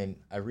guy was saying,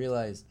 I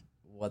realized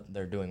what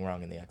they're doing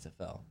wrong in the XFL.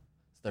 So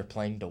they're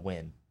playing to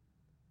win.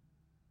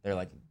 They're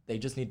like, They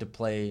just need to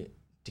play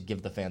to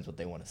give the fans what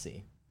they want to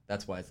see.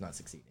 That's why it's not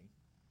succeeding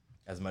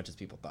as much as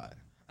people thought.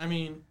 I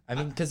mean,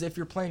 because if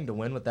you're playing to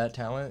win with that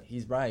talent,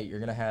 he's right.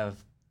 You're gonna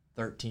have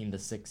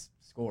 13-6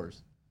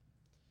 scores.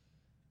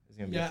 It's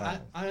gonna be a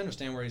final. I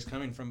understand where he's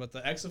coming from, but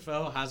the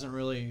XFL hasn't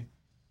really,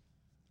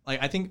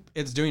 I think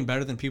it's doing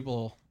better than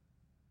people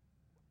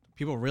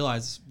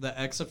realize. The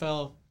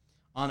XFL,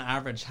 on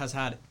average, has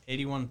had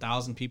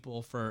 81,000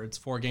 people for its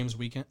 4 games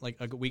weekend,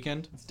 a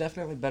weekend. It's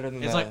definitely better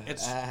than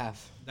it's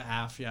half. The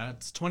half, yeah.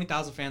 It's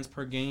 20,000 fans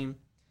per game,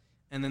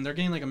 and then they're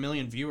getting a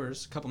million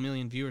viewers, a couple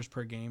million viewers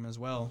per game as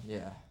well.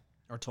 Yeah.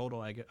 Or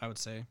total, I would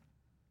say.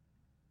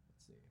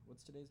 Let's see.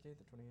 What's today's date?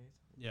 The 28th?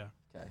 Yeah.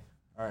 Okay.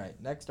 All right.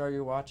 Next, are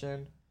you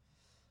watching?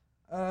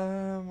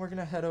 We're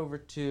gonna head over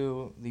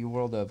to the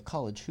world of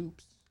college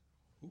hoops.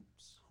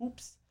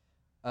 Hoops.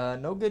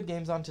 No good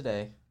games on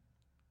today.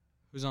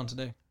 Who's on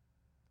today?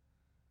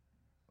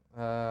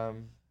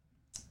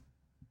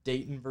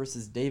 Dayton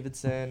versus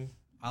Davidson.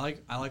 I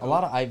like a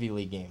lot of Ivy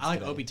League games. I like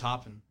today. Obi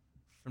Toppin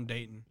from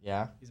Dayton.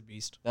 Yeah, he's a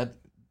beast.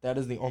 That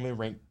is the only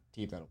ranked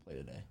team that'll play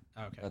today.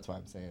 Okay, that's why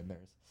I'm saying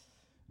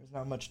there's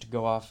not much to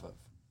go off of.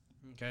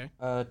 Okay.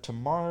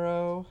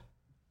 Tomorrow,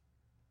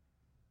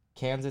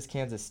 Kansas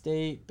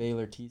State,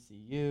 Baylor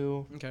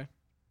TCU. Okay.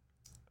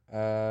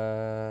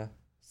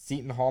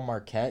 Seton Hall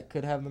Marquette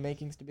could have the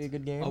makings to be a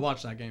good game. I'll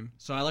watch that game.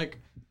 So I like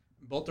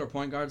both their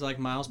point guards. I like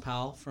Miles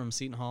Powell from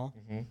Seton Hall,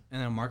 and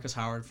then Marcus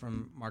Howard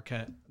from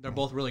Marquette. They're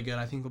both really good.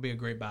 I think it'll be a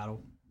great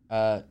battle.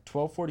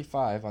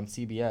 12:45 on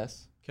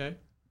CBS. Okay.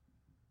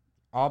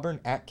 Auburn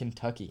at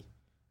Kentucky.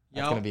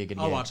 That's going to be a good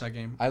game. I'll watch that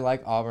game. I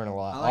like Auburn a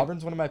lot.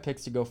 Auburn's one of my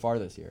picks to go far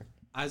this year.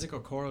 Isaac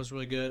Okoro is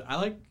really good.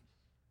 I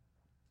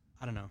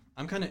don't know.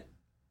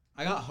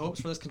 I got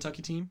hopes for this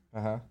Kentucky team.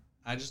 Uh-huh.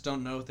 I just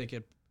don't know if they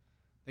could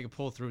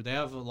pull through. They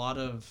have a lot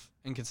of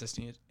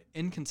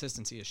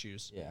inconsistency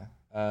issues.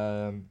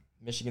 Yeah.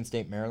 Michigan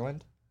State,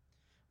 Maryland.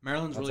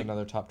 That's really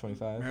another top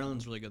 25.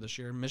 Maryland's really good this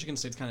year. Michigan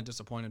State's kind of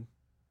disappointed.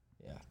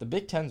 Yeah. The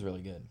Big Ten's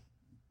really good.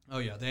 Oh,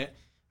 yeah. The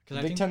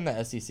Big Ten and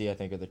the SEC, I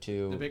think, are the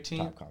two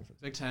top conferences.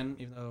 Big Ten,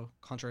 even though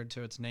contrary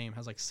to its name,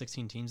 has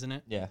 16 teams in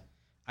it. Yeah.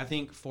 I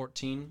think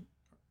 14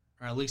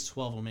 or at least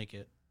 12 will make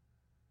it.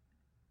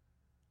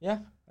 Yeah,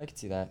 I could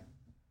see that.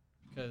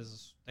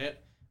 Because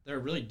they're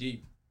really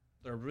deep.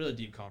 They're a really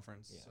deep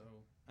conference. Yeah. So,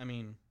 I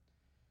mean,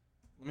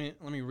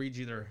 let me read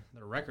you their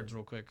records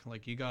real quick.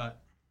 You got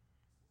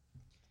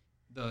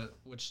the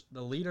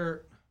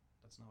leader.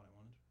 That's not what I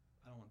wanted.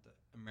 I don't want the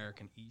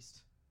American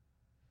East.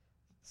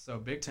 So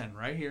Big Ten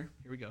right here.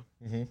 Here we go.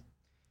 Mm-hmm.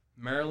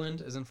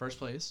 Maryland is in first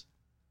place.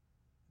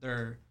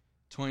 They're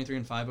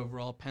 23-5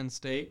 overall. Penn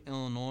State,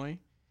 Illinois,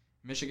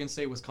 Michigan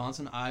State,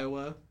 Wisconsin,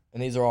 Iowa.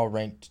 And these are all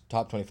ranked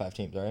top 25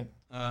 teams, right?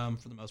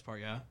 For the most part,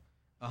 yeah.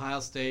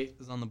 Ohio State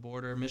is on the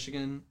border.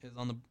 Michigan is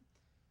on the.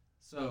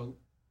 So.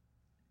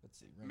 Let's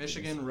see.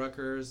 Michigan,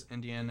 Rutgers,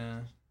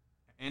 Indiana.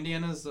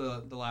 Indiana's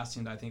the last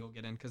team that I think will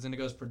get in because then it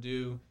goes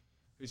Purdue,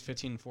 who's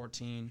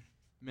 15-14.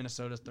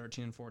 Minnesota's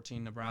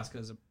 13-14. Nebraska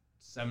is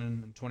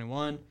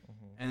 7-21,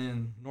 and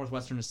then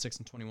Northwestern is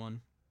 6-21.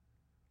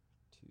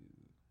 2,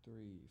 3,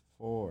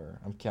 4.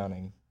 I'm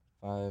counting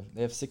 5.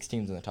 They have 6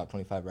 teams in the top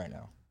 25 right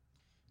now.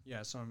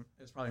 Yeah, so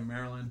it's probably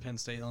Maryland, Penn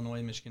State,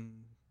 Illinois, Michigan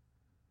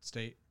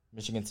State.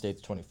 Michigan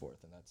State's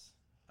 24th, and that's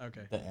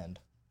the end.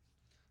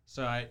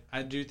 So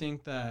I do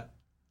think that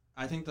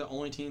the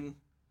only team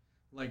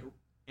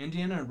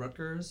Indiana and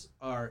Rutgers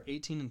are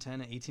 18-10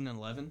 and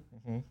 18-11,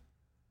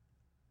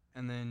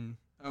 and then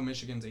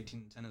Michigan's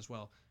 18-10 as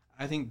well.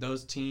 I think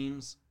those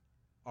teams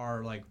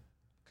are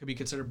could be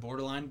considered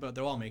borderline, but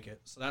they'll all make it.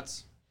 So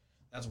that's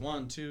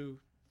 1, 2,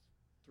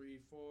 3,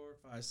 4,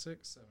 5,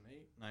 6, 7,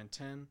 8, 9,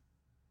 10.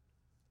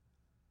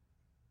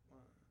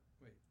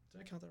 Wait,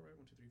 did I count that right?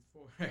 1, 2, 3,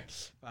 4,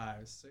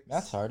 5, 6.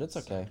 That's hard. It's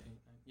 7, okay. 8, 9.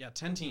 Yeah,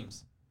 10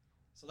 teams.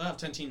 So they'll have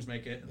 10 teams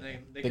make it. They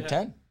Big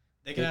Ten?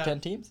 Big 10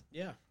 teams?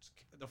 Yeah.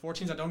 The 4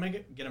 teams that don't make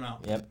it, get them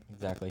out. Yep,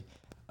 exactly.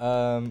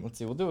 Let's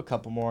see. We'll do a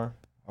couple more.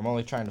 I'm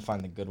only trying to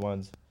find the good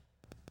ones.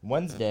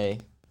 Wednesday,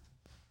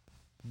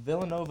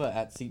 Villanova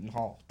at Seton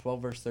Hall,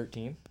 12 versus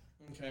 13.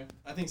 Okay.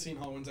 I think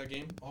Seton Hall wins that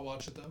game. I'll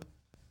watch it, though.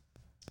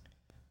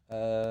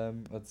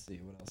 Let's see.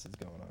 What else is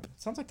going on?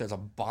 Sounds like there's a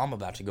bomb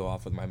about to go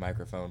off with my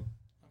microphone.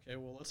 Okay,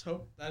 well, let's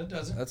hope that it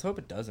doesn't. Let's hope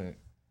it doesn't.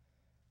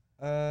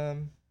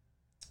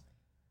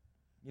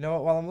 You know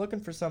what? While I'm looking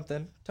for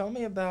something, tell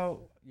me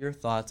about your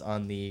thoughts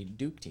on the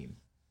Duke team.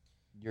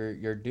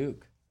 Your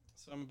Duke.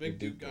 So I'm a big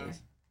Duke guy.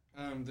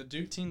 The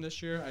Duke team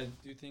this year, I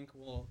do think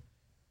will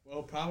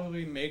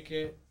probably make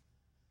it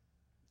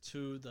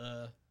to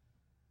the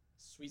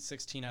Sweet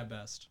 16 at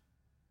best.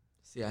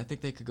 See, I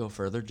think they could go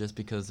further just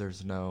because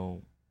there's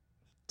no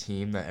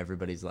team that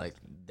everybody's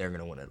they're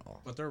gonna win it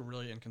all. But they're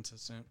really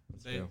inconsistent.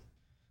 It's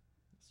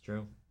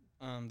true.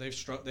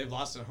 They've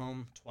lost at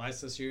home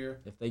twice this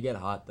year. If they get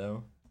hot,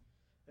 though.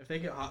 If they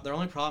get hot, their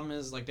only problem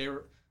is they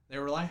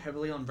rely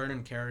heavily on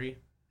Vernon Carey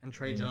and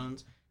Trey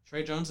Jones.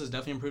 Trey Jones has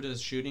definitely improved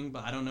his shooting,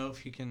 but I don't know if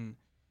he can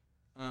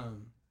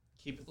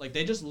keep it.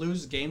 They just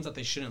lose games that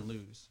they shouldn't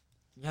lose.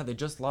 Yeah, they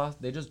just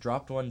lost. They just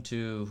dropped one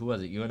to, who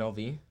was it,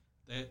 UNLV?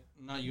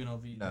 Not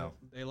UNLV. No.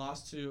 They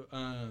lost to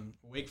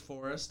Wake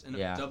Forest in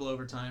Yeah. a double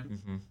overtime.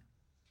 Mm-hmm.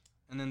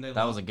 And then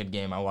That was a good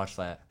game. I watched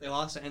that. They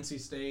lost to NC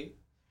State.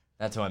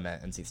 That's who I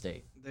meant, NC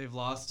State. They've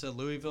lost to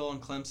Louisville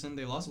and Clemson.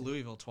 They lost to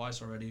Louisville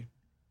twice already.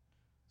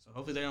 So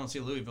hopefully they don't see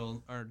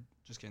Louisville. Or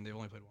just kidding, they've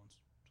only played once.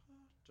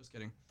 Just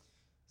kidding.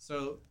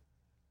 So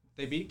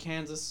they beat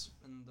Kansas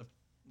in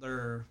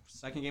their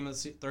third game of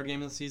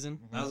the season.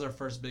 Mm-hmm. That was their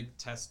first big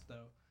test,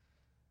 though.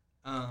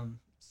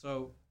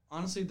 So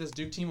honestly, this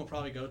Duke team will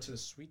probably go to the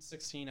Sweet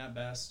 16 at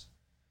best.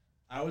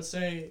 I would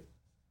say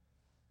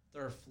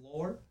their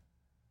floor,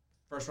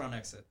 first round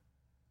exit.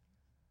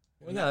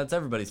 Well, yeah, that's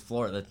everybody's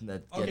floor that gets into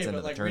the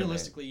but like tournament.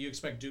 realistically, you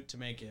expect Duke to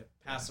make it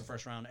past the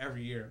first round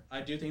every year.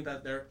 I do think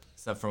that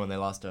Except for when they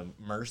lost to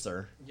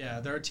Mercer. yeah,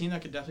 they're a team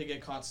that could definitely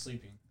get caught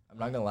sleeping. I'm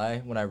not gonna lie.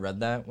 When I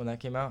read that when that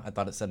came out, I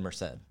thought it said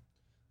Merced,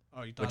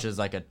 Oh, you thought? which is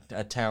like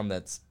a town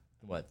that's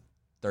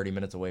 30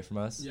 minutes away from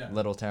us. Yeah.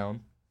 Little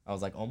town. I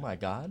was like, oh my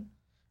god.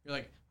 You're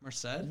like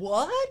Merced.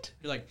 What?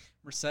 You're like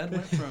Merced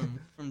went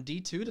from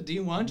D2 to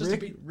D1 just to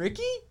beat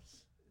Ricky?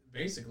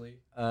 basically.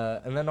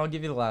 And then I'll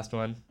give you the last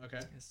one. Okay.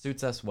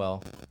 Suits us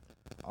well.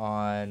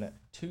 On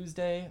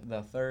Tuesday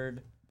the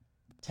 3rd,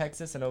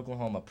 Texas and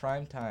Oklahoma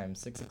prime time,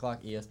 6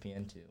 o'clock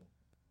ESPN2,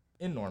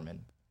 in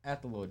Norman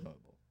at the Lloyd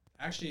Noble.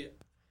 Actually,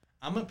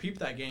 I'm gonna peep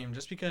that game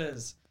just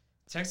because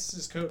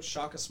Texas's coach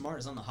Shaka Smart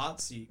is on the hot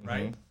seat,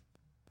 right? Mhm.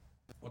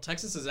 Well,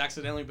 Texas has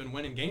accidentally been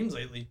winning games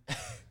lately.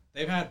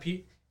 They've had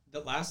the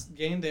last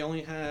game they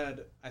only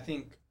had, I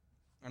think,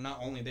 or not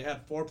only, they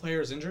had 4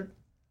 players injured.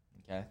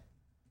 Okay.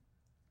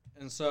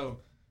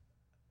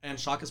 And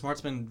Shaka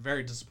Smart's been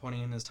very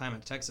disappointing in his time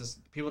at Texas.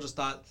 We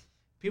thought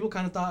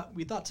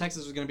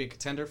Texas was going to be a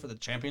contender for the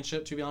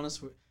championship, to be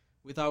honest.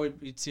 We thought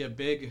we'd see a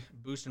big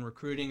boost in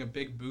recruiting, a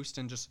big boost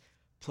in just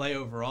play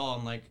overall.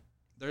 And, like,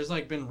 there's,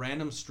 like, been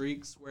random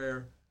streaks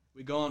where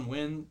we go on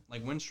win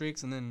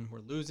streaks, and then we're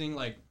losing.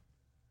 Like,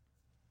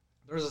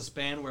 there was a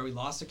span where we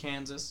lost to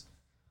Kansas,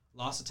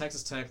 lost to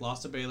Texas Tech,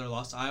 lost to Baylor,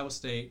 lost to Iowa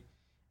State,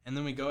 and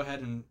then we go ahead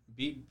and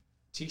beat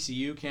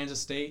TCU, Kansas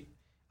State,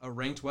 a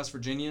ranked West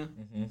Virginia.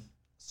 Mm-hmm.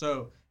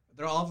 So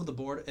they're all over the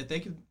board. If they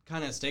could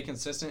kind of stay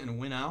consistent and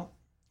win out,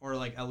 or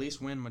like at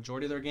least win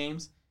majority of their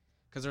games,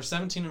 because they're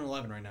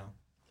 17-11 right now.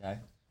 Okay.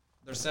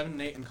 They're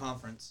 7-8 in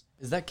conference.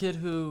 Is that kid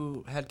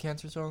who had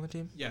cancer still on the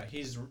team? Yeah,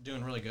 he's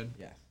doing really good.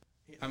 Yeah.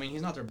 I mean,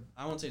 he's not their.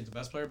 I won't say he's the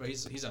best player, but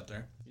he's up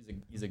there.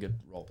 He's a good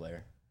role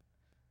player.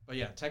 But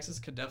yeah, Texas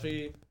could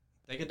definitely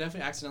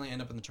accidentally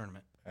end up in the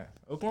tournament. Yeah.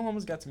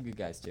 Oklahoma's got some good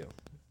guys too,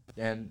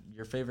 and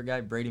your favorite guy,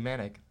 Brady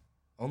Manick,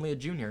 only a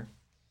junior.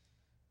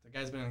 The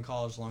guy's been in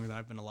college longer than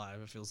I've been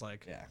alive. It feels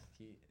like. Yeah.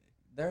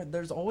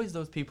 There's always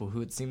those people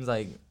who it seems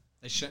like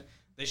They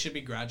should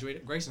be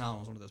graduated. Grayson Allen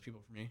was one of those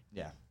people for me.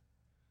 yeah,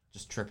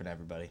 just tripping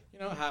everybody. You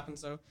know what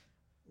happens though?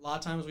 A lot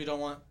of times we don't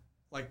want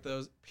like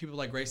those people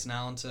like Grayson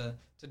Allen to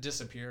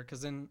disappear,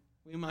 because then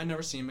we might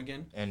never see him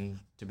again. And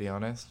to be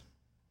honest,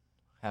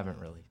 haven't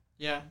really.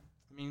 Yeah,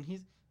 I mean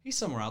he's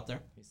somewhere out there.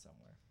 He's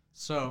somewhere.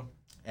 So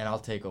And I'll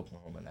take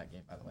Oklahoma in that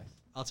game, by the way.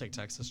 I'll take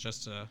Texas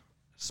just to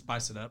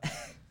spice it up.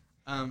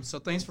 So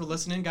thanks for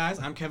listening, guys.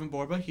 I'm Kevin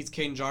Borba. He's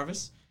Caden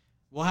Jarvis.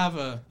 We'll have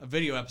a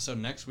video episode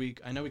next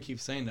week. I know we keep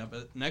saying that,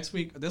 but this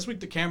week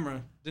the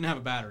camera didn't have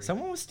a battery.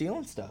 Someone was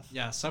stealing stuff.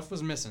 Yeah, stuff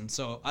was missing.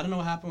 So I don't know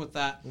what happened with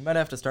that. We might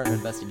have to start an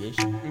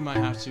investigation. We might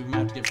have to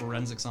get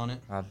forensics on it.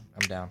 I'm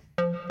down.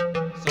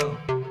 So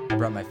I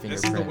brought my this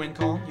fingerprint. is the win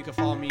call. You can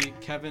follow me,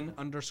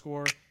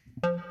 Kevin_Borba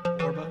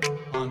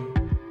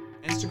on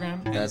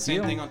Instagram, and That's the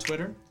same you. thing on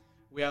Twitter.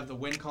 We have the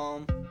win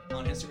column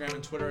on Instagram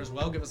and Twitter as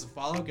well. Give us a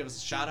follow, give us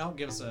a shout out,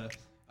 give us a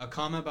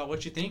comment about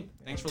what you think.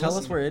 Thanks for Tell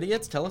listening. us we're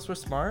idiots. Tell us we're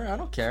smart. I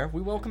don't care.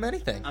 We welcome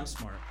anything. I'm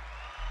smart.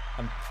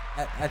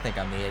 I think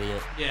I'm the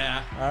idiot.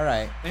 Yeah. All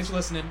right. Thanks for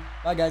listening.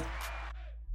 Bye, guys.